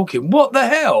keep talking. What the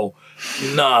hell?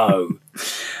 No.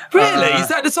 Really? Is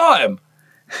that the time?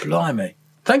 Blimey.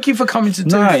 Thank you for coming to do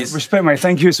this. Respect, mate.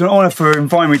 Thank you. It's an honour for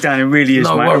inviting me down. It really is,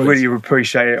 No mate. worries. I really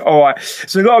appreciate it. All right.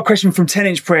 So we got a question from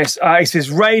 10-inch Press. It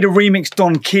says, Ray to remix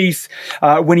Don Keith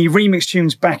when he remixed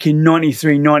tunes back in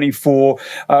 93, 94.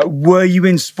 Were you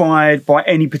inspired by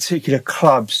any particular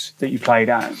clubs that you played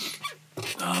at?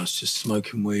 I was just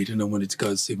smoking weed and I wanted to go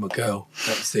and see my girl.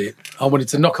 That was it. I wanted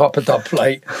to knock up a dub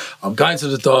plate. I'm going to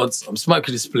the dance. I'm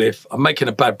smoking a spliff. I'm making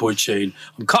a bad boy tune.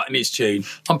 I'm cutting this tune.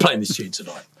 I'm playing this tune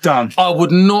tonight. Done. I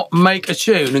would not make a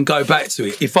tune and go back to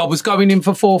it. If I was going in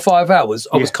for 4 or 5 hours,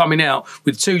 I was coming out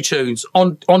with 2 tunes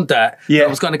on that. Yeah. I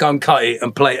was going to go and cut it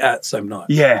and play it out the same night.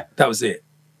 Yeah. That was it.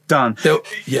 Done.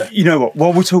 Yeah. You know what?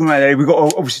 While we're talking about that, we've got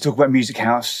to obviously talk about Music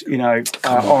House. You know,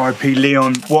 R.I.P.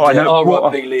 Leon. What I know.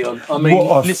 R.I.P. Leon. I mean,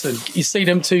 listen, you see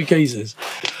them 2 geezers.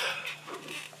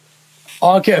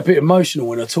 I get a bit emotional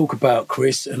when I talk about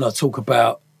Chris and I talk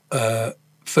about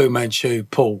Fu Manchu,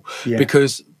 Paul,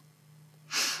 because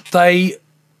they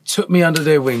took me under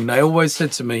their wing. They always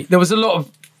said to me, there was a lot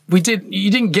of, you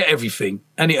didn't get everything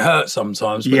and it hurt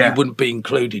sometimes, but you wouldn't be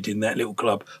included in that little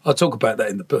club. I'll talk about that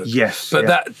in the book. Yes. But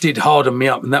that did harden me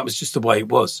up and that was just the way it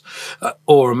was.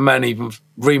 Or a man even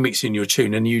remixing your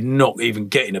tune and you not even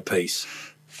getting a piece.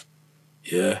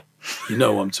 Yeah. You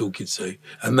know what I'm talking to,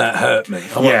 and that hurt me.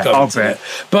 I won't go into that.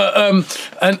 But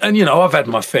and you know, I've had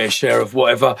my fair share of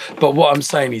whatever. But what I'm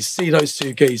saying is, see those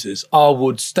 2 geezers, I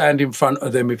would stand in front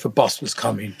of them if a bus was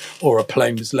coming or a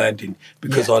plane was landing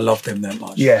because I love them that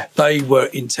much. Yeah, they were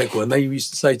integral, and they used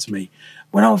to say to me,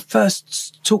 when I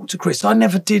first talked to Chris, I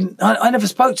never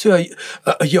spoke to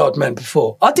a yard man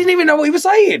before. I didn't even know what he was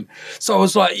saying. So I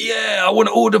was like, yeah, I want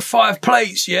to order 5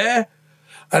 plates, yeah.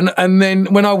 And then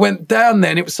when I went down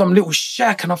there, and it was some little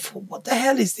shack, and I thought, what the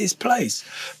hell is this place?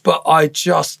 But I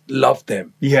just loved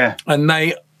them. Yeah. And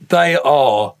they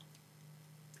are.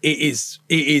 It is.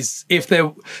 If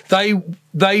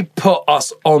they put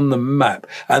us on the map,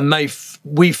 and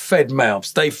we fed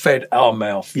mouths. They fed our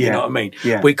mouth. You know what I mean?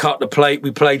 Yeah. We cut the plate. We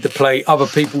played the plate. Other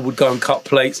people would go and cut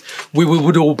plates. We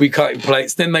would all be cutting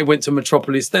plates. Then they went to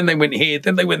Metropolis. Then they went here.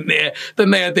 Then they went there.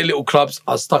 Then they had their little clubs.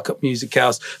 I was stuck at Music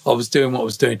House. I was doing what I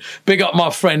was doing. Big up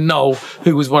my friend Noel,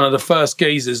 who was one of the first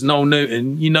geezers. Noel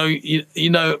Newton. You know,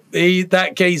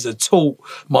 that geezer taught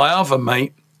my other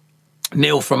mate,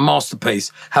 Neil from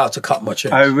Masterpiece, how to cut my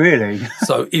tunes. Oh, really?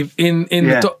 So if in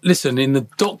the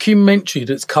documentary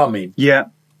that's coming, the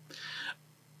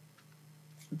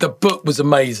book was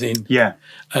amazing. Yeah,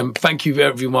 and thank you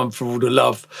everyone for all the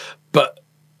love. But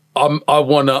I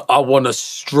wanna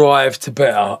strive to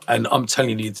better, and I'm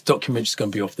telling you, the documentary's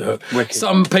going to be off the hook. Wicked.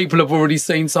 Some people have already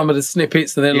seen some of the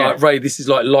snippets, and they're like, "Ray, this is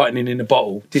like lightning in a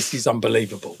bottle. This is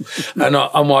unbelievable." and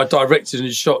I directed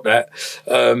and shot that.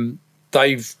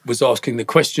 Dave was asking the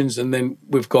questions, and then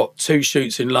we've got 2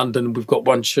 shoots in London, and we've got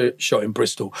 1 shot in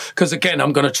Bristol. Because again,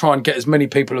 I'm going to try and get as many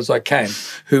people as I can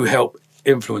who help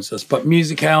influence us. But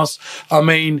Music House, I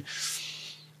mean,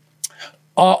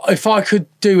 if I could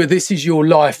do a This Is Your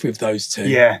Life with those 2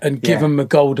 and give them a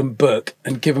golden book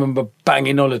and give them a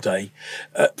banging holiday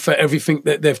for everything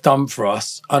that they've done for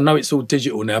us. I know it's all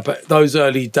digital now, but those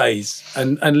early days,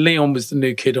 and Leon was the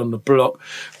new kid on the block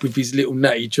with his little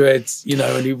natty dreads, you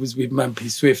know, and he was with Mampy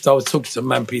Swift. I was talking to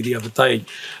Mampy the other day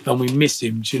and we miss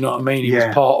him, do you know what I mean? He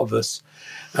was part of us.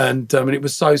 And it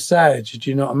was so sad, do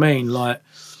you know what I mean? Like,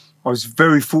 I was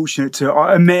very fortunate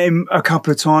I met him a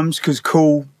couple of times because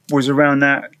Cool was around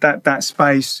that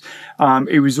space.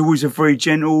 He was always a very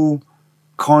gentle,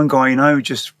 kind guy, you know,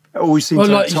 just always seemed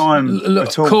to have time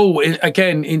at all. Cool,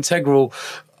 again, integral.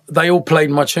 They all played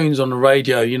my tunes on the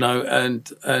radio, you know, and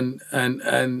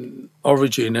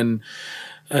Origin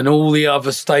and all the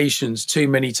other stations, too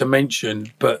many to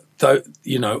mention, but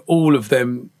you know, all of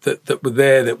them that were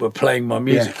there that were playing my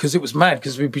music, because it was mad,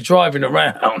 because we'd be driving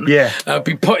around, I'd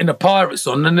be putting the Pirates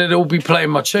on, and they'd all be playing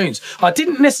my tunes. I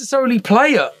didn't necessarily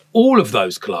play at all of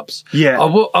those clubs.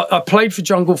 I played for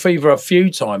Jungle Fever a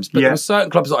few times, but there were certain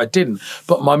clubs that I didn't.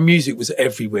 But my music was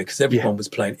everywhere because everyone was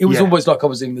playing. It was always like I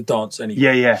was in the dance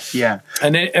anyway.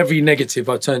 And then every negative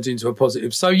I turned into a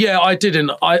positive. So I didn't.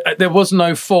 There was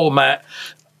no format.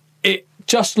 It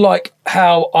just like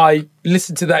how I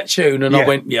listened to that tune and I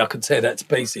went, I can tear that to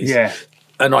pieces.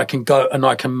 And I can go and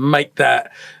I can make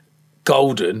that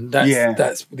golden. Yeah.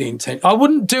 That's the intent. I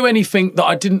wouldn't do anything that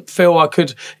I didn't feel I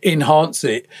could enhance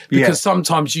it, because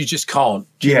sometimes you just can't.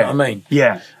 Do you know what I mean?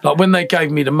 Yeah. Like when they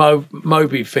gave me the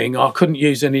Moby thing, I couldn't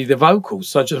use any of the vocals,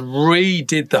 so I just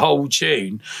redid the whole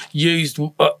tune, used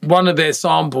one of their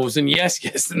samples, and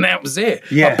yes, and that was it.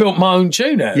 Yeah. I built my own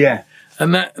tune out. Yeah.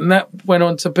 And that went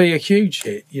on to be a huge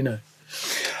hit, you know.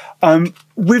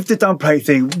 With the dub plate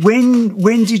thing,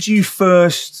 when did you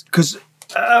first, because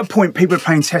at a point people are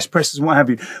playing test presses and what have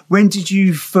you, when did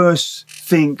you first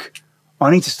think,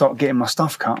 I need to start getting my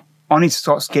stuff cut? I need to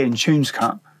start getting tunes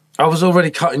cut? I was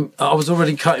already cutting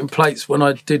plates when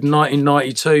I did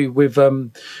 1992 with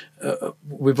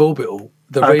Orbital,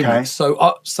 the remix.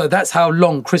 So that's how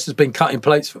long Chris has been cutting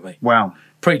plates for me. Wow.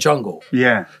 Pre-Jungle.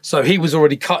 Yeah. So he was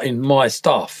already cutting my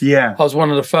stuff. Yeah. I was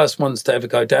one of the first ones to ever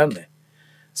go down there.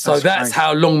 So that's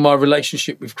how long my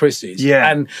relationship with Chris is.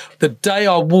 Yeah. And the day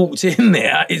I walked in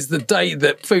there is the day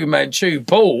that Fu Manchu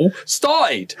Paul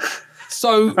started.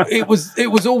 So it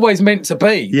was always meant to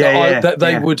be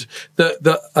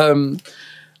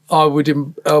I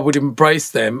would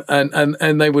embrace them,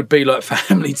 and they would be like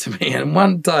family to me. And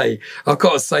one day, I've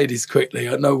got to say this quickly,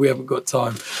 I know we haven't got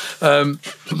time.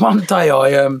 One day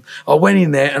I went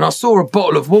in there and I saw a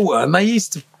bottle of water, and they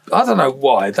used to, I don't know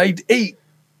why, they'd eat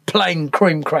plain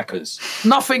cream crackers,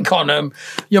 nothing on them.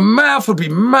 Your mouth would be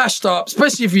mashed up,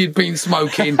 especially if you'd been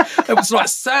smoking. It was like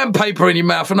sandpaper in your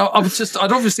mouth. And I'd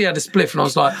obviously had a spliff, and I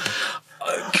was like,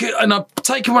 and I'd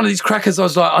taken one of these crackers. I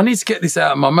was like, I need to get this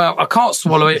out of my mouth. I can't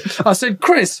swallow it. I said,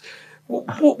 Chris,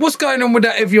 what's going on with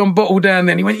that Evian bottle down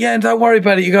there? And he went, yeah, don't worry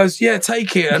about it. He goes, yeah,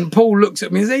 take it. And Paul looked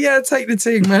at me and said, yeah, take the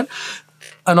thing, man.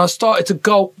 And I started to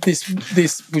gulp this,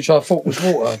 which I thought was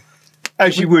water.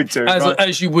 As you would do.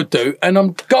 As you would do. And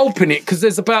I'm gulping it because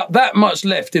there's about that much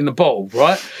left in the bottle,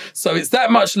 right? So it's that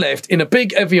much left in a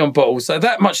big Evian bottle. So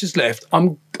that much is left.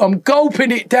 I'm gulping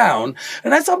it down.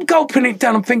 And as I'm gulping it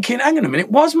down, I'm thinking, hang on a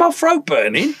minute, why's my throat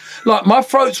burning? Like, my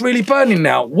throat's really burning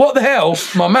now. What the hell?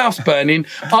 My mouth's burning.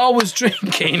 I was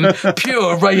drinking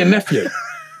pure Ray and Nephew.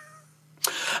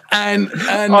 And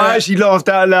I actually laughed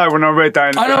out loud when I read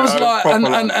that. And I was like,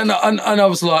 and I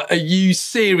was like, are you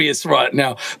serious right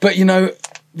now? But you know,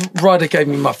 Ryder gave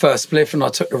me my first spliff, and I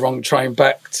took the wrong train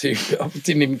back to. I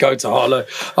didn't even go to Harlow.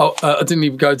 I didn't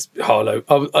even go to Harlow.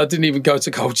 I didn't even go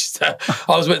to Colchester.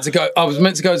 I was meant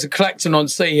to go to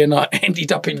Clacton-on-Sea, and I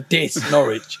ended up in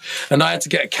Norwich, and I had to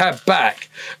get a cab back,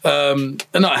 and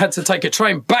I had to take a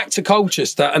train back to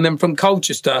Colchester, and then from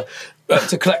Colchester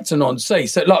to Clacton-on-Sea.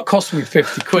 So it cost me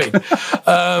 50 quid.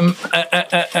 And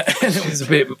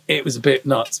it was a bit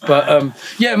nuts. But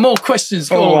yeah, more questions.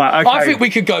 Right, okay. I think we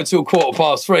could go till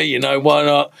 3:15, you know, why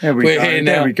not? We're here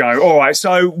now. There we go. All right,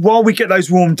 so while we get those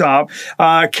warmed up,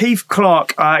 Keith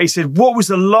Clark, he said, what was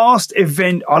the last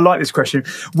event, I like this question,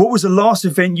 what was the last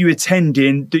event you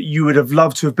attended that you would have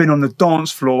loved to have been on the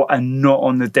dance floor and not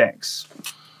on the decks?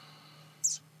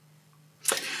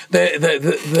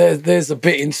 There's a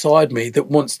bit inside me that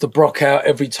wants to brock out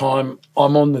every time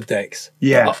I'm on the decks.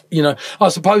 Yeah. You know, I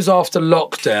suppose after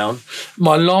lockdown,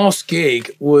 my last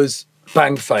gig was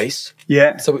Bang Face.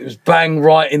 Yeah. So it was bang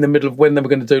right in the middle of when they were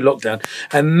going to do lockdown.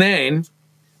 And then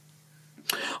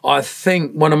I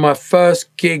think one of my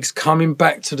first gigs coming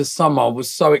back to the summer, I was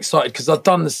so excited because I'd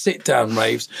done the sit-down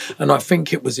raves, and I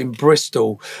think it was in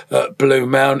Bristol at Blue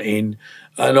Mountain,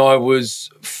 and I was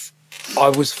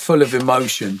full of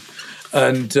emotion,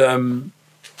 and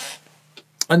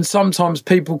sometimes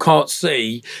people can't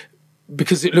see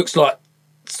because it looks like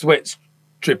sweat's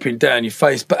dripping down your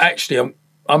face, but actually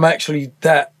I'm actually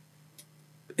that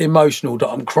emotional that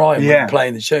I'm crying when I'm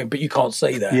playing the tune, but you can't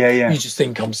see that. You just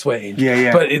think I'm sweating.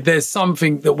 But there's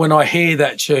something that when I hear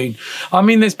that tune, I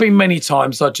mean, there's been many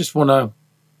times I just want to.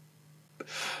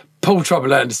 Paul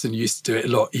Trouble Anderson used to do it a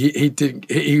lot. He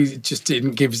just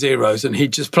didn't give zeros, and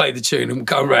he'd just play the tune and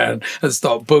go around and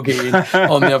start boogieing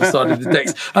on the other side of the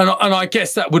decks. And I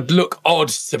guess that would look odd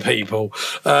to people.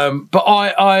 But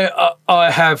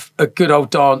I have a good old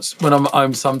dance when I'm at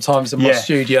home sometimes in my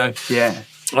studio.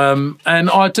 And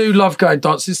I do love going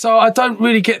dances, so I don't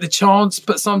really get the chance,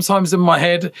 but sometimes in my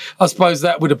head, I suppose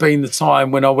that would have been the time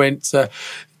when I went to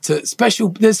there's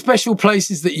special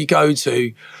places that you go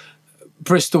to.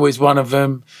 Bristol is one of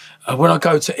them. When I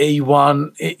go to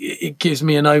E1, it gives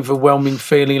me an overwhelming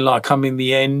feeling like I'm in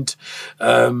the end,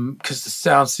 because the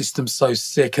sound system's so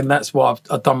sick, and that's why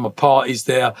I've done my parties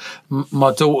there.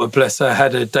 My daughter, bless her,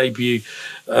 had her debut.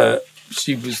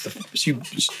 She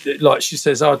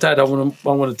says, "Oh, Dad, I want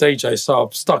to DJ," so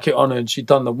I've stuck it on her, and she'd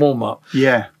done the warm up.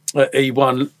 At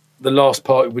E1 the last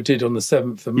party we did on the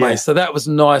 7th of May. Yeah. So that was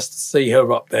nice to see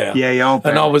her up there. Yeah, yeah, I'll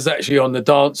bet. And I was actually on the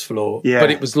dance floor. Yeah.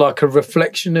 But it was like a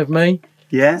reflection of me.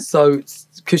 Yeah. So,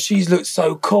 because she's looked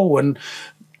so cool, and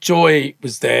Joy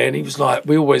was there, and he was like,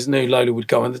 we always knew Lola would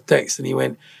go on the decks, and he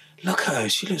went, look at her,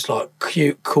 she looks like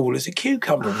cool as a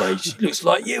cucumber, Ray. She looks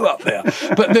like you up there.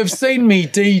 But they've seen me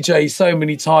DJ so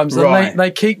many times, and Right.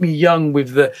 they keep me young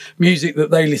with the music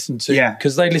that they listen to, Yeah.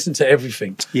 because they listen to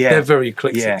everything. Yeah. They're very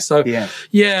eclectic. Yeah. So, Yeah.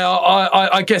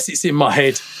 I guess it's in my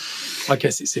head. I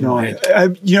guess it's in my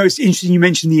head. You know, it's interesting you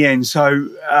mentioned the end. So,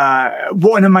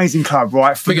 what an amazing club,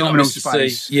 right? Big up Phenomenal Mr.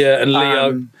 space. C, yeah, and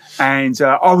Leo. And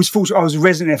I was fortunate. I was a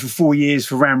resident there for 4 years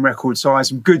for Ram Records, so I had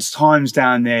some good times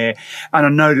down there. And I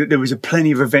know that there was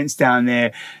plenty of events down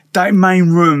there. That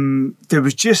main room, there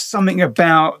was just something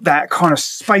about that kind of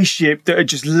spaceship that had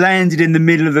just landed in the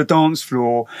middle of the dance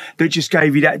floor that just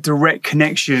gave you that direct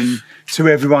connection to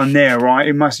everyone there, right?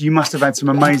 You must have had some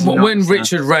amazing. When nights there.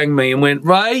 Richard rang me and went,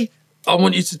 Ray, I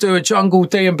want you to do a jungle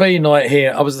D&B night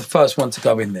here, I was the first one to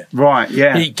go in there. Right,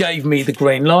 yeah. He gave me the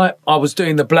green light. I was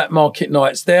doing the black market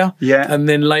nights there. Yeah. And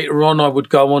then later on, I would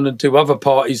go on and do other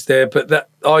parties there. But that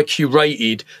I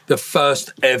curated the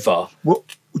first ever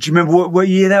What, do you remember what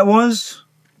year that was?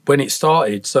 when it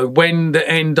started. So when the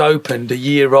end opened, a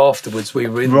year afterwards, we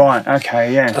were in there. Right,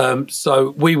 okay, yeah.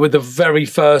 So we were the very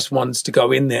first ones to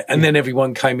go in there, and then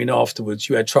everyone came in afterwards.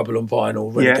 You had Trouble on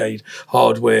Vinyl, Renegade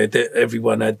Hardware.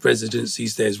 Everyone had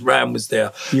residencies there. Ram was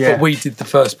there, Yeah. but we did the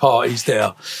first parties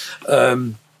there,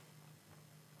 and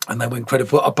they were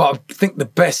incredible. But I think the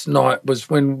best night was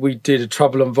when we did a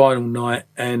Trouble on Vinyl night,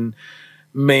 and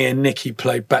me and Nikki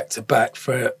played back to back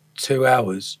for 2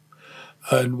 hours,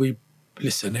 and we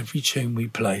listen. Every tune we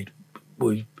played,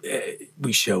 we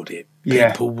shelled it.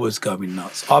 Yeah. People was going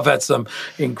nuts. I've had some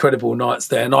incredible nights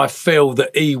there, and I feel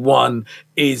that E1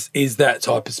 is that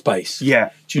type of space. Yeah.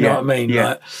 Do you know Yeah. what I mean? Yeah.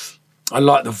 Like, I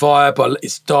like the vibe.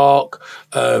 It's dark.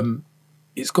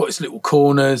 It's got its little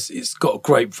corners. It's got a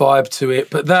great vibe to it.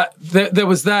 But there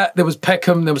was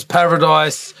Peckham. There was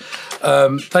Paradise.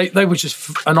 They were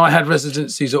just, and I had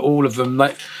residencies at all of them.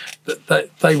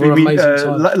 They were You mean, amazing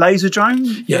times. Laser Drone?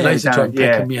 Yeah, Laser Drum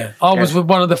Peckham, yeah. I was with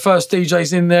one of the first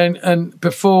DJs in there, and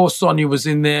before Sonia was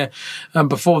in there, and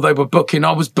before they were booking,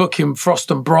 I was booking Frost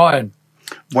and Brian,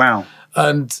 Wow.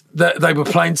 and they were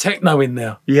playing techno in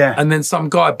there. Yeah. And then some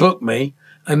guy booked me,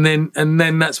 and then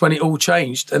that's when it all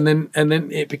changed, and then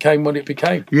it became what it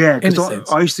became. Yeah, in a because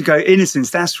sense. I used to go Innocence.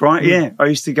 That's right. Yeah, I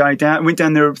used to go down. Went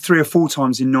down there 3 or 4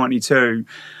 times in '92,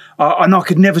 and I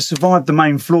could never survive the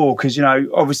main floor because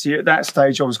obviously at that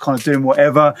stage I was kind of doing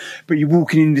whatever. But you're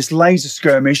walking in this laser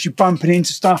skirmish, you're bumping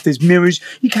into stuff. There's mirrors.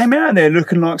 You came out of there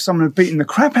looking like someone had beaten the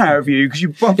crap out of you because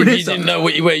you're bumping You into didn't know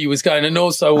where you was going, and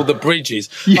also all the bridges.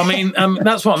 I mean,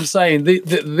 that's what I'm saying.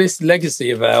 This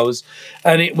legacy of ours,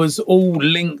 and it was all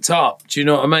linked up. Do you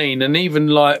know what I mean? And even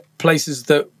like places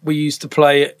that we used to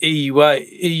play at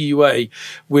EUA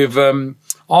with.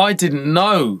 I didn't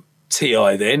know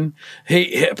T.I. then,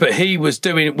 but he was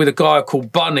doing it with a guy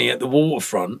called Bunny at the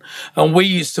waterfront, and we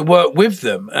used to work with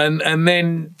them. And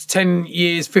then 10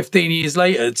 years, 15 years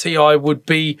later, T.I. would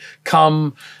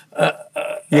become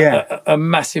a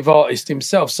massive artist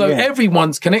himself. So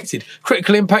everyone's connected.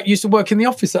 Critical Impact used to work in the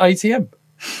office at ATM.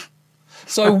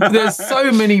 So there's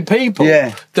so many people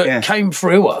that came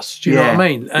through us. Do you know what I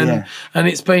mean? And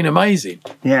it's been amazing.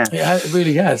 Yeah. It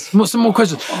really has. What's some more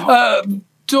questions?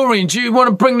 Dorian, do you want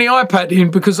to bring the iPad in?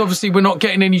 Because obviously we're not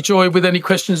getting any joy with any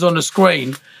questions on the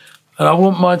screen. And I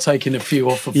wouldn't mind taking a few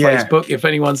off of Facebook if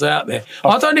anyone's out there.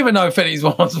 I don't even know if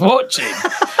anyone's watching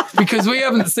because we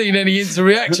haven't seen any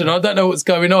interaction. I don't know what's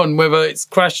going on, whether it's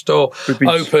crashed or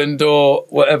opened or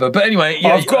whatever. But anyway,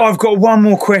 I've got one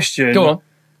more question. Go on.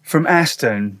 From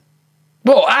Aston.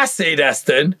 What, Acid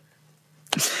Aston?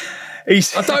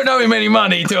 I don't owe him any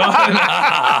money, do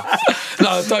I? No,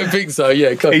 I don't think so.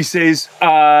 Yeah, go on. He says,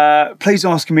 please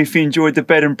ask him if he enjoyed the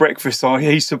bed and breakfast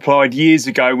he supplied years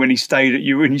ago when he stayed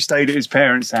at his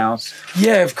parents' house.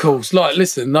 Yeah, of course. Like,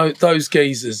 listen, those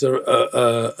geezers are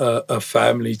a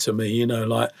family to me.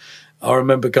 Like, I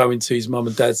remember going to his mum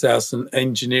and dad's house and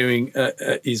engineering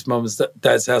at his mum and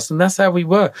dad's house, and that's how we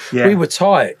were. Yeah. We were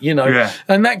tight,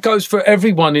 and that goes for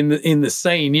everyone in the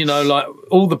scene. Like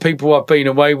all the people I've been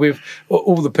away with,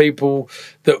 all the people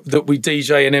that we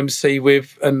DJ and MC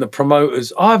with, and the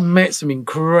promoters. I've met some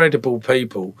incredible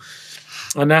people,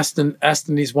 and Aston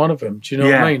is one of them. Do you know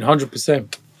what I mean?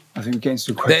 100%. I think getting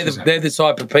some questions. They're the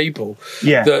type of people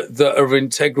that are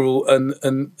integral and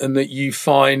that you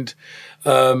find.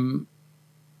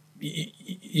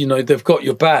 They've got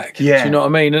your back. Do you know what I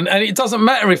mean? And it doesn't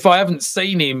matter if I haven't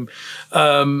seen him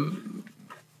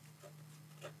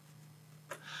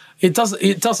It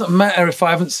doesn't matter if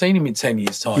I haven't seen him in 10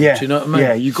 years' time. Yeah, Do you know what I mean?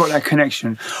 Yeah, you got that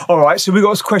connection. All right, so we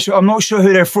got this question. I'm not sure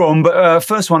who they're from, but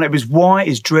first one, it was, why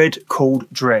is Dredd called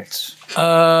Dredd?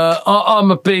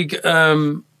 I'm a big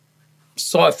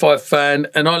sci-fi fan,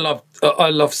 and I love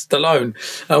Stallone.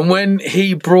 And when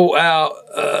he brought out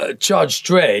Judge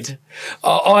Dredd,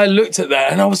 I looked at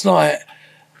that and I was like,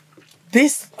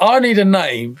 I need a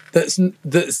name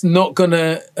that's not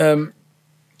gonna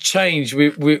change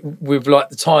with like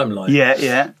the timeline.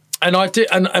 Yeah. And I did,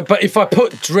 but if I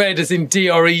put Dredd as in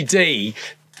Dred,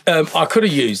 I could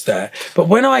have used that. But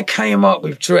when I came up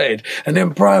with Dredd, and then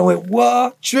Brian went,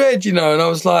 "What, Dredd?" You know, and I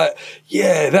was like,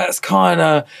 "Yeah, that's kind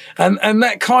of," and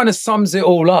that kind of sums it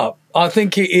all up. I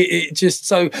think it just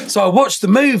so I watched the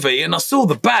movie and I saw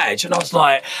the badge and I was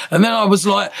like,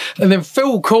 and then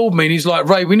Phil called me and he's like,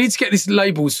 "Ray, we need to get this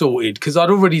label sorted," because I'd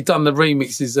already done the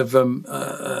remixes of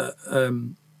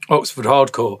Oxford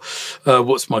Hardcore,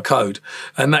 What's My Code?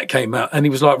 And that came out. And he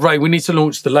was like, "Ray, we need to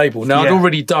launch the label." Now, I'd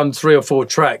already done 3 or 4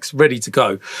 tracks ready to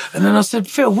go. And then I said,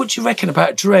 "Phil, what do you reckon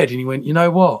about Dredd?" And he went, "You know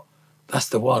what? That's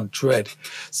the one, Dredd."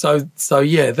 So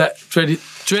yeah, that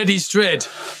Dredd is Dredd.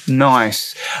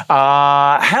 Nice.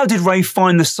 How did Ray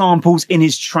find the samples in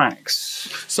his tracks?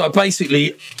 So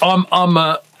basically, I'm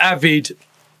a avid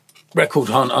record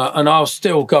hunter, and I'll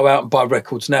still go out and buy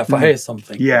records now if I hear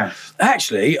something. Yeah.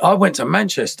 Actually, I went to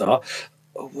Manchester,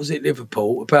 was it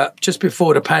Liverpool, about just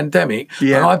before the pandemic,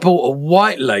 Yeah. and I bought a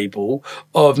white label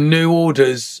of New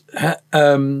Order's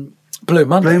Blue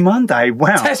Monday. Blue Monday,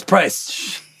 wow. Test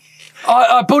press.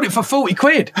 I bought it for 40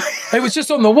 quid. It was just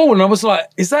on the wall, and I was like,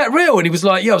 "Is that real?" And he was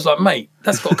like, "Yeah." I was like, "Mate,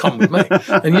 that's got to come with me."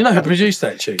 And you know who produced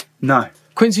that tune? No.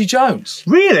 Quincy Jones.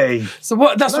 Really? So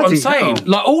that's what I'm saying. hell.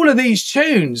 Like, all of these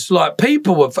tunes, like,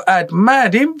 people have had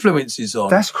mad influences on.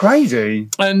 That's crazy.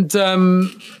 And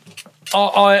I'm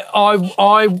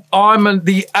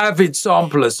the avid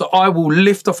sampler, so I will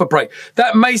lift off a break.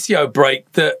 That Maceo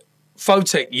break that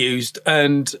Photech used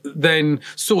and then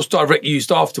Source Direct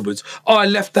used afterwards, I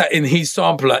left that in his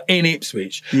sampler in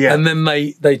Ipswich. Yeah. And then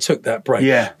they took that break.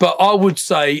 Yeah. But I would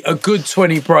say a good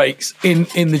 20 breaks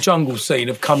in the jungle scene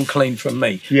have come clean from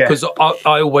me. Yeah. Because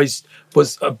I always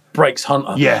was a breaks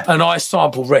hunter. Yeah. And I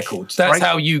sample records. That's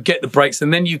how you get the breaks,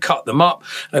 and then you cut them up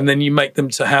and then you make them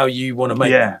to how you want to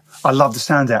make them. Yeah. I love the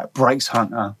sound out, Breaks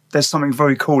Hunter. There's something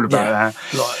very cool about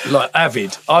that. Like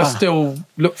avid. I still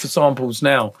look for samples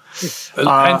now.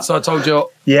 Hence I told you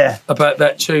about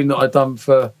that tune that I done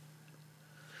for.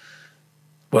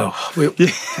 Well,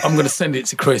 I'm going to send it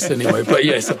to Chris anyway, but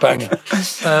yeah, it's a banger.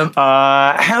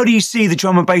 How do you see the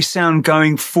drum and bass sound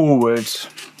going forward?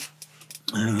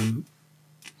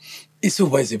 It's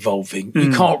always evolving.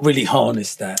 You can't really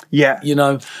harness that. Yeah. You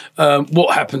know,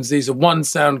 what happens is one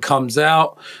sound comes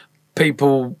out,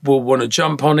 people will want to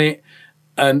jump on it,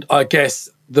 and I guess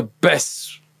the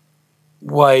best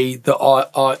way that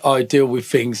I deal with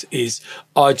things is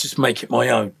I just make it my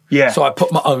own. Yeah. So I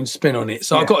put my own spin on it.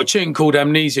 So I've got a tune called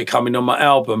Amnesia coming on my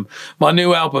album. My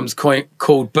new album's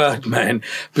called Birdman,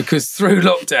 because through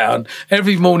lockdown,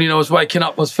 every morning I was waking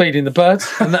up, I was feeding the birds,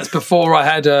 and that's before I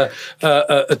had a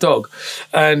dog.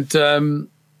 And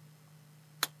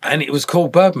it was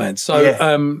called Birdman.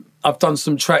 So I've done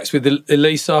some tracks with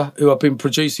Elisa, who I've been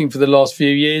producing for the last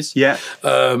few years. Yeah.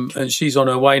 And she's on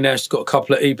her way now. She's got a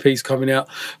couple of EPs coming out.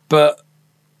 But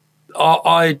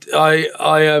I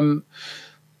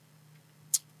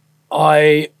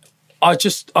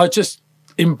just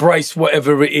embrace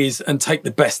whatever it is and take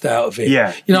the best out of it.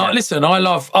 Yeah. You know, listen, I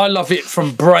love it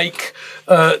from break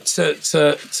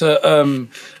to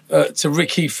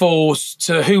Ricky Force,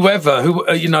 to whoever,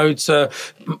 to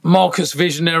Marcus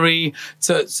Visionary,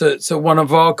 to one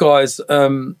of our guys,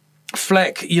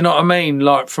 Fleck, you know what I mean?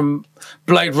 Like from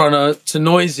Blade Runner to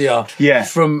Noisia. Yeah.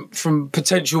 From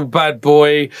Potential Bad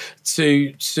Boy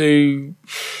to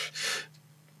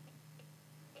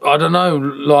I don't know,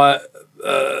 like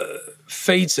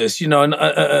Fetus, you know,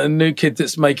 a new kid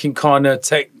that's making kind of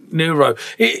tech neuro.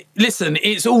 Listen,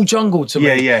 it's all jungle to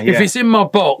me. If it's in my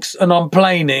box and I'm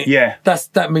playing it,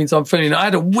 that means I'm feeling it. I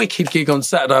had a wicked gig on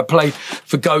Saturday. I played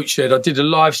for Goat Shed. I did a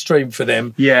live stream for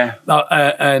them.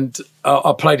 And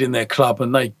I played in their club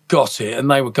and they got it and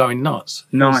they were going nuts.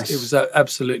 Nice. It was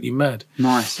absolutely mad.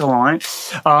 Nice. All right.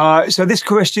 So this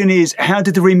question is, how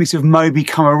did the remix of Moby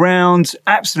come around?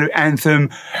 Absolute anthem.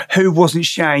 Who wasn't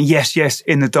shouting yes, yes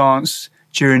in the dance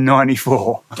during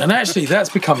 94? And actually, that's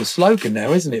become a slogan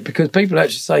now, isn't it? Because people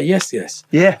actually say yes, yes.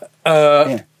 Yeah.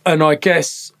 And I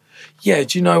guess, do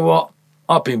you know what?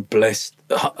 I've been blessed.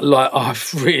 like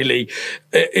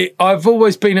I've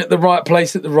always been at the right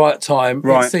place at the right time.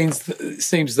 Right. It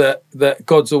seems that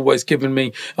God's always given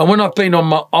me, and when I've been on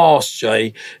my arse,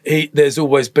 Jay, there's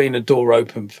always been a door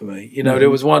open for me. You know, there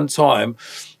was one time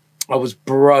I was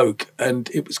broke and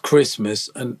it was Christmas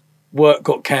and work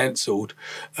got cancelled,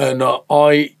 and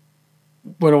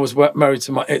when I was married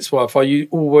to my ex-wife, I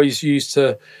always used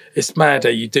to. It's mad how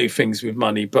you do things with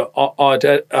money, but I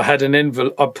had an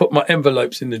envelope. I put my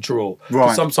envelopes in the drawer.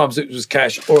 Right. Sometimes it was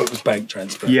cash or it was bank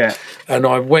transfer. Yeah. And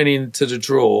I went into the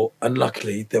drawer, and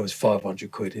luckily there was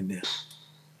 500 quid in there,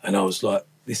 and I was like,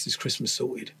 "This is Christmas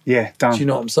sorted." Yeah, done. Do you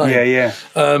know what I'm saying? Yeah,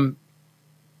 yeah.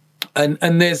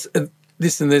 And there's.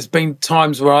 Listen, there's been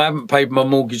times where I haven't paid my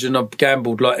mortgage and I've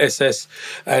gambled like SS,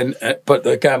 but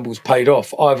the gamble's paid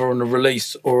off either on a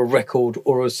release or a record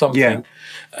or something.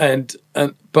 Yeah.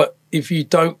 But if you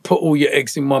don't put all your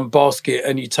eggs in one basket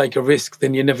and you take a risk,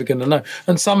 then you're never going to know.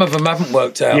 And some of them haven't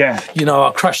worked out. Yeah. You know,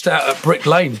 I crashed out at Brick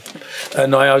Lane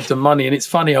and I owed them money. And it's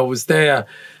funny, I was there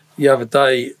the other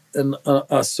day and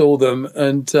I saw them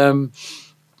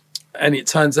and it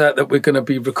turns out that we're going to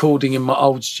be recording in my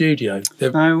old studio.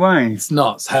 No way. It's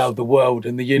nuts how the world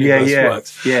and the universe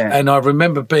works. Yeah. And I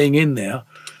remember being in there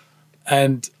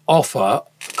and Offa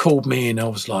called me in. I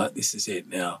was like, this is it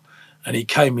now. And he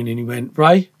came in and he went,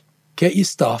 Ray, get your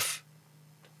stuff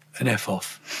and F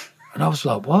off. And I was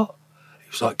like, what? He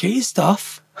was like, get your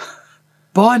stuff,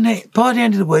 by the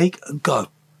end of the week and go.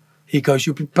 He goes,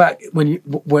 you'll be back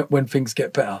when things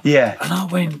get better. Yeah.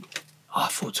 And I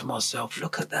thought to myself,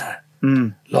 look at that.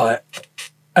 Mm.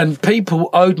 And people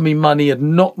owed me money, had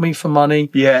knocked me for money.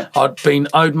 Yeah. I'd been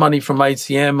owed money from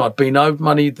ATM. I'd been owed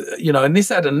money, you know, and this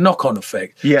had a knock-on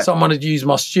effect. Yeah. Someone had used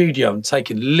my studio and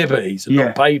taken liberties and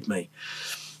not paid me.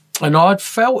 And I'd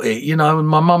felt it, you know, and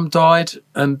my mum died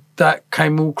and that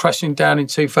came all crashing down in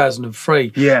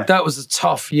 2003. Yeah. That was a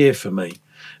tough year for me.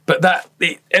 But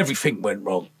everything went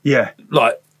wrong. Yeah.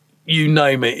 Like, you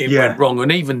name it, it went wrong.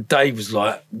 And even Dave was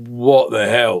like, what the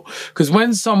hell? Because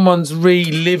when someone's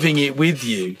reliving it with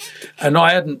you, and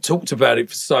I hadn't talked about it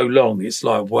for so long, it's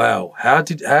like, wow, how'd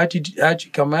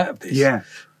you come out of this? Yeah.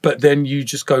 But then you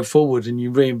just go forward and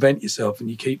you reinvent yourself and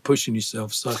you keep pushing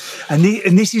yourself. So, and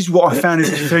this is what I found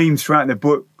as a theme throughout the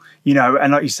book, you know,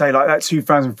 and like you say, like that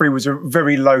 2003 was a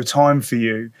very low time for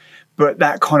you. But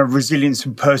that kind of resilience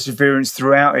and perseverance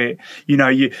throughout it, you know,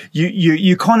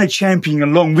 you kind of championing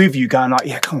along with you, going like,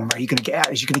 yeah, come on, Ray, you're going to get out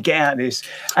of this, you're going to get out of this.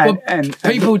 And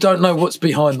people don't know what's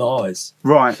behind the eyes.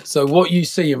 Right. So what you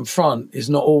see in front is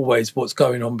not always what's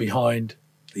going on behind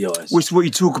the eyes. Which is what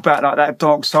you talk about, like that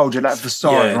dark soldier, that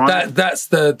facade, right? That's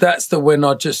the when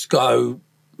I just go,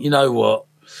 you know what?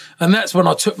 And that's when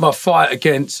I took my fight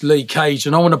against Lee Cage.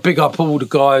 And I want to big up all the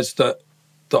guys that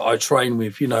I train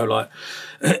with, you know, like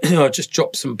I just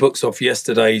dropped some books off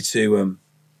yesterday to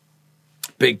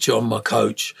Big John, my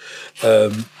coach,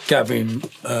 Gavin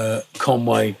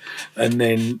Conway, and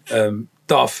then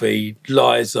Duffy,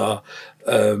 Liza,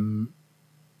 hold on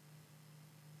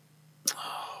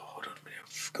a minute, I've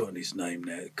forgotten his name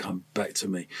now, it come back to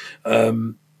me.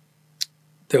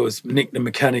 There was Nick the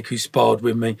Mechanic who sparred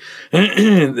with me.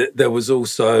 There was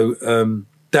also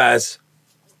Daz.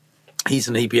 He's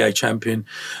an EBA champion.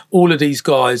 All of these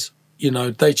guys, you know,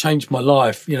 they changed my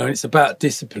life. You know, it's about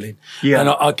discipline. Yeah. And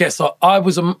I guess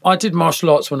I did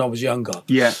martial arts when I was younger.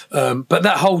 Yeah. But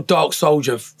that whole dark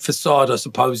soldier facade, I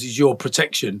suppose, is your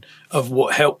protection of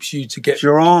what helps you to get it's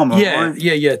your armor. Yeah,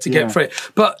 right? to get free.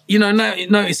 But you know, now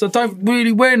notice I don't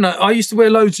really wear that. I used to wear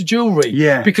loads of jewelry.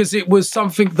 Yeah. Because it was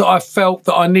something that I felt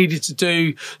that I needed to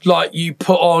do. Like you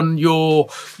put on your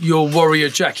warrior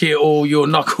jacket or your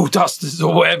knuckle dusters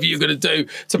or whatever you're going to do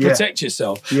to protect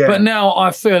yourself. Yeah. But now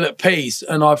I feel at peace,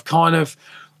 and I've kind of,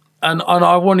 and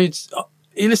I wanted.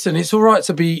 Listen, it's all right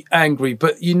to be angry,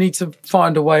 but you need to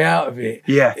find a way out of it.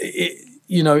 Yeah.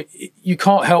 You know, you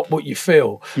can't help what you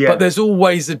feel, but there's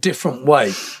always a different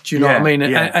way. Do you know what I mean?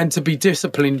 And to be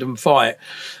disciplined and fight.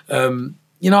 You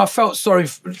know, I felt sorry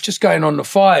for just going on the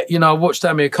fight. You know, I watched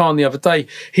Amir Khan the other day.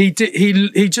 He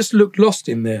just looked lost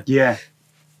in there. Yeah.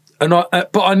 And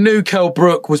but I knew Kell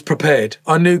Brook was prepared.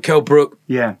 I knew Kell Brook.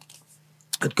 Yeah.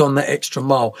 Had gone that extra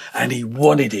mile and he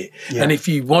wanted it. Yeah. And if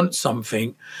you want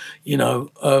something, you know,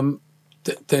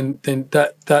 then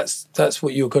that's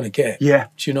what you're going to get. Yeah.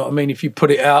 Do you know what I mean? If you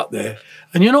put it out there,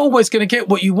 and you're not always going to get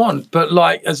what you want, but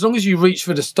like as long as you reach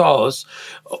for the stars,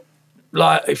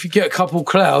 like if you get a couple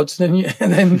clouds, then do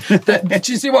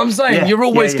you see what I'm saying? Yeah. You're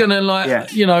always going to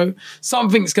you know,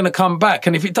 something's going to come back,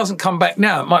 and if it doesn't come back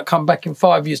now, it might come back in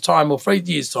 5 years' time or 3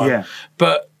 years' time. Yeah.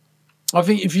 But I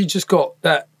think if you just got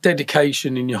that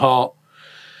dedication in your heart,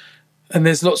 And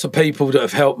there's lots of people that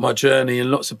have helped my journey and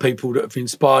lots of people that have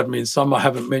inspired me, and some I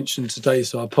haven't mentioned today,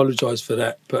 so I apologise for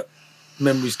that. But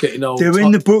memory's getting old. They're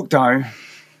in the book, though.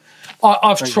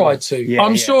 I've tried to. Yeah,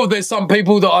 I'm sure there's some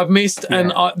people that I've missed,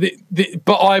 and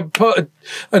but I put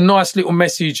a nice little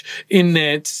message in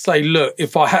there to say, look,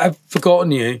 if I have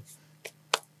forgotten you,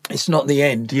 it's not the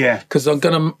end. Yeah. Because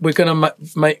we're gonna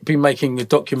be making a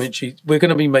documentary. We're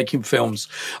gonna be making films.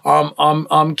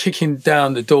 I'm kicking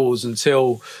down the doors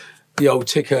until the old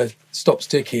ticker stops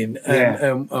ticking,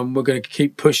 and we're going to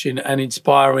keep pushing and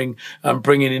inspiring and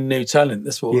bringing in new talent.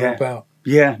 That's what we're about.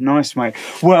 Yeah, nice, mate.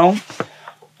 Well,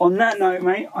 on that note,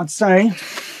 mate, I'd say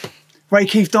Ray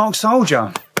Keith Dark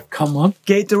Soldier. Come on.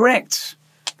 Get direct.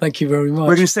 Thank you very much.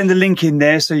 We're going to send a link in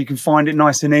there so you can find it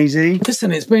nice and easy.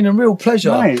 Listen, it's been a real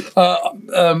pleasure. Mate.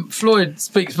 Floyd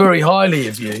speaks very highly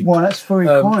of you. Well, that's very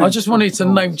kind. I just wanted to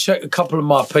name check a couple of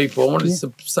my people. I wanted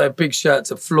to say a big shout out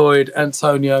to Floyd,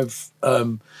 Antonio,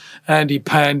 Andy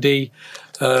Pandy.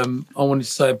 I wanted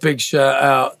to say a big shout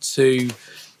out to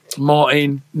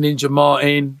Martin, Ninja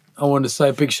Martin. I want to say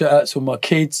a big shout out to all my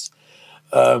kids,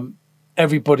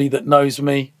 everybody that knows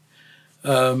me,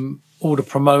 all the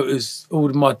promoters, all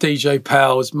of my DJ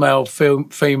pals, male,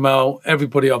 female,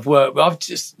 everybody I've worked with. I've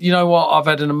just, you know what, I've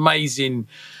had an amazing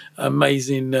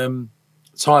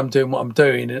time doing what I'm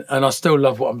doing, and I still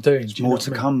love what I'm doing. More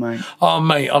to come, mate. Oh,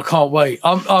 mate, I can't wait.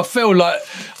 I feel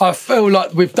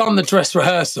like we've done the dress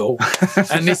rehearsal,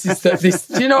 and this is this.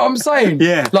 Do you know what I'm saying?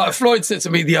 Yeah. Like Floyd said to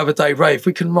me the other day, Ray, if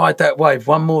we can ride that wave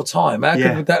one more time, how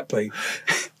good would that be?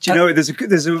 Do you know,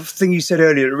 there's a thing you said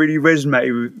earlier that really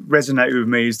resonated with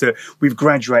me, is that we've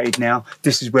graduated now.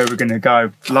 This is where we're going to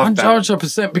go. Love that.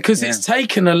 100%, because it's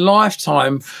taken a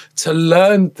lifetime to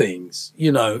learn things,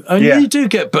 you know, and you do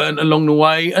get burnt along the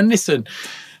way. And listen,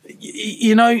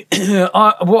 you know,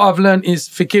 what I've learned is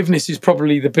forgiveness is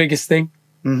probably the biggest thing,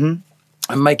 and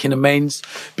making amends,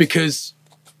 because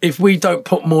if we don't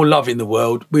put more love in the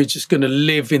world, we're just going to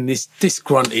live in this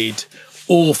disgruntled,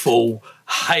 awful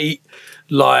hate.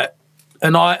 Like,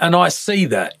 and I see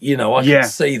that, you know, I can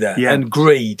see that, and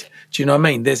greed. Do you know what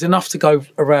I mean? There's enough to go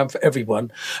around for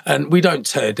everyone, and we don't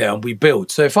tear down, we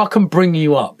build. So if I can bring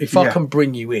you up, if I can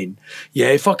bring you in,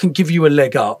 if I can give you a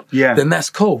leg up, then that's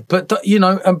cool. But you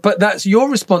know, but that's your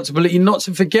responsibility not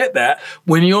to forget that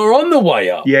when you're on the way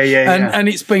up. And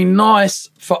it's been nice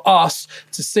for us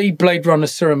to see Blade Runner,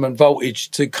 Serum and Voltage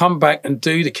to come back and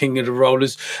do the King of the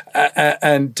Rollers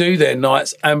and do their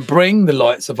nights and bring the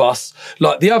likes of us.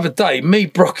 Like the other day, me,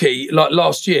 Brocky, like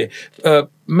last year,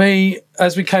 me,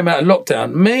 as we came out of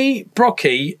lockdown, me,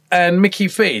 Brocky and Mickey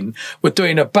Finn were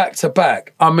doing a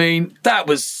back-to-back. I mean, that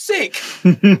was sick.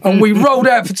 And we rolled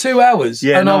out for 2 hours.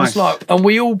 And I was like, and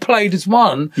we all played as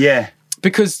one.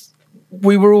 Because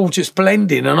we were all just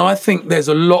blending. And I think there's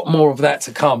a lot more of that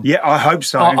to come. Yeah, I hope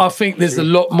so. I think there's a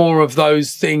lot more of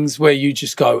those things where you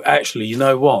just go, actually, you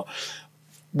know what?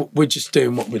 We're just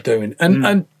doing what we're doing.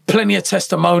 And plenty of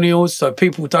testimonials, so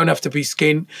people don't have to be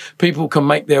skint. People can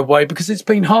make their way, because it's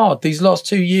been hard these last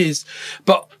 2 years.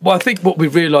 But I think what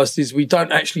we've realised is we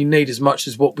don't actually need as much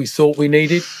as what we thought we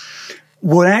needed.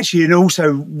 Well, actually, and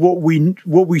also what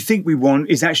we think we want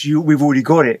is actually we've already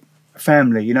got it.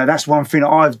 Family, you know, that's one thing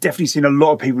I've definitely seen a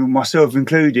lot of people, myself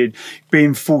included,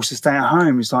 being forced to stay at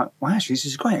home. It's like, well, actually, this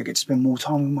is great. I get to spend more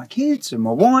time with my kids and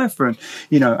my wife, and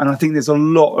you know, and I think there's a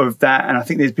lot of that, and I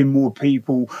think there's been more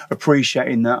people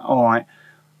appreciating that. All right,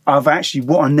 I've actually,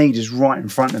 what I need is right in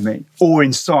front of me or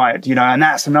inside, you know, and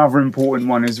that's another important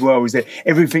one as well, is that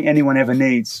everything anyone ever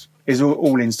needs is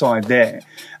all inside there.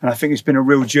 And I think it's been a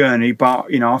real journey,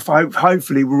 but you know,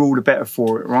 hopefully we're all the better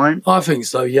for it, right? I think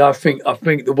so, yeah. I think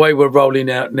the way we're rolling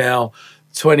out now,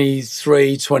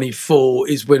 23, 24,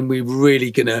 is when we're really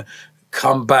gonna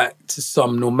come back to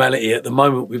some normality. At the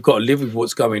moment, we've got to live with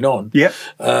what's going on.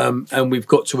 And we've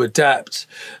got to adapt,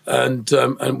 and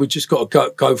we just got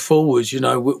to go forwards. You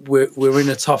know, we're in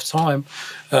a tough time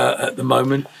at the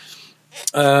moment.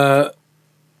 But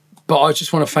I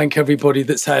just want to thank everybody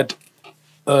that's had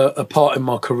a part in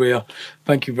my career.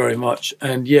 Thank you very much.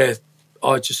 And yeah,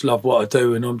 I just love what I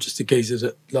do, and I'm just a geezer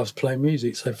that loves playing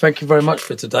music. So thank you very much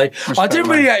for today. I didn't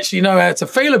really actually know how to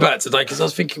feel about today, because I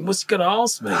was thinking, what's he going to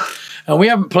ask me? And we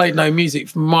haven't played no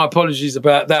music. My apologies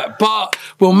about that. But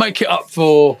we'll make it up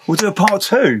for... We'll do a part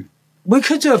 2. We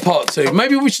could do a part 2.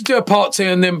 Maybe we should do a part 2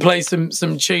 and then play some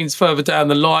tunes further down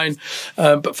the line.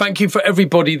 But thank you for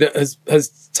everybody that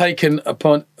has taken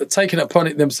upon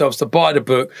it themselves to buy the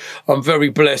book. I'm very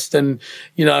blessed, and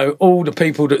you know, all the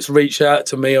people that's reached out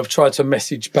to me, I've tried to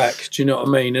message back. Do you know what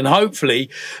I mean? And hopefully,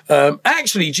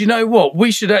 actually, do you know what?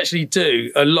 We should actually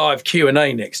do a live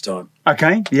Q&A next time.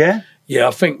 Okay. Yeah. Yeah,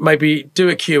 I think maybe do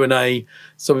a Q&A,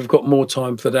 so we've got more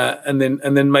time for that, and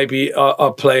then maybe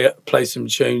I'll play some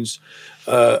tunes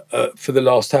for the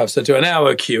last half. So do an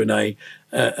hour Q&A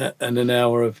and an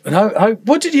hour of. And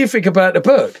what did you think about the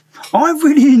book? I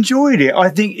really enjoyed it. I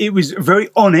think it was very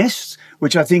honest,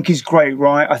 which I think is great,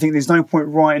 right? I think there's no point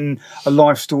writing a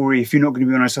life story if you're not going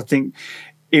to be honest. I think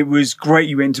it was great.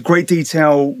 You went into great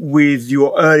detail with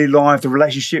your early life, the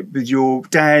relationship with your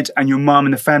dad and your mum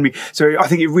and the family. So I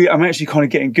think I'm actually kind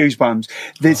of getting goosebumps.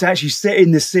 It's actually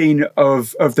setting the scene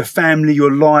of the family,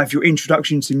 your life, your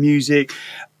introduction to music.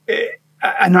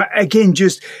 And again,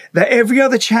 just that every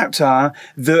other chapter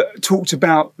that talked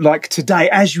about like today,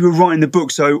 as you were writing the book.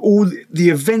 So all the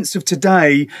events of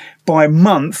today by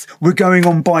month were going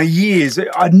on by years.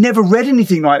 I'd never read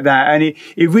anything like that. And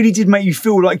it really did make you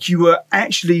feel like you were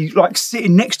actually like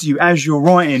sitting next to you as you're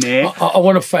writing it. I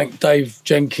want to thank Dave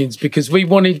Jenkins, because we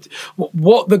wanted,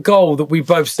 what the goal that we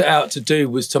both set out to do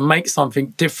was to make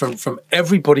something different from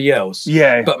everybody else.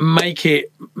 Yeah. But make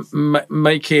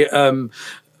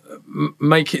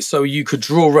it so you could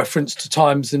draw reference to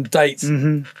times and dates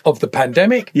of the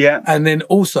pandemic. Yeah. And then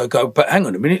also go, but hang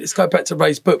on a minute, let's go back to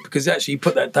Ray's book, because actually he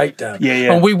put that date down.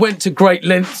 Yeah. And we went to great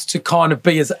lengths to kind of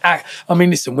be as, I mean,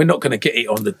 listen, we're not going to get it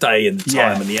on the day and the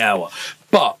time and the hour,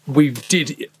 but we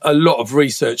did a lot of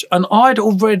research. And I'd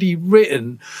already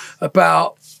written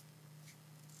about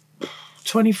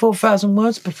 24,000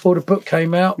 words before the book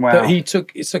came out. Wow. That he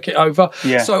took it over.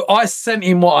 Yeah. So I sent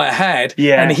him what I had,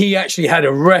 Yeah. and he actually had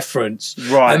a reference.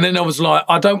 Right. And then I was like,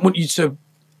 I don't want you to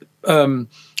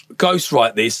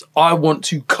ghostwrite this. I want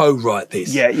to co-write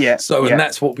this. Yeah. So, yeah. and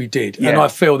that's what we did. Yeah. And I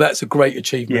feel that's a great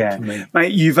achievement Yeah, for me.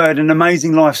 mate, you've had an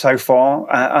amazing life so far,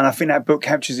 and I think that book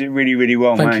captures it really, really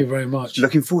well, Thank mate. you very much.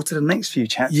 Looking forward to the next few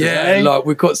chapters. Yeah, eh? like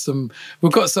we've got some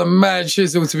mad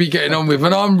shizzle to be getting on with,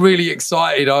 and I'm really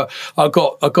excited. I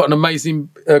got an amazing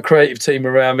creative team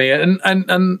around me, and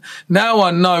now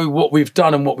I know what we've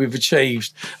done and what we've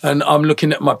achieved, and I'm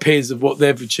looking at my peers of what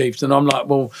they've achieved, and I'm like,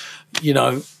 well, you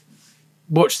know,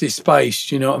 watch this space.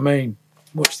 Do you know what I mean?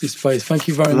 Watch this space. Thank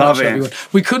you very Love much, it. everyone.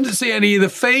 We couldn't see any of the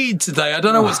feed today. I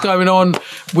don't know what's going on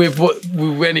with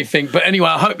anything, but anyway,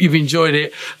 I hope you've enjoyed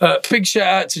it. Big shout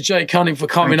out to Jay Cunning for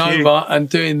coming Thank you. over and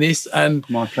doing this. And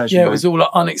My pleasure, yeah, mate. it was all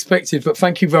unexpected, but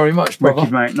thank you very much, brother.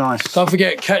 Wicked, mate. Nice. Don't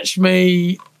forget, catch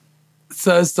me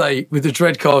Thursday with the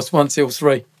Dreadcast 1 till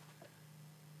 3.